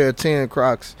size pair of 10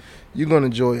 Crocs, you're gonna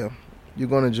enjoy them.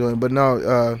 But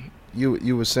no,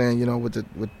 you were saying, you know, with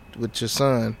your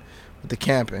son, with the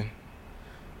camping.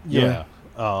 Yeah.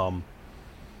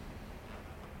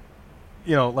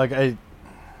 You know, like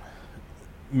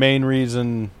main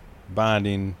reason,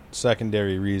 bonding.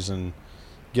 Secondary reason,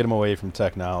 get him away from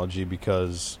technology,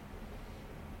 because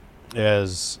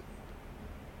as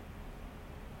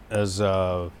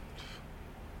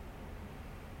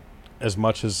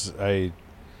much as I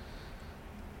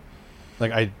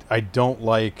don't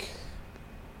like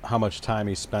how much time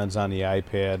he spends on the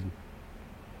iPad,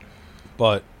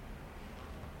 but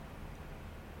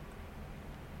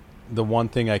the one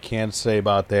thing I can say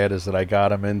about that is that I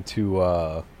got him into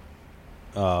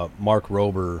Mark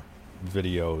Rober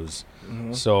videos.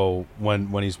 Mm-hmm. So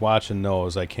when he's watching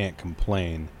those, I can't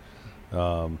complain.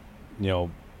 You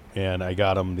and I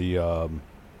got him the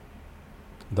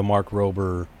Mark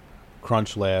Rober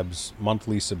Crunch Labs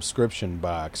monthly subscription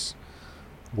box,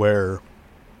 where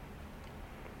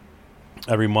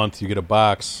every month you get a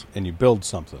box and you build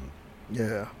something.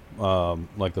 Yeah.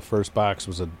 Like the first box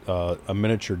was a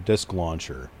miniature disc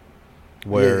launcher,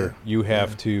 where you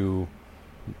have to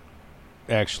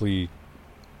actually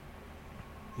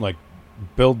like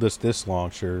build this disc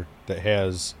launcher that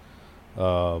has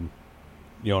an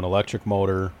electric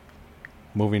motor,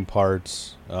 moving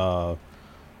parts,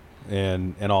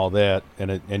 and all that,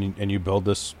 and you build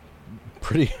this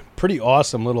pretty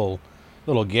awesome little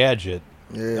gadget.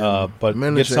 Yeah. But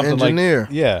Miniature get something engineer.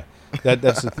 like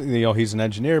that's the thing. He's an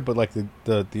engineer, but like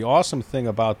the awesome thing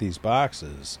about these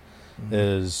boxes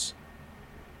is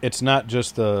it's not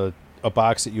just a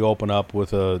box that you open up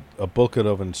with a booklet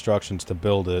of instructions to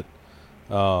build it,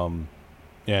 and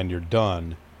you're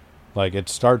done. Like, it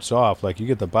starts off like you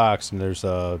get the box and there's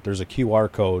a QR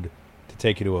code to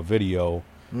take you to a video,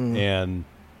 and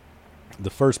the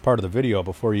first part of the video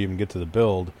before you even get to the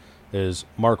build is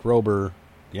Mark Rober,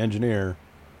 the engineer,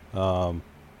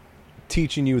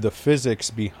 teaching you the physics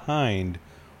behind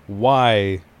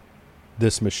why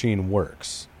this machine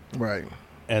works. Right.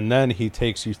 And then he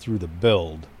takes you through the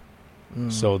build,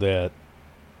 so that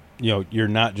you're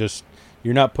not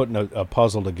putting a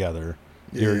puzzle together.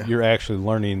 Yeah. You're actually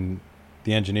learning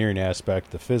the engineering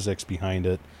aspect, the physics behind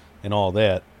it, and all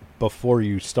that before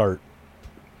you start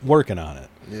working on it.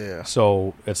 Yeah.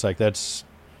 So it's like that's,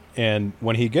 and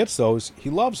when he gets those, he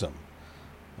loves them.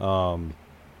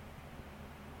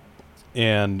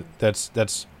 And that's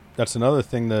another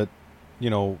thing that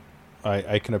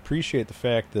I can appreciate the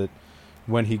fact that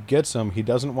when he gets them, he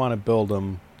doesn't want to build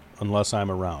them unless I'm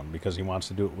around, because he wants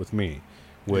to do it with me,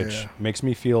 which makes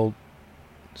me feel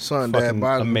Son, fucking Dad,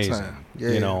 bottom amazing. time.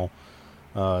 Yeah.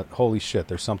 Holy shit,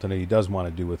 there's something that he does want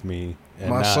to do with me and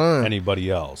My not son,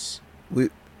 anybody else. We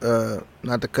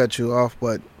not to cut you off,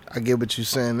 but I get what you're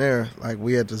saying there. Like,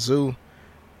 we at the zoo,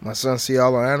 my son see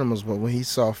all our animals, but when he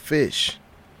saw fish,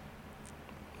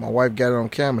 my wife got it on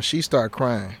camera. She started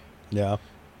crying Yeah.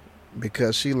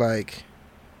 because she like,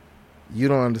 you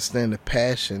don't understand the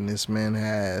passion this man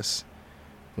has.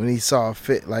 When he saw a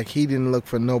fish, like, he didn't look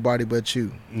for nobody but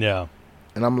you. Yeah.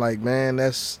 And I'm like, man,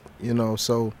 that's,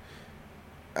 so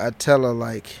I tell her,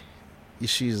 like,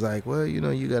 she's like, well,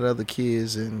 you got other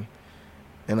kids, and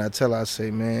I tell her, I say,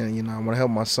 man, I want to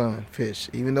help my son fish.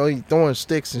 Even though he's throwing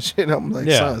sticks and shit, I'm like,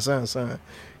 son,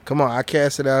 come on. I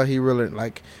cast it out. He really,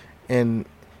 like, and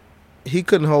he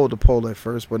couldn't hold the pole at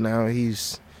first, but now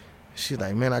she's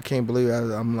like, man, I can't believe it.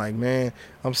 I'm like, man,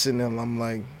 I'm sitting there, I'm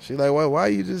like, she's like, why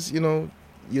you just, you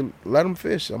let him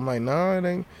fish? I'm like,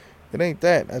 no, it ain't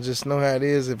that. I just know how it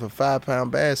is if a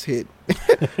 5-pound bass hit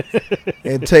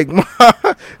and take my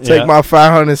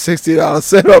 $560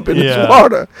 setup in this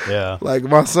water. Yeah. Like,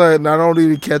 my son not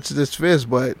only to catch this fish,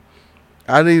 but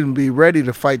I need to be ready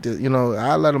to fight the.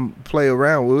 I let him play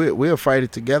around. We'll fight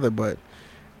it together, but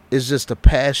it's just a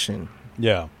passion.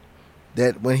 Yeah.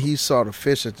 That when he saw the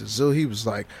fish at the zoo, he was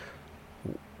like,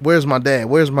 "Where's my dad?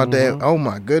 Where's my dad?" Oh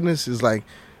my goodness! It's like,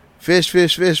 fish.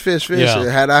 Yeah.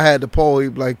 Had I had the pole,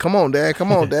 he'd be like, come on, Dad,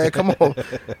 come on.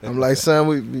 I'm like, son,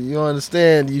 you don't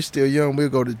understand. You still young. We'll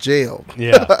go to jail.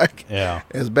 Yeah. Like, Yeah.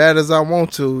 as bad as I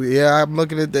want to. Yeah, I'm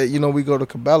looking at that. We go to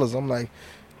Cabela's. I'm like,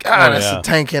 God, that's a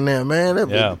tank in there, man.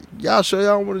 Y'all sure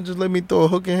y'all want to just let me throw a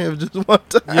hook in here just one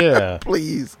time? Yeah.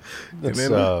 Please. That's,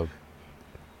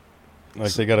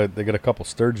 like they got a couple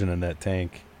sturgeon in that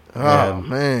tank. Oh,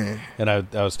 man. And I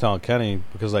was telling Kenny,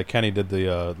 because like Kenny did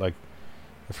the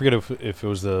I forget if it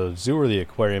was the zoo or the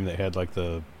aquarium that had like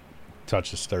the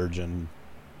touch of sturgeon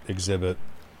exhibit.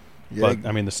 Yeah, But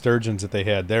I mean, the sturgeons that they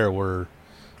had there were,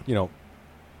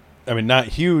 not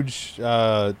huge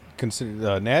natural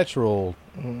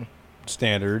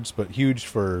standards, but huge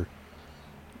for.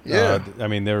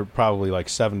 They're probably like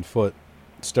 7-foot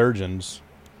sturgeons.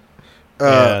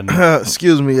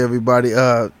 Excuse me, everybody.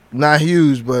 Not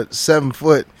huge, but 7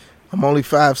 foot. I'm only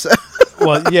 5'7".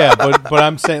 Well, yeah, but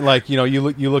I'm saying, like, you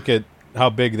look at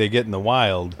how big they get in the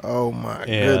wild. Oh my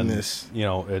goodness!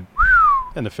 And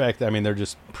the fact that, they're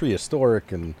just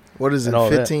prehistoric and what is it?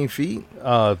 15 feet?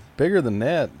 Bigger than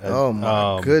that. Oh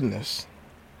my goodness!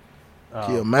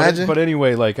 Can you imagine? But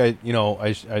anyway, like I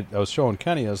was showing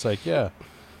Kenny. I was like, yeah,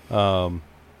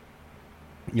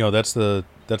 that's the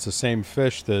same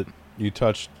fish that you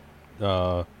touched,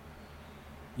 at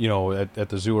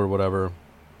the zoo or whatever.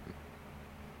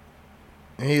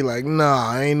 And he like,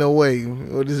 nah, ain't no way.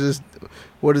 What is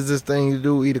this thing you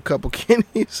do? Eat a couple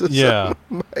kidneys or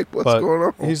something? Like, what's going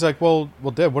on? He's like, well,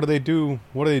 Dad, what do they do?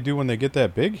 What do they do when they get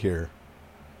that big here?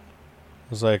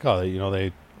 was like, oh,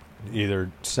 they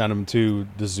either send them to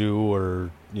the zoo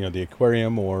or the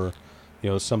aquarium or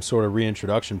some sort of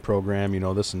reintroduction program,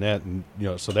 this and that, and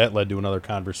so that led to another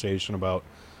conversation about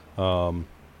well,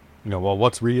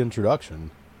 what's reintroduction,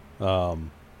 but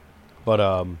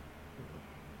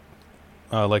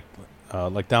like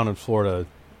down in Florida,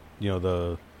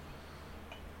 the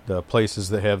places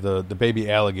that have the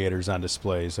baby alligators on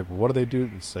displays, like, what do they do?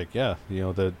 It's like, yeah,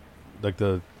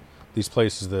 these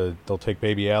places, they'll take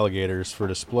baby alligators for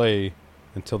display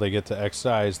until they get to X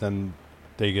size, then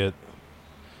they get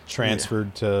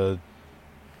transferred to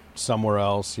somewhere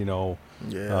else,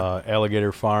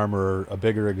 alligator farm or a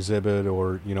bigger exhibit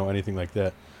or anything like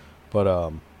that.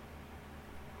 But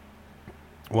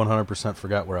 100%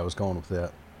 forgot where I was going with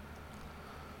that.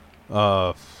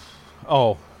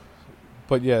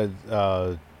 But yeah,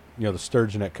 the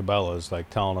sturgeon at Cabela's, like,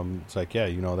 telling them, it's like, yeah,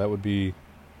 that would be,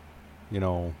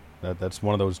 that's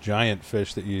one of those giant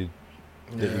fish that you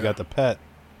got to pet,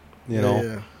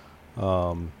 Yeah.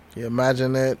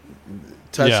 Imagine that,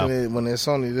 touching it when it's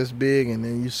only this big, and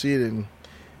then you see it in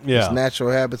its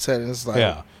natural habitat, and it's like,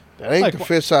 that ain't like, the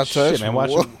fish I touched. Shit, man,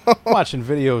 watching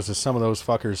videos of some of those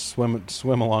fuckers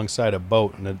swim alongside a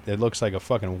boat, and it looks like a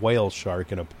fucking whale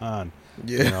shark in a pond.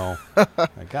 Yeah.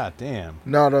 Like, God damn.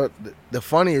 No, the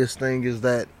funniest thing is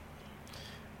that,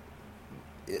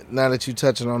 now that you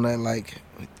touching on that, like,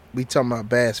 we talking about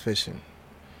bass fishing.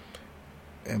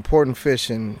 Important fish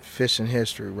in fishing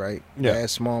history, right? Yeah.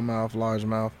 Bass, smallmouth,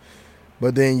 largemouth.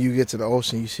 But then you get to the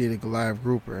ocean, you see the Goliath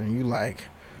grouper, and you like,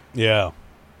 yeah,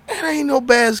 man, ain't no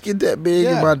bass get that big.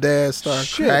 And my dad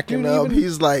starts cracking up.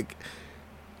 He's like,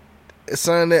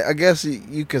 son, I guess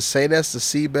you could say that's the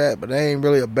sea bat, but that ain't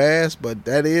really a bass, but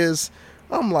that is.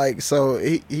 I'm like, so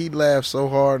he laughed so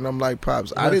hard, and I'm like,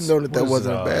 Pops, I didn't know that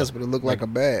wasn't a bass, but it looked like a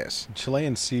bass.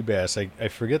 Chilean sea bass, I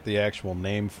forget the actual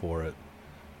name for it,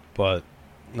 but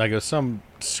like, it was some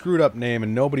screwed up name,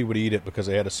 and nobody would eat it because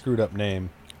they had a screwed up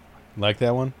name. Like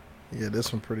that one? Yeah,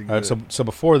 this one pretty good. All right, so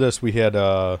before this, we had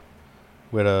a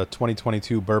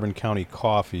 2022 Bourbon County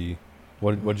coffee.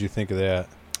 What did you think of that?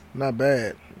 Not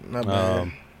bad.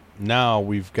 Now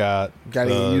we've got to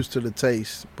get used to the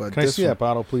taste. But can I see that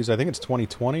bottle, please? I think it's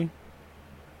 2020.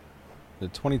 The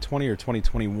 2020 or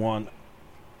 2021?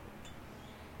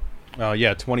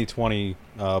 Yeah, 2020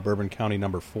 Bourbon County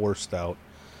No. 4 Stout.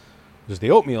 This is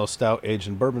the oatmeal stout aged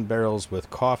in bourbon barrels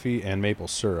with coffee and maple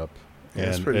syrup.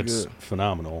 Yeah, and it's good.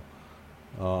 Phenomenal.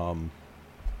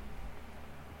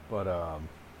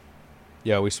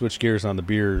 Yeah, we switched gears on the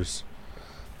beers.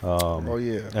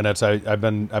 Yeah. And that's I've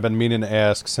been meaning to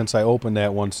ask since I opened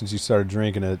that one, since you started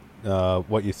drinking it,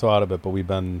 what you thought of it. But we've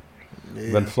been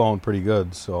flowing pretty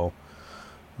good. So,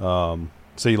 so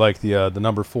you like the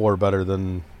No. 4 better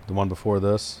than the one before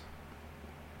this?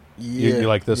 Yeah, you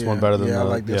like this one better than I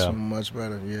like this one much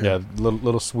better. Yeah,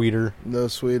 little sweeter. Little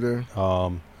sweeter.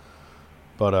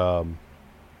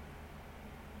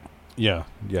 Yeah.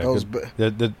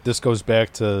 This goes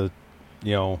back to,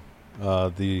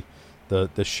 the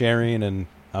sharing, and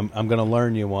I'm gonna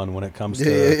learn you one when it comes to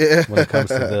this. But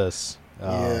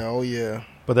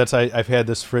that's I've had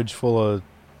this fridge full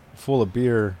of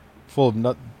beer,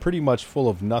 pretty much full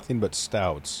of nothing but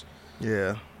stouts.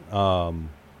 Yeah.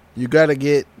 You got to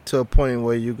get to a point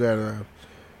where you got an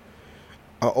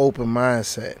open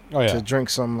mindset to drink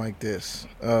something like this.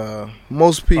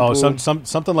 Most people...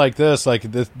 something like this,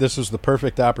 this was the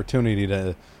perfect opportunity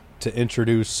to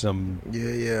introduce some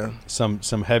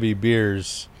some heavy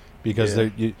beers, because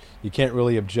you can't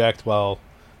really object while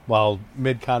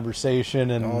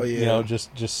mid-conversation and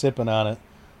just sipping on it.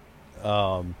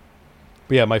 But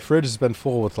yeah, my fridge has been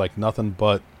full with like nothing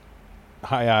but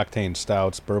high octane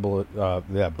stouts, bourbon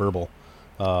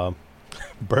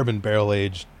barrel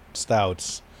aged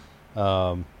stouts.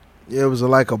 It was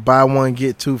like a buy one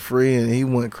get two free, and he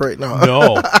went crazy.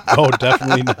 No,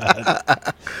 definitely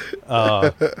not.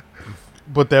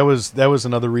 But that was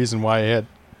another reason why I had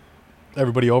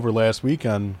everybody over last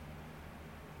weekend.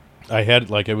 I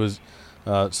had it was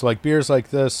so like beers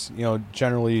like this,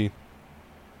 generally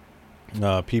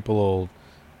people will.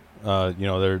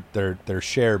 They're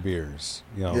share beers.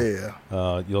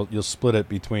 You'll split it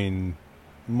between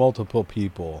multiple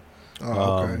people.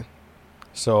 Okay.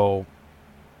 So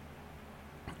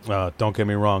don't get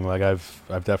me wrong. Like I've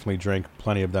definitely drank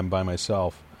plenty of them by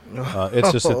myself.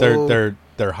 It's just that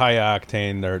they're high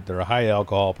octane. They're a high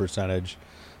alcohol percentage.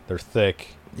 They're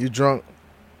thick. You drunk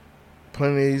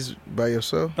plenty of these by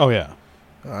yourself? Oh yeah.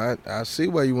 I see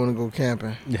why you want to go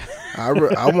camping. I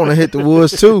want to hit the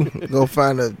woods too. Go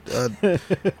find a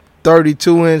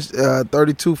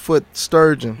 32 foot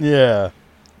sturgeon. Yeah,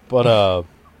 but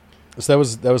So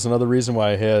that was another reason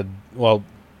why I had. Well,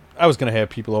 I was gonna have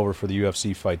people over for the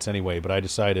UFC fights anyway, but I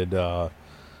decided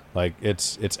like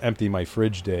it's empty my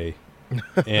fridge day,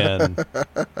 and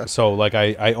so like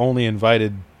I only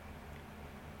invited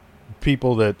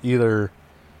people that either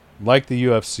like the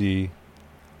UFC,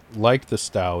 like the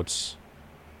stouts,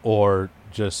 or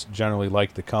just generally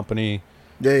like the company.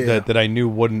 Yeah. That I knew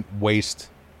wouldn't waste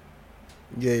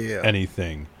Yeah.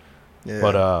 anything. Yeah.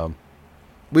 But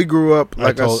we grew up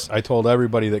like I told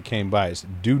everybody that came by, I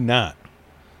said, do not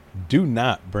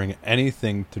bring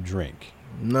anything to drink.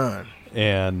 None.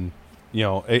 And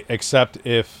except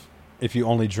if you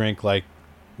only drink like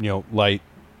light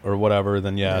or whatever,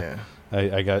 then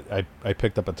I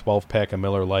picked up a 12-pack of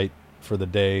Miller Lite for the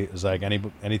day. It's like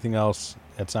anything else,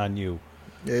 that's on you.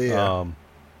 Yeah.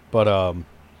 But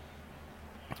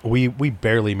we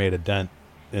barely made a dent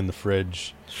in the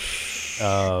fridge.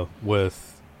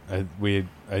 With I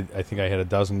think I had a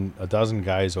dozen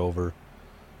guys over,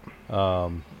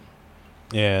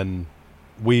 and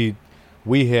we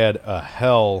had a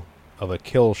hell of a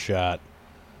kill shot.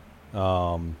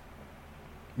 Like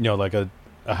a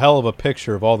hell of a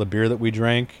picture of all the beer that we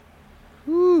drank.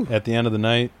 Woo. At the end of the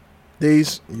night.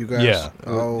 These you guys? Yeah.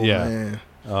 Oh yeah.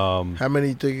 man. How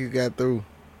many do you think you got through?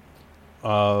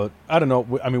 I don't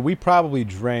know. I mean, we probably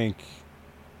drank.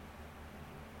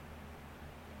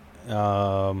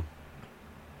 Not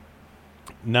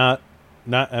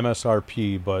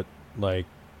MSRP, but like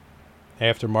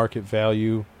aftermarket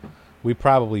value. We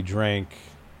probably drank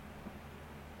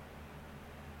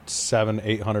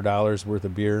 $700-800 worth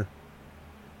of beer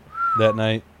that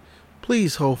night.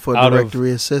 Please hold for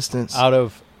directory assistance. Out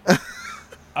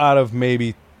of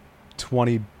maybe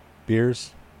 20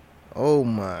 beers. Oh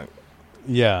my.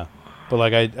 Yeah, but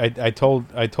like I told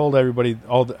everybody,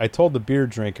 I told the beer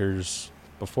drinkers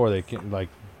before they came, like,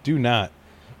 do not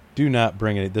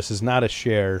bring it. This is not a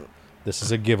share. This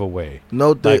is a giveaway.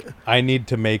 Note I need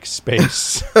to make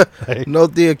space. Like,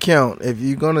 note the account. If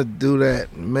you're gonna do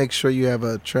that, make sure you have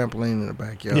a trampoline in the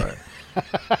backyard.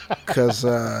 Because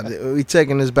we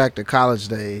taking this back to college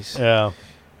days. Yeah.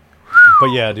 But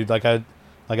yeah, dude. I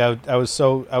was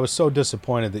so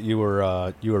disappointed that you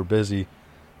were busy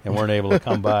and weren't able to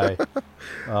come by.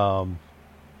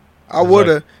 I would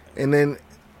have, and then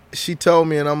she told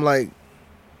me, and I'm like,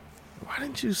 why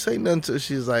didn't you say nothing to her?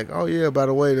 She's like, oh yeah, by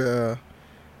the way, your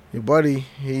buddy,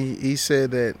 he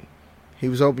said that he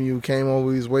was hoping you came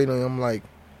over, he was waiting on you. I'm like,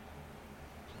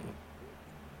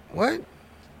 what?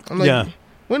 I'm like, yeah.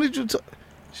 When did you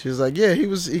She's like, yeah,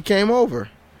 he came over.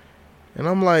 And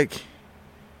I'm like,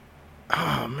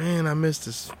 oh man, I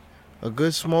missed a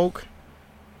good smoke.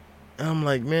 And I'm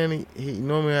like, man, he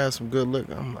normally has some good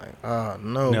liquor. I'm like, oh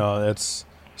no. No, this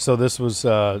was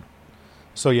so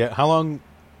yeah, how long?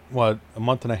 What, a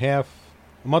month and a half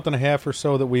or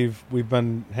so that we've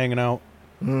been hanging out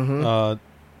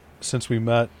since we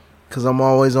met. Because I'm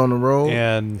always on the road.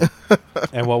 And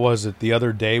what was it? The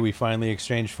other day we finally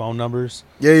exchanged phone numbers.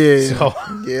 Yeah. So,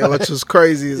 yeah, which was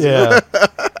crazy. Yeah.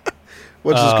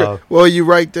 Which is well, you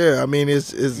right there. I mean,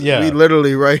 it's we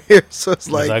literally right here. So it's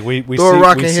like we throw a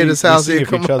rock and hit his house. We see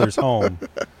if each other's home,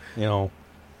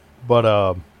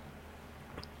 But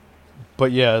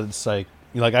yeah, it's like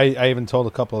I even told a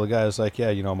couple of guys, like,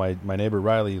 yeah, my neighbor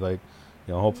Riley, like,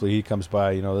 hopefully he comes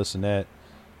by, this and that.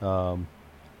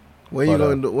 When you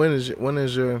going to, when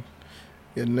is your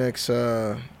next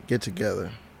get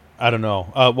together? I don't know.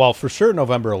 Well, for sure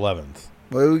November 11th.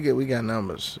 Well, we got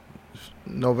numbers.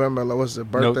 November, what's the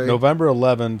birthday? November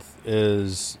 11th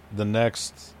is the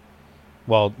next.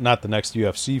 Well, not the next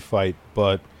UFC fight,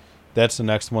 but that's the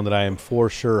next one that I am for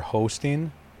sure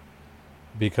hosting.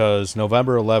 Because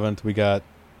November 11th we got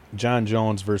John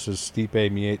Jones versus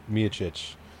Stipe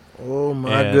Miocic. Oh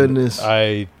my goodness!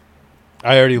 I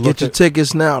already looked. Get your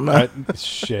tickets now.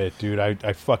 Shit, dude,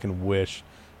 I fucking wish.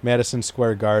 Madison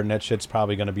Square Garden, that shit's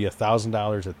probably going to be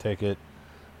 $1,000 a ticket,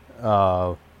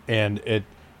 and it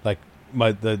like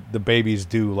the baby's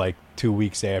due like 2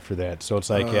 weeks after that, so it's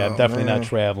like yeah, I'm definitely not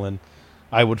traveling.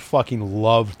 I would fucking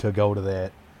love to go to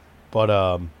that,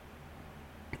 but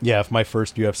yeah, if my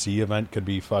first UFC event could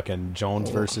be fucking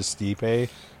Jones versus Stipe,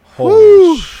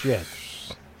 holy shit.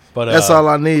 But that's all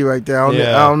I need right there.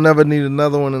 I'll never need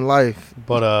another one in life.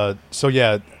 But so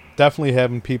yeah, definitely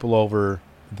having people over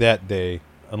that day,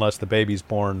 unless the baby's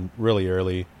born really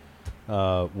early,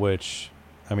 which,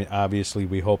 I mean, obviously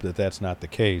we hope that that's not the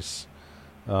case,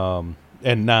 and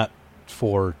not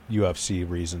for UFC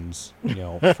reasons,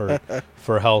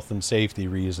 for health and safety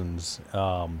reasons.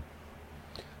 But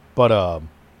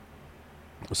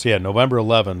so yeah, November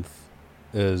 11th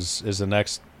is the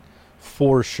next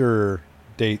for sure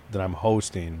date that I'm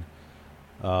hosting.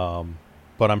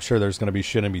 But I'm sure there's going to be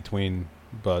shit in between.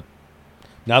 But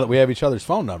now that we have each other's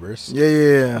phone numbers,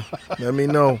 Yeah. Let me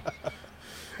know.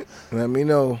 Let me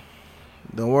know.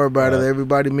 Don't worry about it.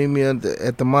 Everybody meet me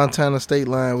at the Montana state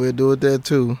line. We'll do it there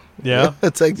too. yeah.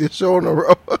 Take this show on the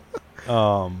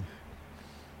road.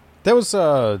 There was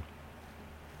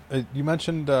you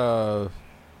mentioned a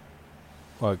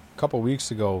couple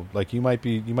weeks ago, like you might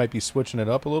be switching it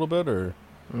up a little bit, or.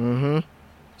 Mm-hmm.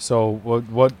 So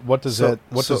what does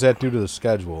that do to the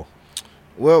schedule?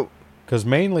 Well, because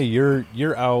mainly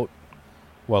you're out,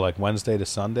 like Wednesday to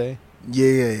Sunday.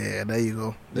 Yeah. There you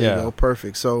go. There you go.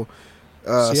 Perfect. So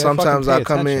sometimes I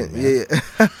come in. Man.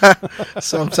 Yeah.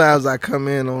 Sometimes I come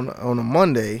in on a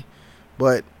Monday,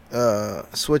 but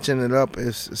switching it up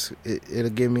it'll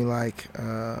give me like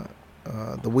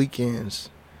the weekends.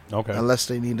 Okay. Unless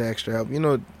they need the extra help,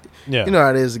 Yeah. You know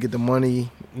how it is to get the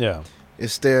money. Yeah.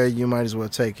 It's there. You might as well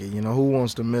take it. Who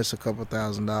wants to miss a couple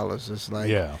 $1,000s? It's like,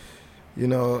 yeah.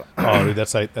 Oh, dude,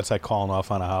 that's like calling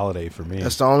off on a holiday for me.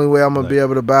 That's the only way I'm gonna be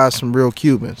able to buy some real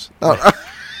Cubans. No,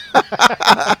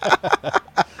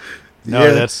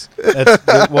 that's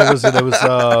what was it? It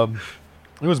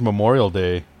was Memorial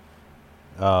Day.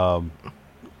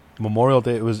 Memorial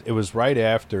Day. It was right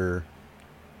after,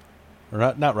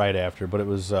 or not right after, but it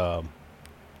was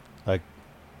like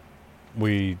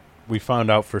we found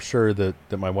out for sure that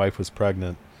my wife was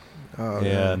pregnant,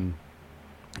 and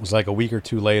it was like a week or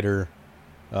two later.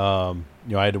 I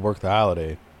had to work the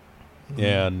holiday,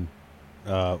 and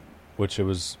which it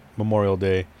was Memorial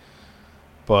Day,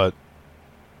 but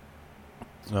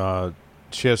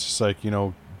she was just like,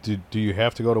 do you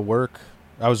have to go to work?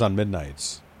 I was on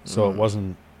midnights, so it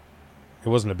wasn't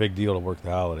a big deal to work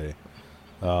the holiday.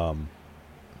 I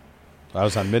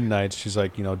was on midnights. She's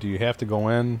like, do you have to go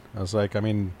in? I was like, I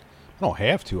mean, I don't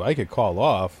have to. I could call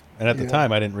off. And at the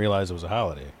time, I didn't realize it was a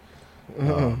holiday.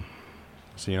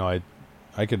 So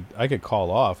I could call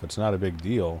off. It's not a big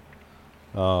deal.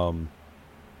 And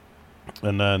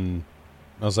then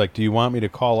I was like, do you want me to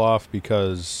call off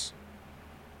because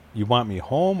you want me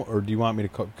home, or do you want me to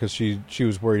call? Because she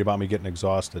was worried about me getting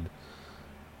exhausted.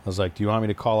 I was like, do you want me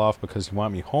to call off because you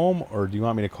want me home, or do you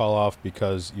want me to call off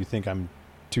because you think I'm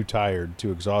too tired,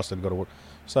 too exhausted to go to work?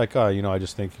 It's like, I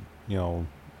just think,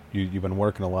 you've been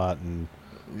working a lot, and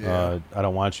I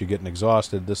don't want you getting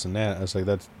exhausted, this and that. I was like,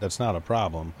 that's not a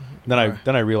problem. And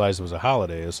then I realized it was a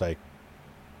holiday. It's like,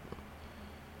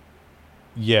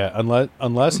 yeah,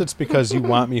 unless it's because you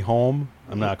want me home,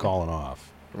 I'm not calling off.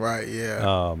 Right.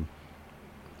 Yeah.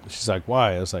 She's like,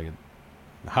 why? I was like,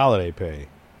 holiday pay.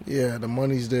 Yeah, the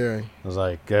money's there. I was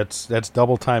like, that's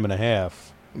double time and a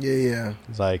half. Yeah.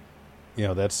 It's like,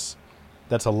 that's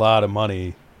a lot of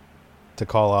money to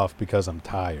call off because I'm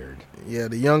tired. Yeah,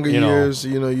 the younger years,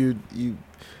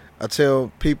 I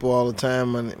tell people all the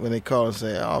time when they call and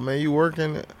say, "Oh man, you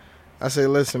working?" I say,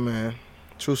 "Listen, man,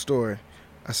 true story."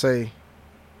 I say,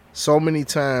 so many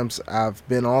times I've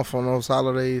been off on those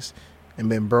holidays and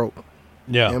been broke.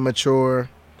 Yeah. Immature.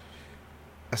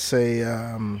 I say,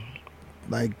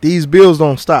 like, these bills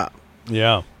don't stop.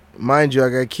 Yeah. Mind you, I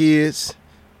got kids.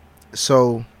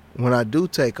 So when I do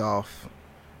take off,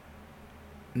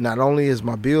 not only is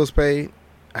my bills paid,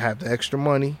 I have the extra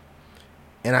money,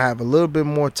 and I have a little bit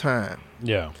more time.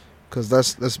 Yeah. Because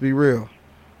let's be real.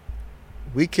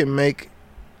 We can make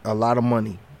a lot of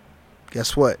money.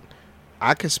 Guess what?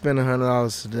 I can spend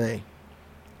 $100 today,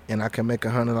 and I can make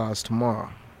 $100 tomorrow.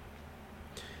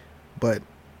 But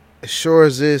as sure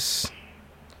as this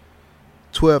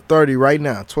 12:30 right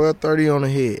now, 12:30 on the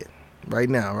head right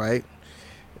now, right?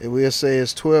 And we'll say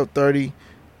it's 12:30,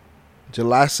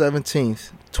 July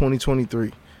 17th,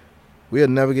 2023. We'll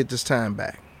never get this time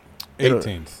back.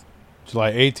 18th.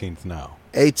 July 18th now.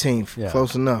 18th, yeah.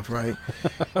 Close enough, right?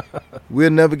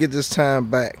 We'll never get this time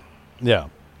back. Yeah.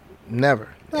 Never.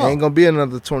 No. It ain't going to be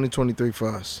another 2023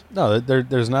 for us. No,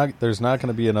 there's not going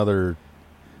to be another.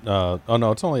 Oh,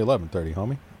 no, it's only 11:30,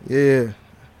 homie. Yeah.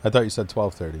 I thought you said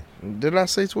 12:30. Did I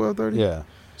say 12:30? Yeah.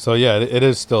 So, yeah, it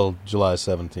is still July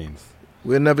 17th.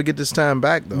 We'll never get this time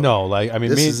back, though. No, like, I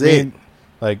mean,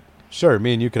 sure,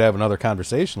 me and you could have another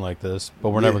conversation like this, but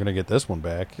we're never going to get this one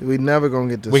back. We never going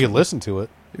to get this We can listen to it.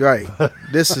 Right.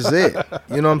 This is it.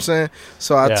 You know what I'm saying?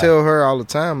 So I tell her all the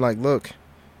time, like, look,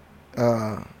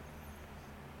 the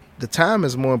time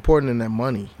is more important than that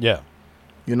money. Yeah.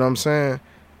 You know what I'm saying?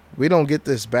 We don't get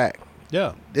this back.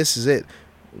 Yeah. This is it.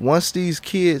 Once these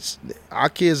kids, our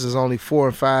kids is only 4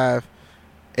 and 5,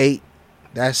 8,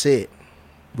 that's it.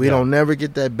 We don't never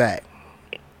get that back.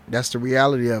 That's the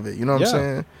reality of it. You know what I'm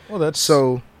saying? Well,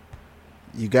 so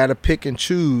you got to pick and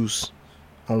choose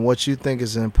on what you think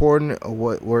is important or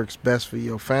what works best for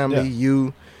your family,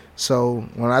 you. So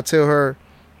when I tell her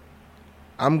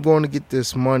I'm going to get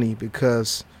this money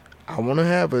because I want to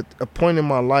have a point in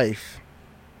my life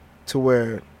to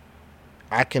where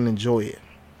I can enjoy it.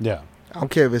 Yeah. I don't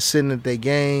care if it's sitting at their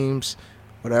games,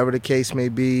 whatever the case may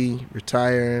be,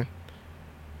 retiring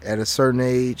at a certain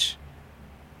age.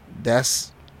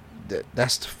 That's the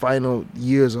final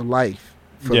years of life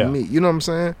for me. You know what I'm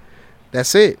saying?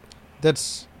 That's it.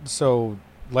 That's so.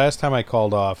 Last time I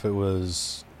called off, it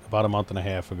was about a month and a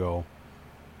half ago,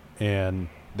 and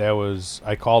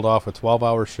I called off a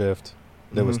 12-hour shift.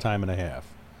 That was time and a half.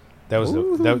 That was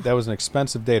that was an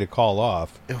expensive day to call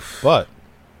off, but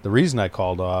the reason I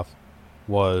called off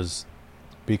was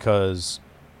because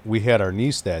we had our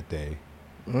niece that day.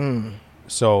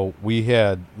 So we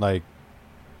had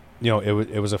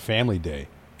it was a family day.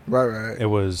 Right. It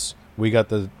was, we got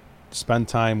to spend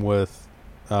time with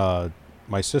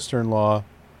my sister-in-law,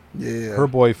 her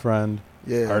boyfriend,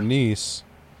 our niece,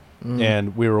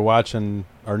 and we were watching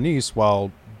our niece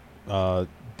while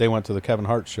they went to the Kevin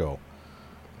Hart show.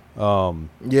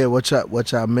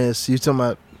 Which I missed. You talking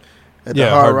about at the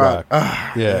Hard Rock?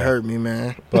 It hurt me,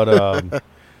 man. But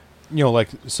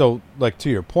to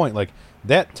your point, like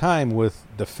that time with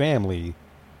the family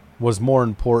was more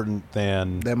important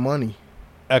than that money.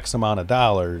 X amount of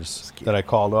dollars that I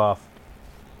called off.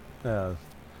 The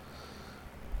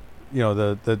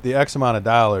X amount of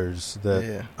dollars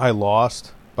that I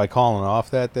lost by calling off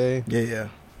that day.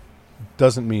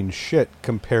 Doesn't mean shit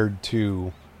compared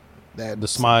to the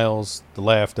smiles, the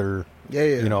laughter.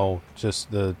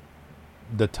 Just the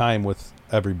time with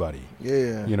everybody.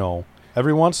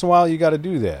 Every once in a while you got to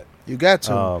do that. You got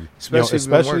to,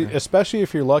 especially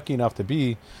if you're lucky enough to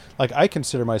be, like, I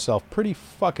consider myself pretty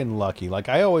fucking lucky. Like,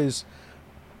 I always,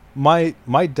 my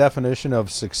definition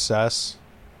of success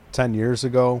 10 years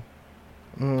ago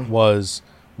was,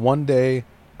 one day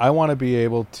I want to be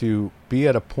able to be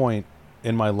at a point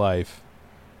in my life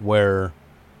where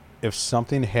if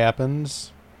something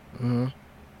happens,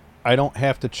 I don't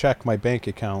have to check my bank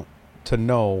account to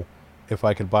know if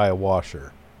I could buy a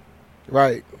washer.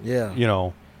 Right, yeah.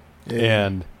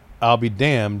 And I'll be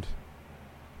damned.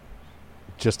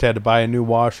 Just had to buy a new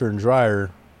washer and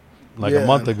dryer a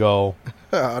month ago.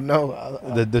 I know.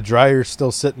 The dryer's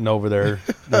still sitting over there,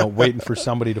 waiting for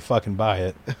somebody to fucking buy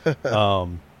it.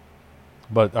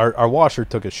 But our washer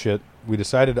took a shit. We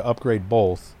decided to upgrade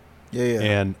both.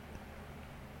 And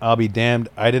I'll be damned,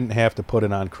 I didn't have to put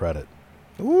it on credit.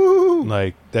 Woo!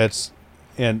 Like, that's,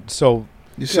 and so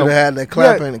you should have had that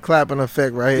clapping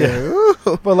effect right here.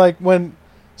 But when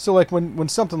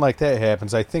something like that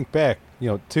happens, I think back,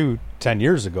 to 10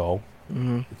 years ago,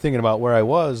 thinking about where I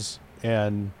was,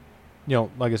 and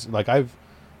I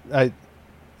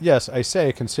say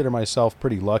I consider myself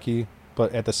pretty lucky,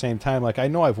 but at the same time, like, I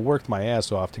know I've worked my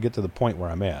ass off to get to the point where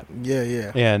I'm at.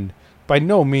 And by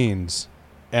no means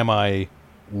am I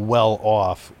well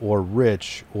off or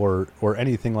rich or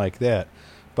anything like that.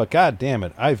 But God damn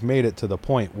it, I've made it to the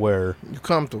point where you're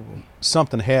comfortable.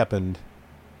 Something happened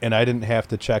and I didn't have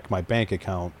to check my bank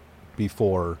account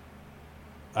before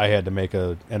I had to make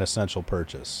an essential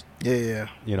purchase. Yeah.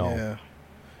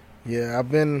 I've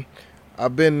been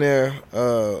there.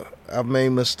 I've made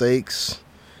mistakes.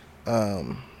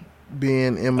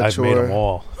 Being immature. I've made them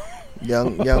all.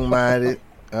 young minded.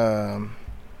 And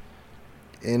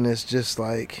it's just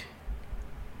like,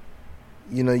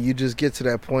 you just get to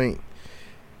that point.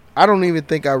 I don't even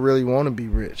think I really want to be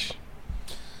rich.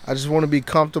 I just want to be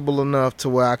comfortable enough to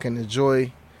where I can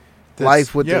enjoy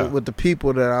life with the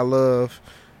people that I love,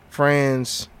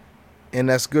 friends, and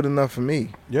that's good enough for me.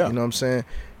 Yeah. You know what I'm saying?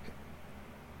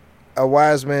 A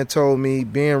wise man told me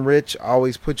being rich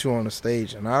always puts you on the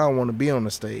stage, and I don't want to be on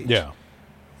the stage. Yeah.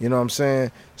 You know what I'm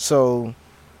saying? So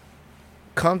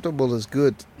comfortable is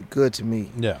good to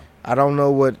me. Yeah. I don't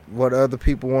know what other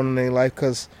people want in their life,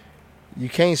 because you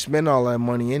can't spend all that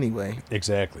money anyway.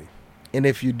 Exactly. And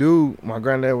if you do, my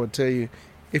granddad would tell you,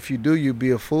 if you do, you'd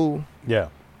be a fool. Yeah.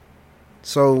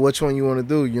 So which one you want to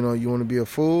do? You want to be a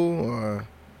fool or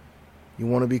you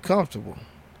want to be comfortable?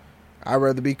 I'd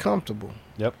rather be comfortable.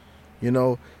 Yep.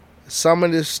 Some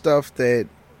of this stuff that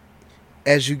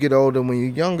as you get older, when you're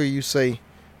younger, you say,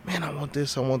 man, I want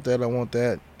this, I want that, I want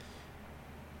that.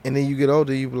 And then you get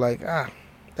older, you be like, that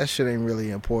shit ain't really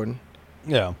important.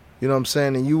 Yeah. You know what I'm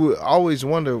saying? And you would always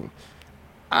wonder,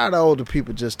 are the older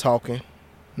people just talking?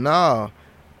 Nah.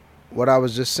 What I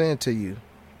was just saying to you,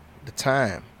 the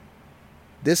time.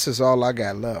 This is all I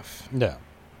got left. Yeah.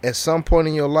 At some point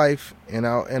in your life, and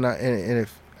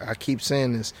if I keep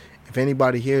saying this, if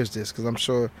anybody hears this, because I'm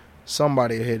sure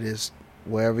somebody will hear this,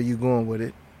 wherever you're going with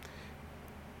it,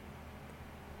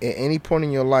 at any point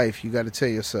in your life, you got to tell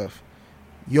yourself,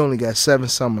 you only got 7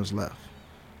 summers left.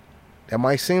 That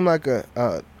might seem like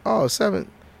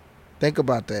seven. Think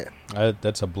about that.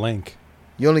 That's a blank.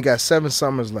 You only got 7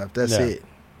 summers left. That's it.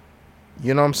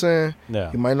 You know what I'm saying?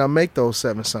 Yeah. You might not make those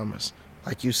 7 summers.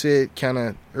 Like you said kind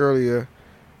of earlier,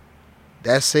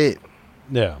 that's it.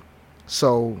 Yeah.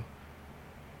 So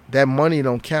that money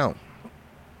don't count.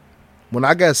 When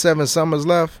I got 7 summers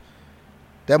left,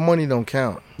 that money don't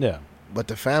count. Yeah. But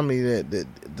the family,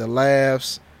 the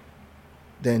laughs,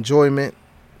 the enjoyment,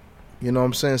 you know what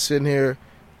I'm saying, sitting here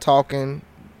talking,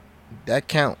 that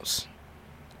counts.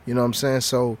 You know what I'm saying?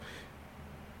 So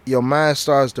your mind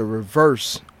starts to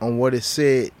reverse on what it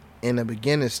said in the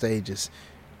beginning stages.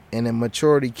 And then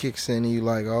maturity kicks in and you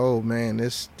like, oh man,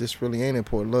 this really ain't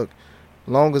important. Look,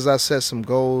 long as I set some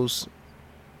goals,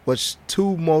 which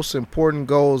 2 most important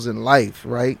goals in life,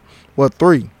 right? Well,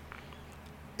 3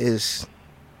 is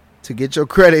to get your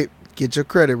credit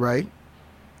right.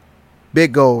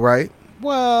 Big goal, right?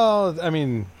 Well, I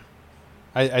mean,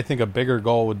 I think a bigger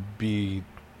goal would be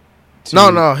to...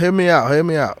 No, hear me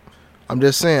out. I'm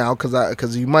just saying,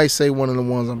 because you might say one of the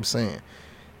ones I'm saying.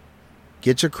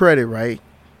 Get your credit right.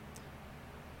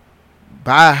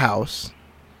 Buy a house.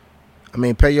 I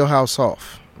mean, pay your house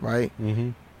off, right? Mm-hmm.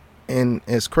 And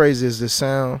as crazy as this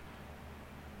sound,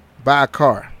 buy a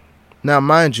car. Now,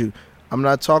 mind you, I'm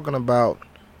not talking about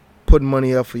putting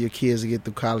money up for your kids to get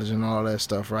through college and all that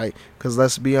stuff, right? Because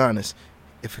let's be honest,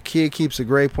 if a kid keeps a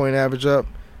grade point average up,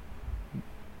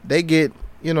 they get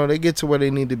to where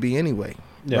they need to be anyway,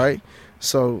 right?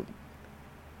 So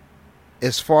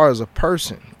as far as a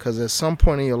person, because at some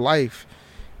point in your life,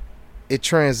 it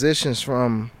transitions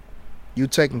from you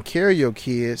taking care of your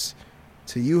kids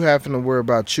to you having to worry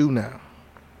about you now.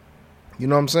 You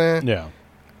know what I'm saying? Yeah.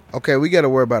 Okay, we got to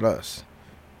worry about us.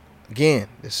 Again,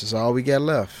 this is all we got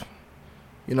left.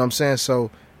 You know what I'm saying? So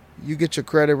you get your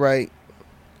credit right,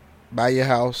 buy your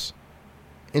house,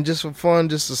 and just for fun,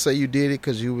 just to say you did it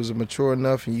because you was mature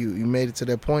enough and you made it to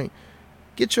that point,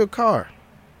 get you a car.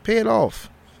 Pay it off.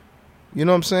 You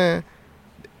know what I'm saying?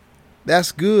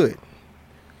 That's good.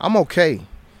 I'm okay.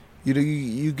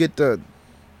 You get the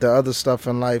other stuff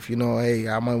in life, hey,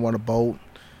 I might want a boat.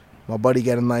 My buddy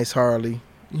got a nice Harley.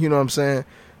 You know what I'm saying?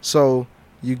 So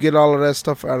you get all of that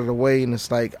stuff out of the way, and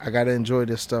it's like, I got to enjoy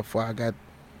this stuff while I got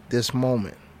this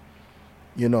moment.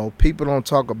 People don't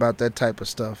talk about that type of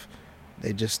stuff.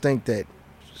 They just think that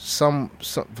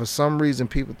for some reason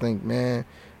people think, man,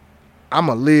 I'm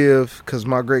going to live because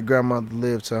my great-grandmother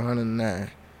lived to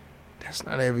 109. That's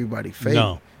not everybody's fate.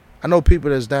 No. I know people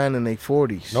that's dying in their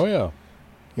 40s. Oh, yeah.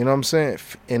 You know what I'm saying?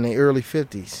 In their early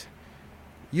 50s.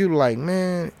 You like,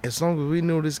 man, as long as we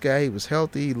knew this guy, he was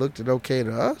healthy, he looked okay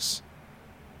to us.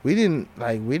 We didn't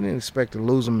expect to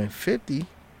lose him at 50.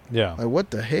 Yeah. Like, what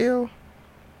the hell?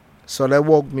 So that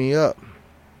woke me up.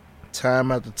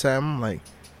 Time after time, I'm like,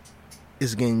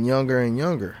 it's getting younger and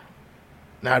younger.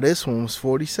 Now this one was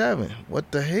 47.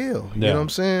 What the hell? You know what I'm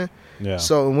saying? Yeah.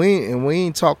 So we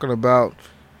ain't talking about,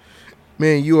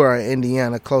 man, you are in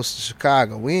Indiana, close to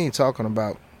Chicago. We ain't talking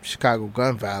about Chicago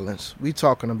gun violence. We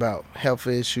talking about health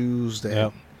issues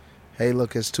that, hey,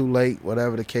 look, it's too late,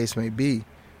 whatever the case may be.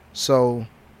 So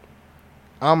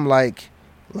I'm like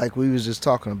we was just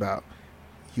talking about,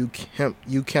 you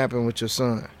camping with your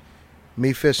son,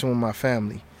 me fishing with my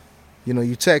family.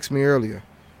 You text me earlier.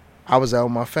 I was out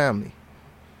with my family.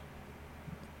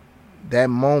 That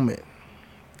moment,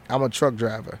 I'm a truck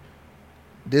driver.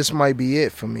 This might be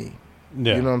it for me.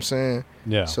 Yeah. You know what I'm saying?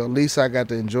 Yeah. So at least I got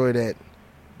to enjoy that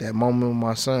moment with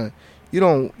my son. You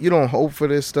don't hope for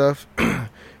this stuff.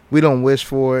 We don't wish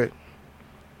for it,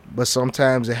 but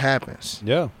sometimes it happens.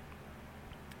 Yeah.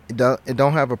 It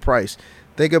don't have a price.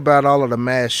 Think about all of the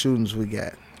mass shootings we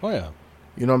got. Oh, yeah.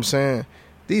 You know what I'm saying?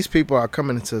 These people are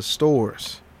coming into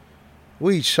stores.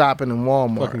 We shopping in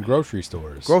Walmart. Fucking grocery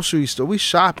stores. Grocery store. We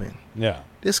shopping. Yeah.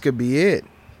 This could be it.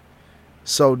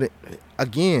 So,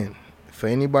 again, for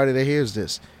anybody that hears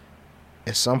this,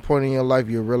 at some point in your life,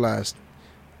 you'll realize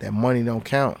that money don't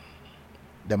count.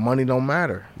 That money don't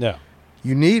matter. Yeah.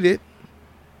 You need it,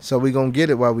 so we're going to get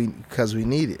it because we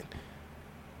need it.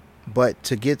 But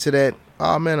to get to that,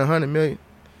 oh, man, 100 million,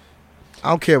 I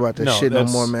don't care about that shit no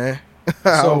more, man.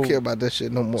 I don't care about that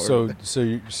shit no more.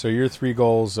 So your 3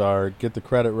 goals are get the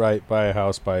credit right, buy a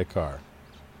house, buy a car.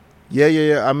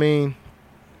 Yeah. I mean,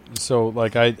 so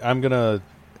like I'm gonna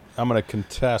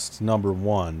contest number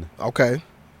 1. Okay.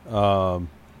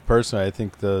 Personally, I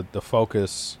think the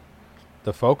focus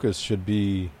should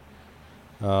be,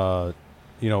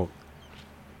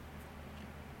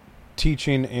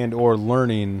 teaching and or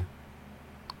learning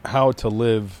how to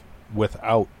live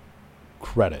without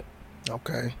credit.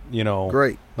 Okay. You know,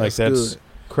 Great. like that's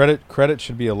good. Credit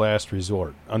should be a last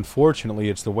resort. Unfortunately,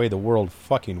 it's the way the world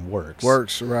fucking works.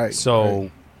 Works, right. So,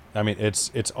 right. I mean, it's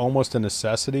almost a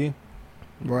necessity.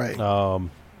 Right.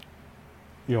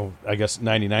 You know, I guess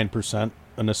 99%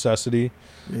 a necessity.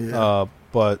 Yeah.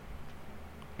 But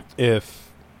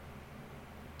if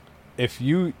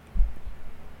you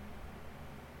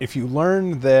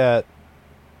learn that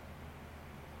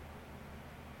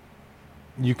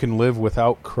you can live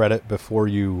without credit before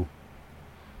you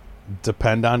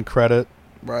depend on credit,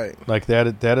 right. like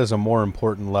that is a more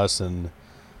important lesson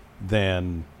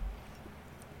than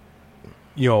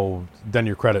than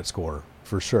your credit score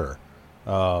for sure.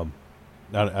 I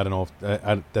don't know if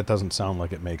that doesn't sound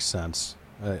like it makes sense.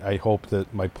 I hope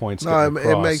that my points get across.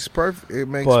 It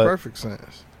makes perfect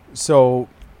sense. So,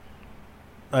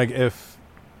 like if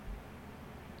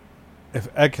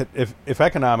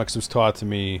economics was taught to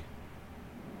me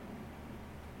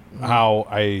how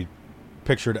I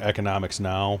pictured economics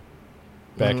now,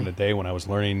 back in the day when I was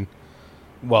learning,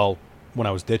 when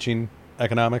I was ditching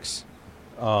economics,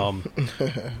 if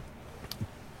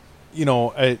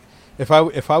I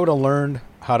would have learned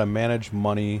how to manage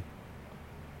money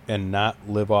and not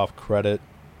live off credit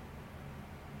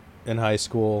in high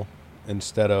school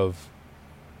instead of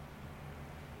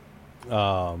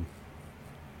learning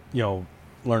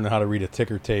how to read a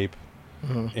ticker tape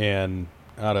and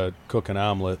how to cook an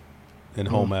omelet in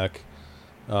home ec,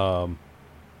 definitely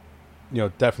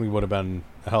would have been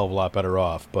a hell of a lot better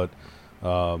off. But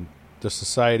the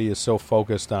society is so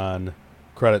focused on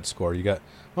credit score. You got,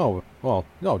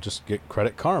 just get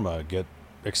Credit Karma, get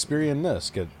Experian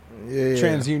this, get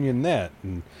TransUnion that,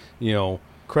 and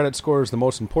credit score is the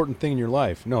most important thing in your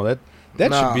life. No, that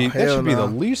should be the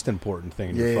least important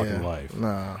thing in your fucking life.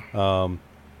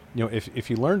 If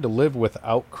you learn to live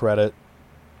without credit,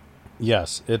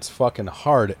 yes, it's fucking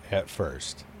hard at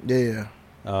first. Yeah.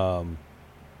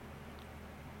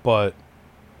 But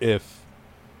if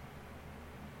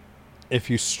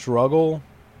you struggle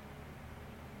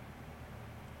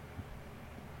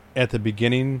at the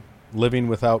beginning living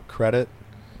without credit,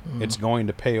 it's going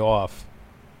to pay off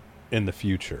in the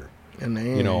future. In the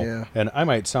end, and I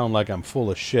might sound like I'm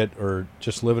full of shit or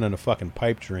just living in a fucking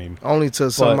pipe dream. Only to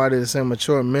somebody that's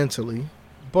immature mentally.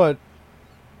 But,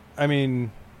 I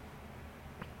mean,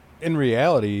 in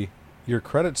reality, your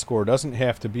credit score doesn't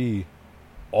have to be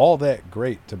all that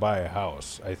great to buy a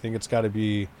house. I think it's got to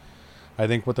be, I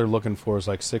think what they're looking for is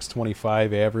like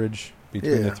 625 average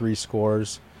between the three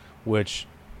scores, which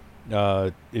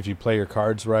if you play your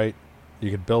cards right,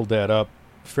 you could build that up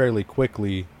fairly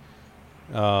quickly,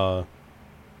 with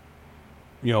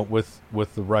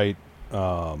the right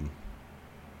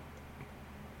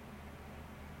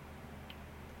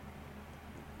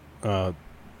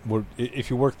if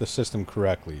you work the system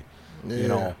correctly.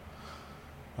 So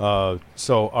all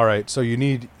right, so you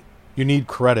need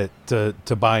credit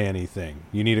to buy anything.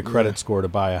 You need a credit score to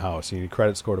buy a house. You need a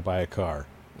credit score to buy a car.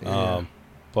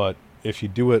 But if you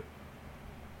do it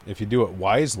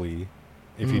wisely,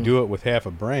 if you do it with half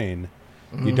a brain,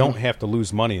 you don't have to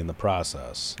lose money in the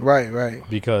process. Right.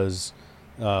 Because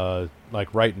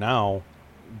like right now,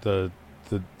 the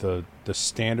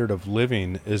standard of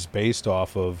living is based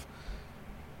off of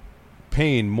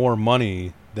paying more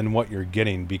money than what you're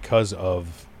getting because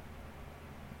of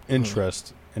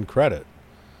interest and credit.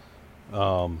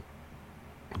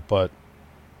 But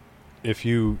if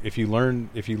you learn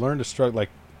to struggle, like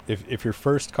if your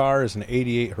first car is an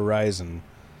 '88 Horizon,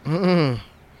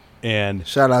 and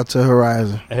shout out to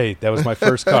Horizon. Hey, that was my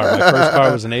first car. My first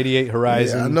car was an '88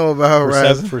 Horizon. Yeah, I know about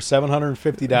Horizon for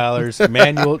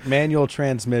 $750, manual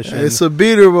transmission. It's a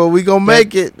beater, but we gonna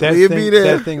make it. We'll be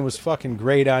there. That thing was fucking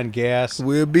great on gas.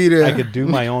 We'll be there. I could do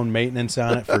my own maintenance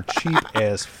on it for cheap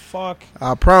as fuck.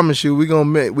 I promise you, we gonna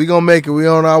make it. We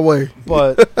on our way.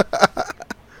 But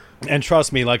and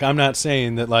trust me, like I'm not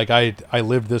saying that like I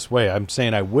lived this way. I'm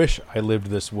saying I wish I lived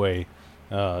this way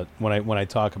when I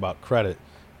talk about credit.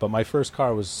 But my first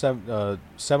car was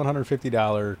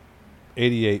 $750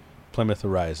 '88 Plymouth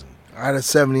Horizon. I had a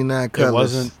 '79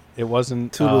 Cutlass. It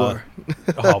wasn't two-door.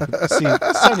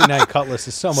 79 Cutlass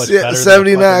is so much better.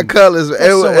 '79 Cutlass.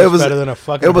 It was better than a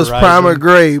fucking. It was Horizon. Primer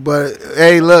gray, but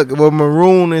hey, look, with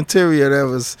maroon interior that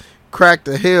was cracked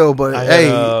to hell.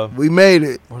 But we made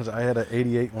it. I had an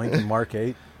 '88 Lincoln Mark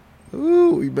 8.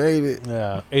 Ooh, we made it.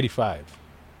 Yeah, '85.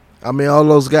 I mean, all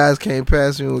those guys came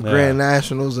past me with Grand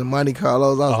Nationals and Monte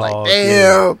Carlos. I was like,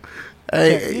 damn.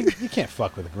 Hey, you can't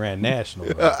fuck with a Grand National.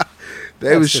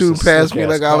 They was shooting past me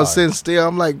like I was sitting still.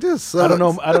 I'm like, this sucks.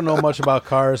 I don't know much about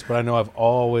cars, but I know I've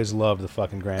always loved the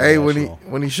fucking Grand National.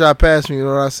 When he shot past me, you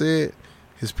know what I said?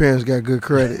 His parents got good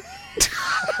credit.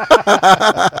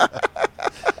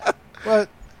 But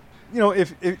you know,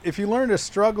 if you learn to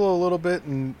struggle a little bit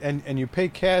and you pay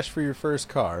cash for your first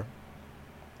car,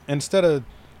 instead of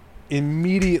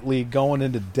immediately going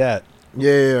into debt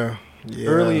Yeah.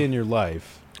 early in your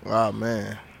life, Oh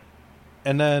man.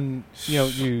 and then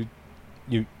you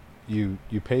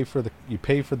pay for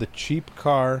the cheap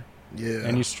car, Yeah.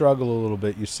 and you struggle a little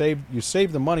bit. You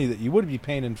save the money that you would be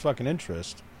paying in fucking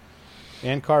interest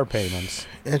and car payments.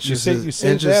 Interest you is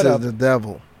save that up. the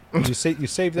devil. You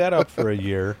save that up for a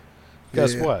year.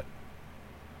 Guess Yeah. what?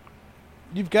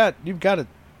 You've got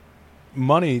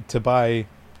money to buy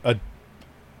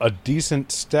a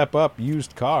decent step up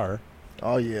used car.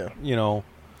 Oh yeah. You know,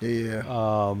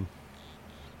 Yeah.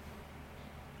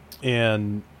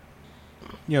 and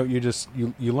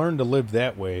you learn to live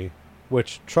that way.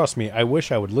 Which, trust me, I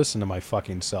wish I would listen to my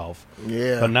fucking self.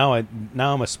 Yeah. But now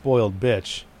I'm a spoiled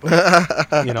bitch.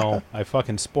 I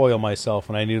fucking spoil myself,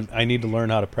 and I need to learn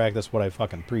how to practice what I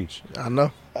fucking preach. I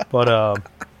know. But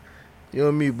You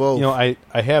and me both. I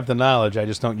have the knowledge, I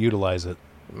just don't utilize it.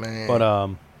 Man.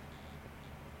 But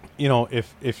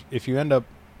if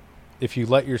you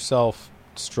let yourself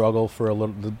struggle for a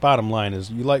little, the bottom line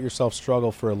is you let yourself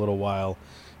struggle for a little while,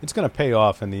 it's going to pay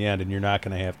off in the end, and you're not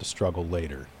going to have to struggle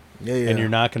later. Yeah. And you're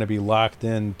not going to be locked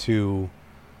into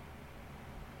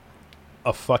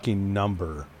a fucking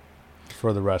number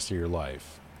for the rest of your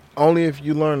life. Only if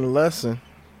you learn the lesson.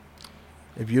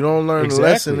 If you don't learn the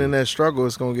lesson in that struggle,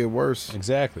 it's going to get worse.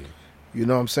 Exactly. You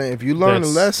know what I'm saying? If you learn the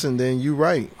lesson, then you're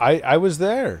right. I was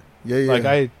there. Yeah.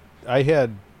 Like I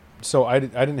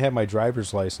didn't have my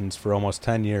driver's license for almost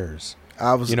 10 years.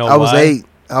 I was why? 8.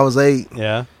 I was 8.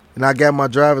 Yeah. And I got my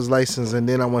driver's license, and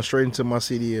then I went straight into my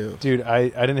CDL. Dude, I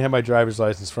didn't have my driver's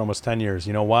license for almost 10 years.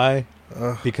 You know why?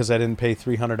 Because I didn't pay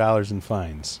 $300 in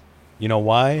fines. You know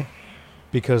why?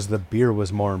 Because the beer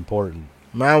was more important.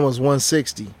 Mine was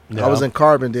 $160. Yeah. I was in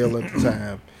Carbondale at the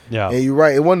time. Yeah. And you're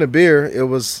right. It wasn't a beer. It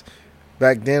was,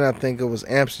 back then, I think it was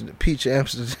Peach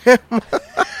Amsterdam.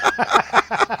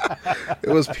 It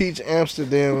was Peach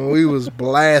Amsterdam, and we was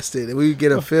blasted. And we'd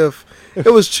get a fifth. It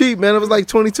was cheap, man. It was like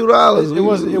 $22. It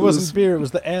wasn't beer. It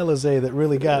was the Alizé that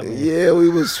really got me. Yeah, we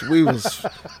was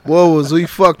we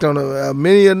fucked on a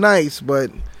many a nights,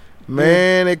 but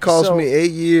man, it cost me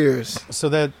 8 years. So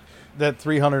that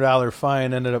 $300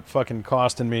 fine ended up fucking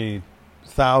costing me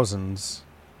thousands,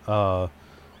 but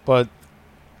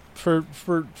for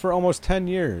almost 10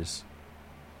 years,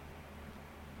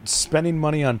 spending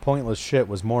money on pointless shit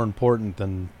was more important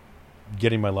than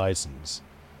getting my license.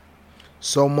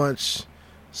 So much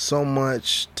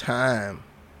time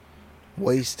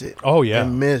wasted. Oh yeah,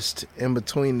 and missed in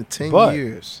between the 10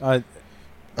 years. A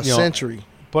century.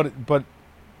 But a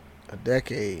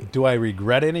decade. Do I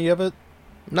regret any of it?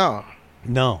 No.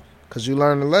 Because you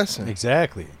learned the lesson.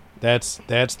 Exactly. That's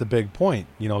the big point.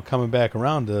 Coming back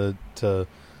around to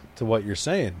what you're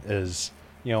saying is,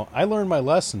 I learned my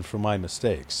lesson from my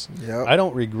mistakes. Yep. I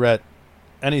don't regret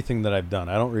anything that I've done.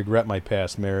 I don't regret my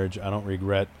past marriage. I don't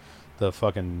regret the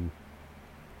fucking.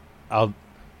 To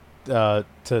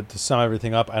sum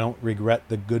everything up, I don't regret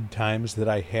the good times that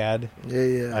I had.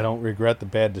 Yeah. I don't regret the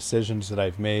bad decisions that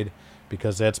I've made,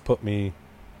 because that's put me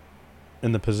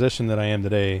in the position that I am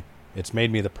today. It's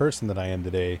made me the person that I am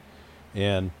today,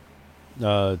 and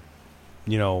I've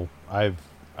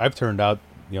turned out.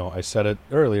 I said it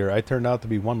earlier. I turned out to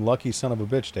be one lucky son of a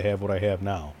bitch to have what I have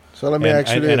now. So let me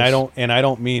ask you this. And I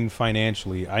don't mean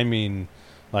financially. I mean,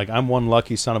 like, I'm one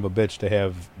lucky son of a bitch to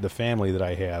have the family that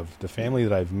I have, the family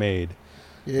that I've made.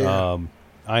 Yeah.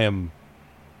 I'm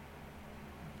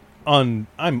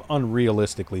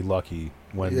unrealistically lucky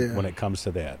when it comes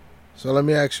to that. So let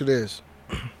me ask you this.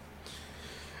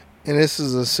 And this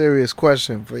is a serious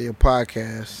question for your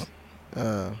podcast.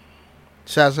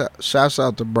 Shouts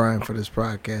out to Brian for this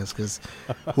podcast, because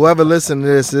whoever listened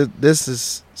to this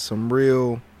is some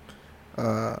real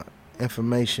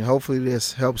information. Hopefully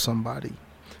this helps somebody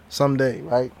someday,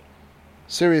 right?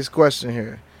 Serious question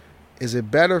here. Is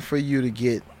it better for you to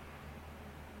get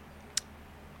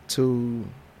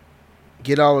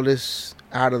all of this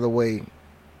out of the way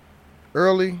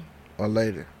early or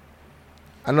later?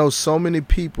 I know so many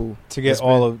people to get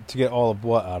all of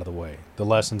what out of the way. The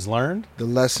lessons learned. The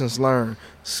lessons learned,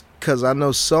 because I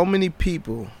know so many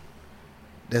people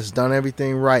that's done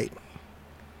everything right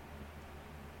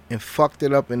and fucked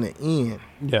it up in the end.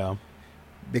 Yeah.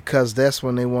 Because that's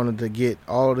when they wanted to get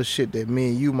all of the shit that me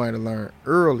and you might have learned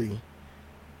early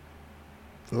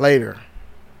later.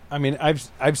 I mean,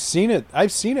 I've seen it.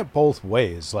 I've seen it both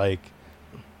ways. Like,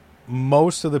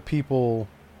 most of the people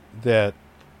that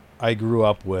I grew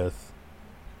up with,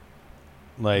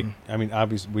 Like, I mean,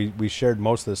 obviously, we shared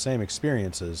most of the same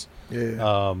experiences.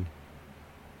 Yeah.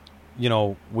 You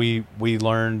know, we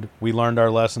learned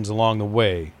our lessons along the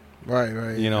way.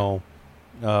 Right. You know,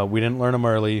 we didn't learn them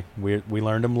early. We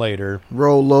learned them later.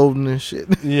 Roll loading and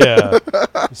shit. Yeah.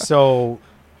 So,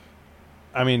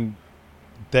 I mean,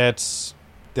 that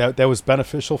was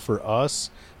beneficial for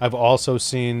us. I've also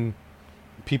seen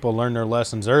people learn their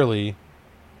lessons early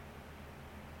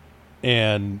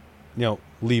and, you know,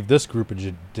 leave this group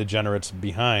of degenerates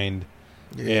behind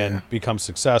and become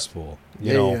successful.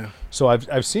 You know. Yeah. So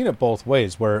I've seen it both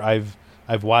ways where I've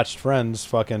watched friends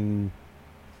fucking,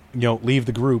 you know, leave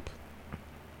the group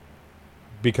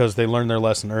because they learned their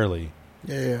lesson early.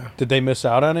 Yeah. Did they miss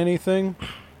out on anything?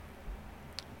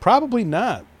 Probably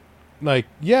not. Like,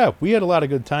 yeah, we had a lot of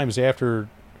good times after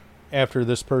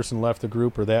this person left the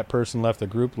group or that person left the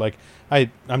group. Like,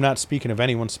 I'm not speaking of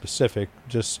anyone specific,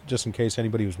 just in case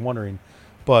anybody was wondering.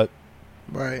 But,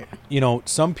 right, you know,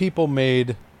 some people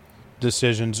made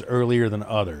decisions earlier than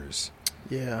others.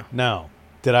 Yeah. Now,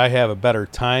 did I have a better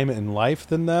time in life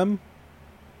than them?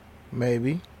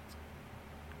 Maybe.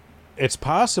 It's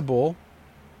possible.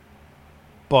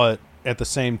 But at the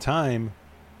same time,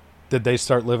 did they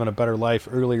start living a better life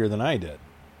earlier than I did?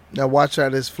 Now watch how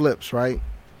this flips, right?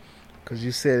 Because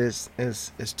you said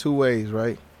it's two ways,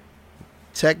 right?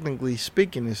 Technically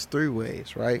speaking, it's three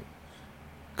ways, right?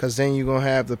 Because then you're going to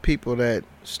have the people that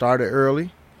started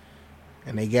early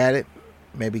and they got it,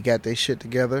 maybe got their shit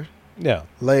together. Yeah.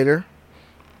 Later,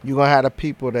 you're going to have the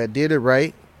people that did it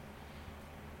right,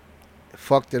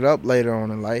 fucked it up later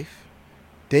on in life.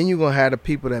 Then you're going to have the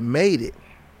people that made it,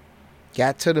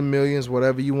 got to the millions,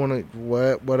 whatever you want to,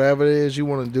 whatever it is you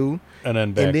want to do. And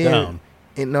then back down.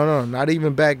 And no, not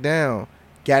even back down.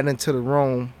 Got into the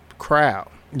wrong crowd.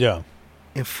 Yeah.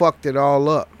 And fucked it all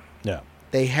up. Yeah.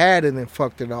 They had it and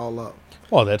fucked it all up.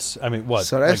 Well, that's, I mean, what?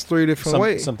 So that's like three different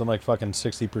ways. Something like fucking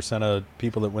 60% of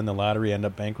people that win the lottery end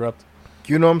up bankrupt.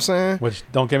 You know what I'm saying? Which,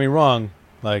 don't get me wrong,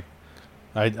 like,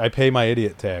 I pay my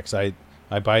idiot tax. I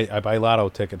buy lotto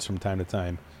tickets from time to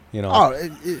time. You know.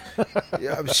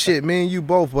 Oh, shit, me and you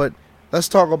both. But let's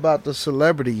talk about the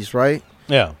celebrities, right?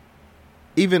 Yeah.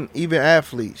 Even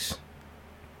athletes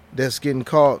that's getting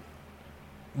caught.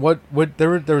 What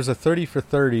there was a 30 for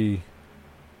 30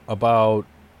 about.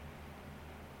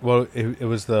 Well, it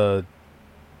was the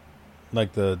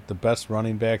best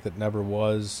running back that never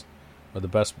was, or the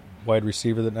best wide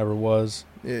receiver that never was.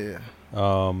 Yeah.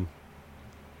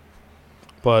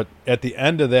 But at the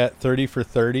end of that 30 for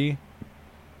 30,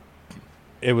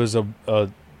 it was in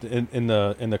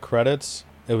the credits,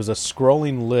 it was a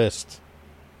scrolling list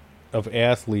of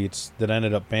athletes that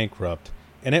ended up bankrupt,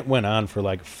 and it went on for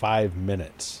like 5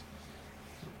 minutes.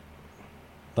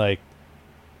 Like,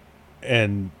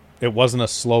 and it wasn't a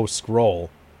slow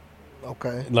scroll.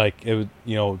 Okay. Like, it was,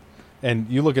 you know, and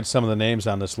you look at some of the names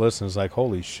on this list and it's like,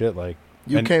 holy shit, like,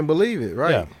 you can't believe it,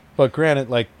 right? Yeah. But granted,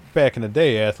 like, back in the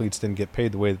day, athletes didn't get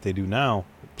paid the way that they do now.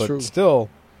 But True. Still,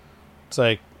 it's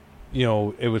like, you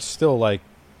know, it was still like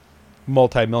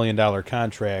multi-million-dollar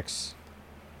contracts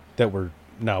that were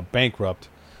now bankrupt.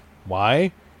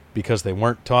 Why? Because they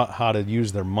weren't taught how to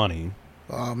use their money.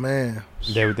 Oh, man.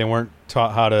 They weren't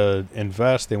taught how to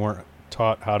invest. They weren't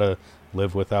taught how to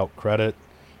live without credit.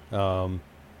 You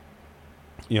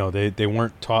know, they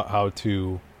weren't taught how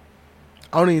to.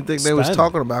 I don't even think spend. they was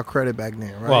talking about credit back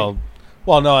then, right?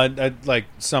 Well, no, I like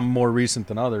some more recent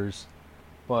than others,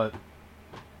 but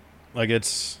like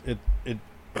it's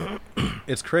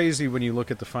crazy when you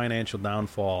look at the financial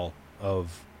downfall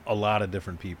of a lot of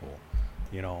different people.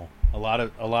 You know, a lot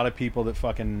of people that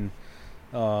fucking,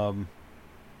 you know,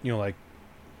 like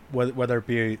whether it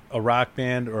be a rock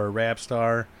band or a rap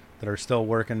star that are still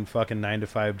working fucking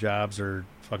 9-to-5 jobs or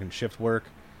fucking shift work.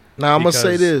 Now I'm gonna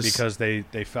say this because they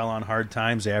fell on hard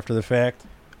times after the fact.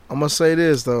 I'm gonna say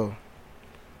this though,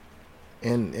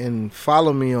 and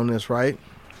follow me on this, right?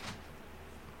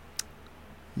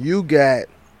 You got,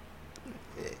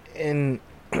 and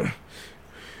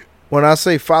when I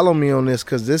say follow me on this,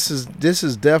 because this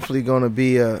is definitely gonna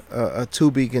be a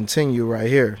to be continue right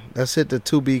here. Let's hit the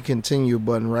to be continue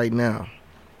button right now.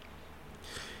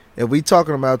 If we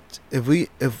talking about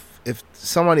if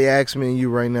somebody asks me and you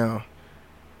right now,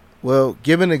 well,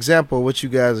 give an example of what you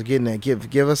guys are getting at.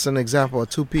 Give us an example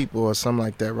of two people or something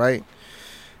like that, right?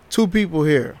 Two people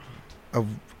here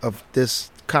of this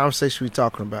conversation we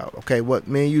talking about. Okay, what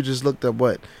me and you just looked up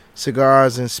what?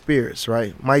 Cigars and spirits,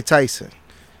 right? Mike Tyson.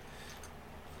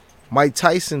 Mike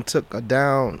Tyson took a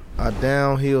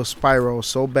downhill spiral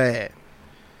so bad,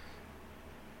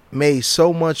 made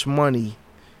so much money,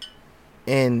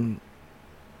 and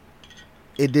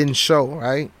it didn't show,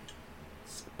 right?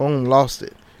 Boom, lost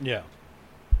it. Yeah.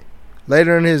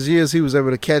 Later in his years, he was able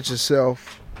to catch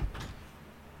himself.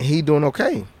 He doing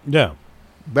okay. Yeah.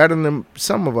 Better than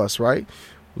some of us, right?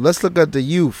 Let's look at the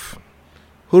youth.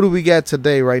 Who do we got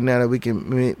today, right now, that we can,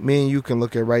 me and you can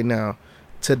look at right now,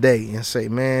 today, and say,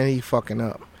 man, he fucking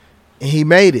up. And he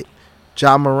made it.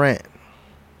 Ja Morant.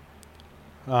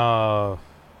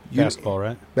 Basketball,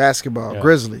 right? Basketball. Yeah.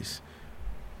 Grizzlies.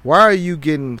 Why are you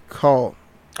getting caught?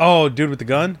 Oh, dude with the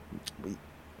gun?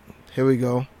 Here we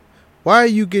go. Why are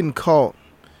you getting caught?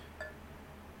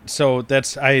 So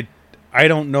that's I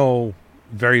don't know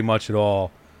very much at all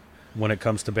when it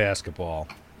comes to basketball,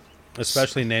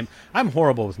 especially name. I'm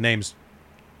horrible with names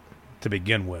to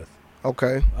begin with.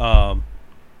 Okay.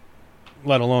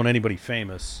 Let alone anybody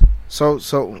famous.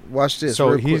 So watch this.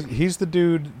 So real quick. he's the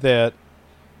dude that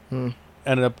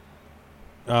ended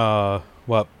up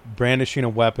brandishing a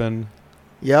weapon,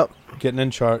 Yep. getting in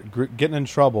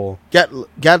trouble.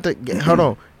 Hold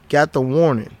on. Got the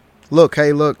warning. Look,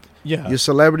 hey, look. Yeah. You're a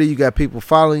celebrity. You got people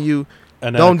following you.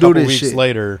 And then Don't a couple do this weeks shit.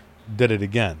 later, did it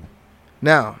again.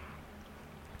 Now,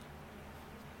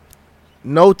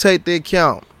 notate the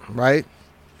account, right?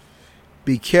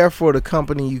 Be careful of the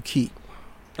company you keep.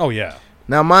 Oh yeah.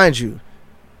 Now, mind you,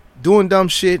 doing dumb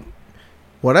shit,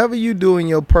 whatever you do in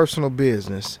your personal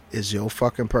business is your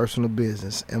fucking personal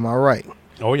business. Am I right?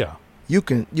 Oh yeah. You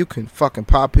can fucking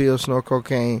pop pills, snort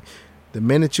cocaine. The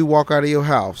minute you walk out of your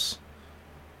house,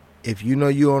 if you know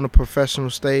you're on a professional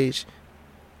stage,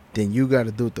 then you got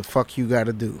to do what the fuck you got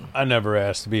to do. I never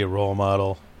asked to be a role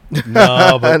model.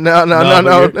 No, but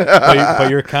no. But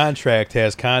your contract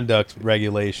has conduct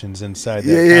regulations inside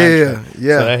that contract.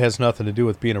 Yeah. So that has nothing to do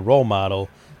with being a role model.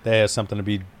 That has something to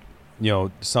be,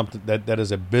 something that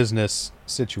is a business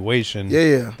situation.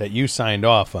 Yeah. That you signed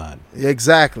off on.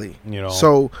 Exactly.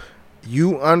 So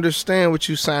you understand what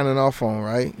you signing off on,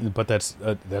 right? But that's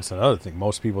another thing.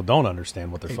 Most people don't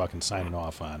understand what they're fucking signing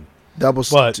off on.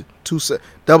 Double-sided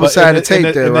tape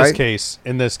in there, right?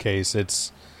 In this case,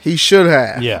 it's he should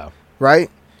have. Yeah. Right?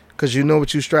 Because you know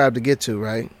what you strive to get to,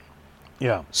 right?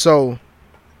 Yeah. So,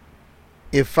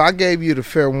 if I gave you the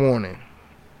fair warning,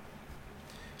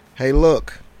 hey,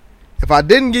 look, if I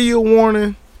didn't give you a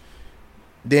warning,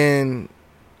 then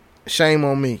shame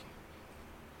on me.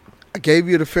 I gave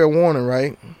you the fair warning,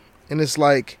 right? And it's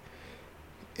like,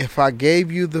 if I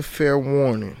gave you the fair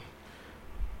warning,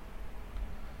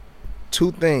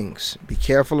 two things. Be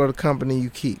careful of the company you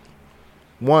keep.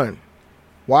 One,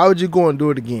 why would you go and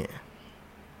do it again?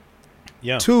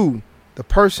 Yeah. Two, the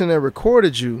person that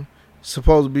recorded you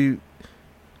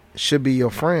should be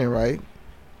your friend, right?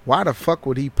 Why the fuck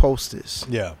would he post this?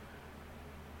 Yeah.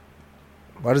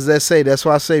 What does that say? That's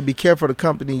why I say be careful of the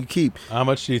company you keep. How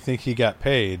much do you think he got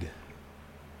paid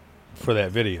for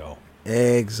that video?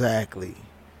 Exactly.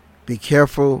 Be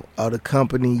careful of the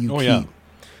company you keep.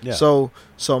 Yeah.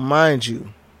 So mind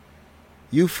you,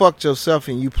 you fucked yourself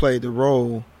and you played the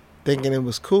role thinking it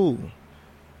was cool.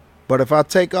 But if I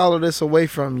take all of this away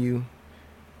from you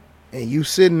and you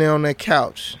sitting there on that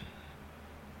couch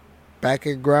back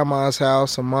at grandma's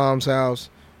house or mom's house,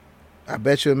 I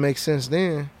bet you it makes sense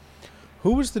then.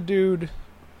 Who was the dude?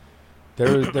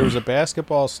 There was a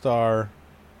basketball star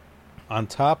on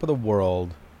top of the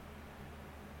world,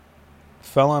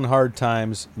 fell on hard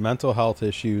times, mental health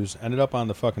issues, ended up on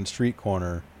the fucking street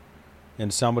corner,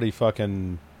 and somebody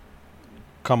fucking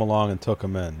come along and took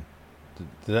him in.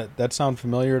 Did that sound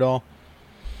familiar at all?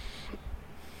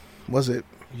 Was it?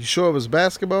 You sure it was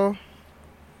basketball?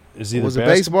 Was it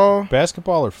baseball?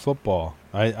 Basketball or football?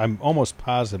 I'm almost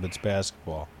positive it's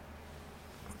basketball.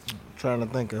 I'm trying to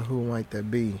think of who might that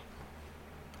be.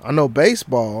 I know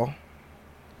baseball.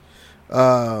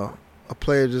 A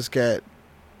player just got.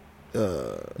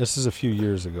 This is a few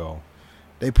years ago.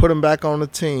 They put him back on the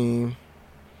team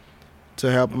to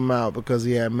help him out because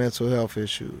he had mental health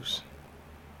issues.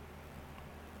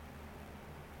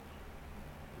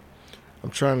 I'm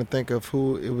trying to think of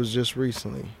who it was just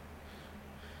recently.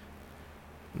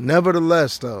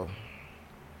 Nevertheless, though,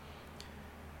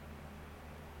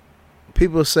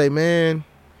 people say, man,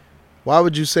 why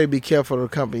would you say be careful of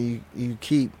the company you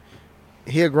keep?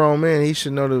 He a grown man. He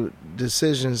should know the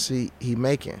decisions he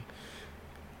making.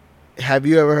 Have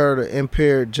you ever heard of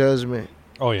impaired judgment?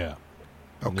 Oh, yeah.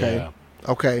 Okay. Yeah.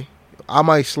 Okay. I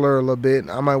might slur a little bit.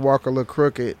 I might walk a little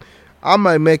crooked. I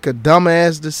might make a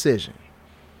dumbass decision.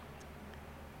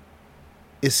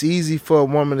 It's easy for a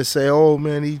woman to say, oh,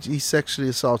 man, he sexually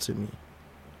assaulted me.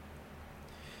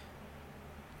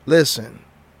 Listen,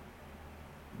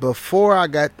 before I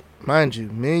got, mind you,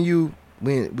 me and you,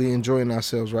 we enjoying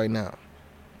ourselves right now.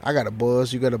 I got a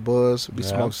buzz. You got a buzz. We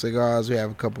smoke cigars. We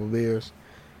have a couple of beers.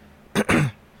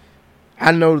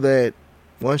 I know that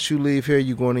once you leave here,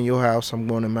 you going in your house, I'm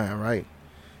going in mine, right?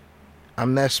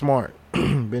 I'm that smart.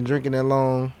 Been drinking that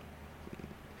long.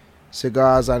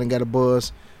 Cigars, I done got a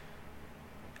buzz.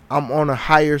 I'm on a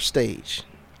higher stage.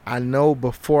 I know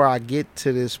before I get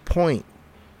to this point,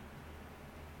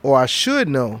 or I should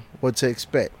know what to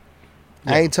expect.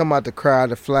 Yeah. I ain't talking about the crowd,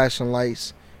 the flashing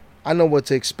lights. I know what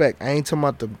to expect. I ain't talking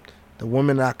about the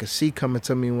women I can see coming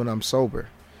to me when I'm sober.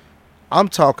 I'm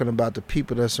talking about the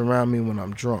people that surround me when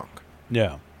I'm drunk,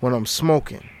 Yeah. when I'm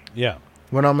smoking, Yeah.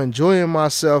 when I'm enjoying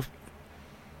myself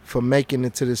for making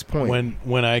it to this point.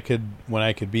 When I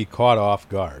could be caught off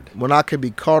guard. When I could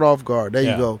be caught off guard. There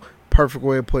Yeah. you go. Perfect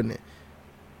way of putting it.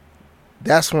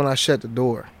 That's when I shut the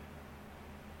door.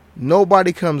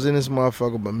 Nobody comes in this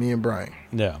motherfucker but me and Brian.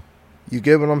 Yeah. You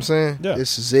get what I'm saying? Yeah.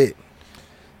 This is it.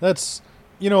 That's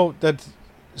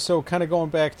so kind of going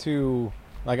back to,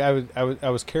 like, I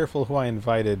was careful who I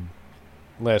invited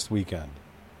last weekend,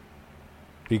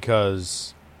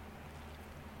 because,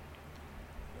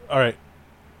 all right,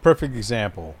 perfect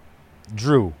example,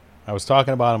 Drew. I was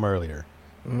talking about him earlier.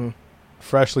 Mm-hmm.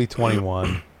 Freshly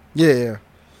 21. Yeah.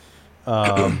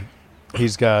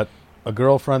 He's got a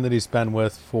girlfriend that he's been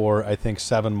with for, I think,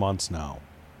 7 months now.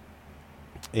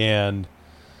 And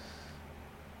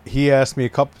he asked me a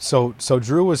couple. So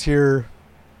Drew was here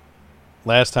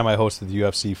last time I hosted the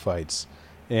UFC fights,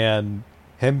 and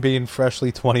him being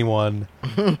freshly 21,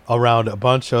 around a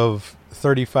bunch of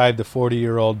 35 to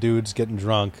 40-year-old dudes getting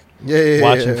drunk,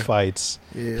 watching fights.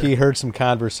 Yeah. He heard some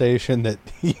conversation that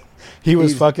he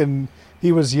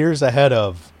was years ahead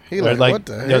of. He like, what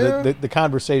the hell? The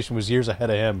conversation was years ahead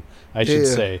of him, I should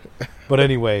say. But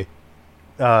anyway,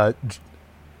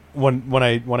 when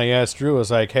I asked Drew, I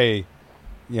was like, hey,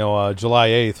 July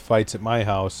 8th, fights at my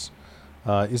house.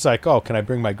 He's like, oh, can I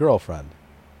bring my girlfriend?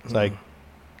 It's like,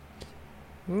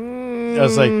 I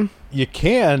was like, you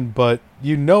can, but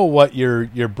you know what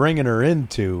you're bringing her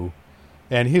into.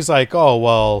 And he's like, oh,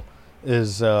 well,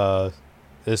 is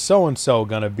so-and-so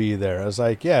going to be there? I was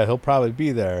like, yeah, he'll probably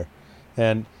be there.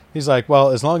 And he's like,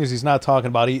 well, as long as he's not talking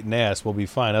about eating ass, we'll be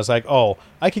fine. I was like, oh,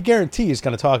 I could guarantee he's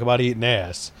going to talk about eating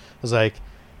ass. I was like,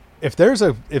 if there's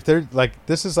like,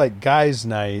 this is like guys'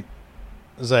 night.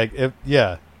 I was like,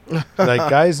 like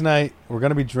guys' night, we're going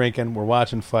to be drinking, we're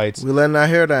watching fights. We're letting our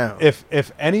hair down.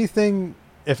 If anything's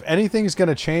going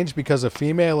to change because a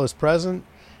female is present,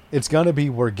 it's going to be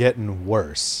we're getting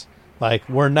worse. Like,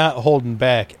 we're not holding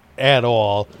back at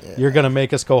all. Yeah. You're going to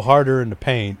make us go harder in the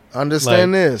paint.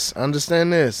 Understand this.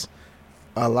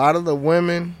 A lot of the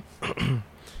women,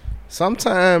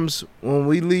 sometimes when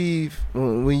we leave,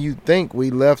 when you think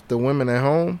we left the women at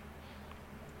home,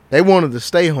 they wanted to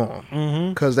stay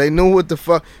home because they knew what the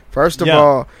fuck. First of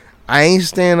all, I ain't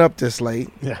staying up this late.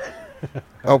 Yeah.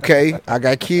 Okay, I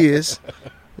got kids.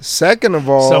 Second of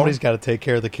all, somebody's got to take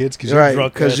care of the kids because you're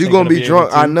drunk. Because you're gonna be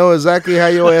drunk. I know exactly how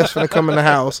your ass gonna come in the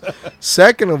house.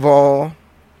 Second of all,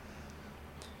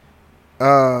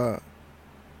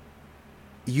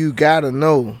 you gotta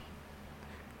know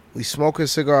we smoking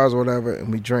cigars or whatever,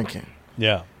 and we drinking.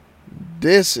 Yeah.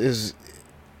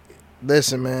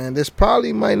 Listen, man, this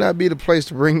probably might not be the place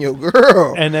to bring your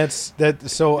girl. And that's that.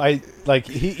 So I like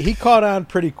he caught on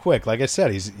pretty quick. Like I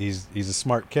said, he's a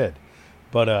smart kid.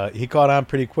 But he caught on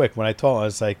pretty quick when I told him. I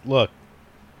was like, look,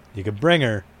 you could bring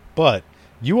her, but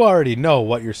you already know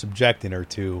what you're subjecting her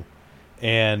to,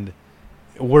 and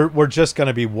we're just going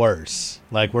to be worse.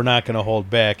 Like, we're not going to hold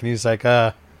back. And he's like,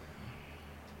 yeah,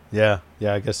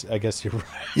 I guess you're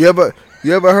right.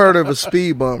 You ever heard of a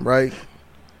speed bump, right?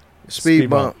 Speed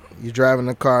bump. You're driving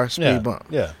the car, speed bump.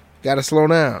 Yeah. Got to slow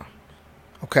down.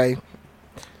 Okay.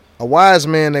 A wise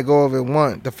man that go over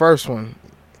the first one.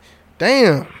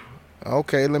 Damn.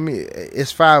 Okay,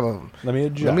 it's 5 of them. Let me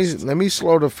adjust. Let me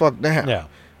slow the fuck down. Yeah.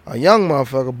 A young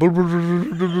motherfucker.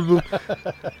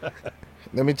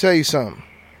 Let me tell you something.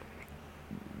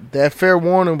 That fair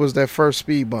warning was that first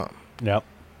speed bump. Yep.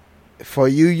 For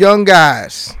you young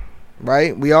guys,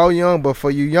 right? We all young, but for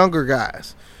you younger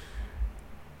guys,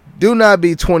 do not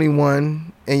be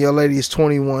 21 and your lady is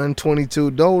 21, 22.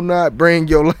 Do not bring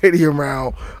your lady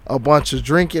around a bunch of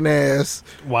drinking ass,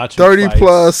 watching 30 fights.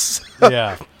 Plus.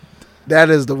 Yeah.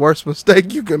 That is the worst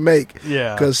mistake you can make.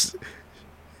 Yeah. Because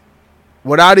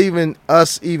without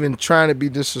us trying to be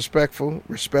disrespectful,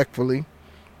 respectfully,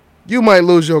 you might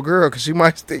lose your girl because she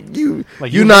might think you're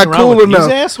not cool enough.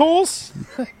 These assholes?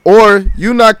 Or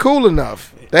you not cool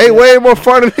enough. They way more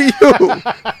funny than you.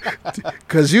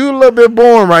 Because you a little bit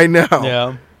boring right now.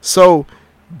 Yeah. So,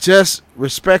 just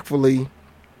respectfully,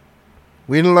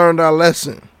 we didn't learn our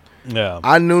lesson. Yeah.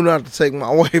 I knew not to take my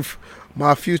wife,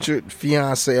 my future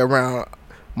fiance, around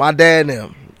my dad and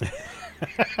them.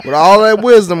 with all that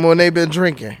wisdom when they been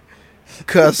drinking.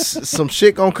 Because some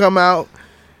shit gonna come out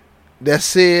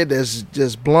that's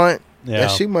just blunt. Yeah.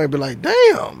 That she might be like,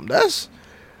 damn, that's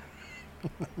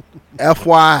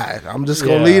FYI. I'm just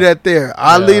gonna leave that there.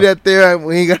 I'll leave that there.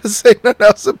 We ain't gotta say nothing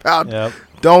else about it. Yep.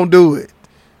 Don't do it.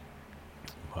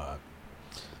 What?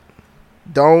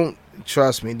 Don't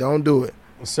trust me. Don't do it.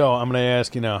 So I'm going to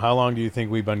ask you now, how long do you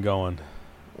think we've been going?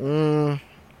 On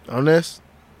this?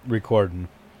 Recording.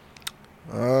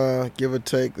 Give or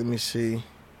take, let me see.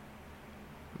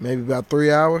 Maybe about 3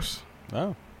 hours.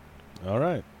 Oh, all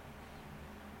right.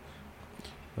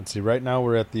 Let's see. Right now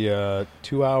we're at the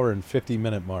 2 hour and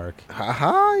 50-minute mark.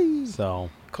 Hi.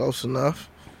 So Close enough.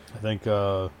 I think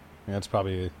that's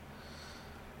probably a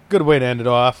good way to end it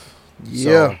off. Yeah.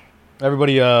 So,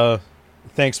 everybody,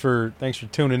 thanks for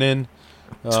tuning in.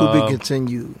 To be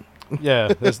continued. Yeah,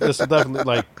 this will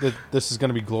definitely this is going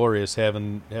to be glorious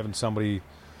having somebody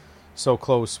so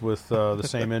close with the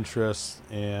same interests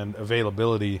and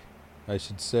availability, I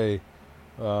should say.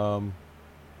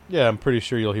 Yeah, I'm pretty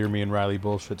sure you'll hear me and Riley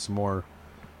bullshit some more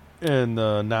in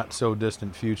the not so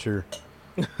distant future.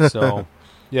 So,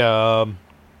 yeah.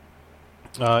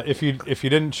 If you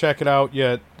didn't check it out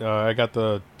yet, I got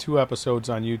the 2 episodes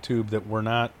on YouTube that were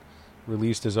not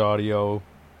released as audio.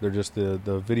 They're just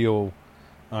the video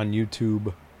on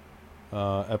YouTube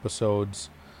episodes.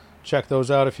 Check those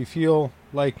out if you feel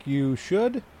like you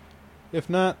should. If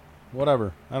not,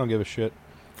 whatever. I don't give a shit.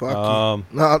 Fuck you.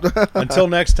 No. Until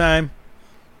next time,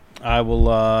 I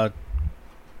will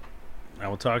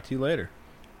talk to you later.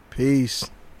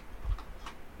 Peace.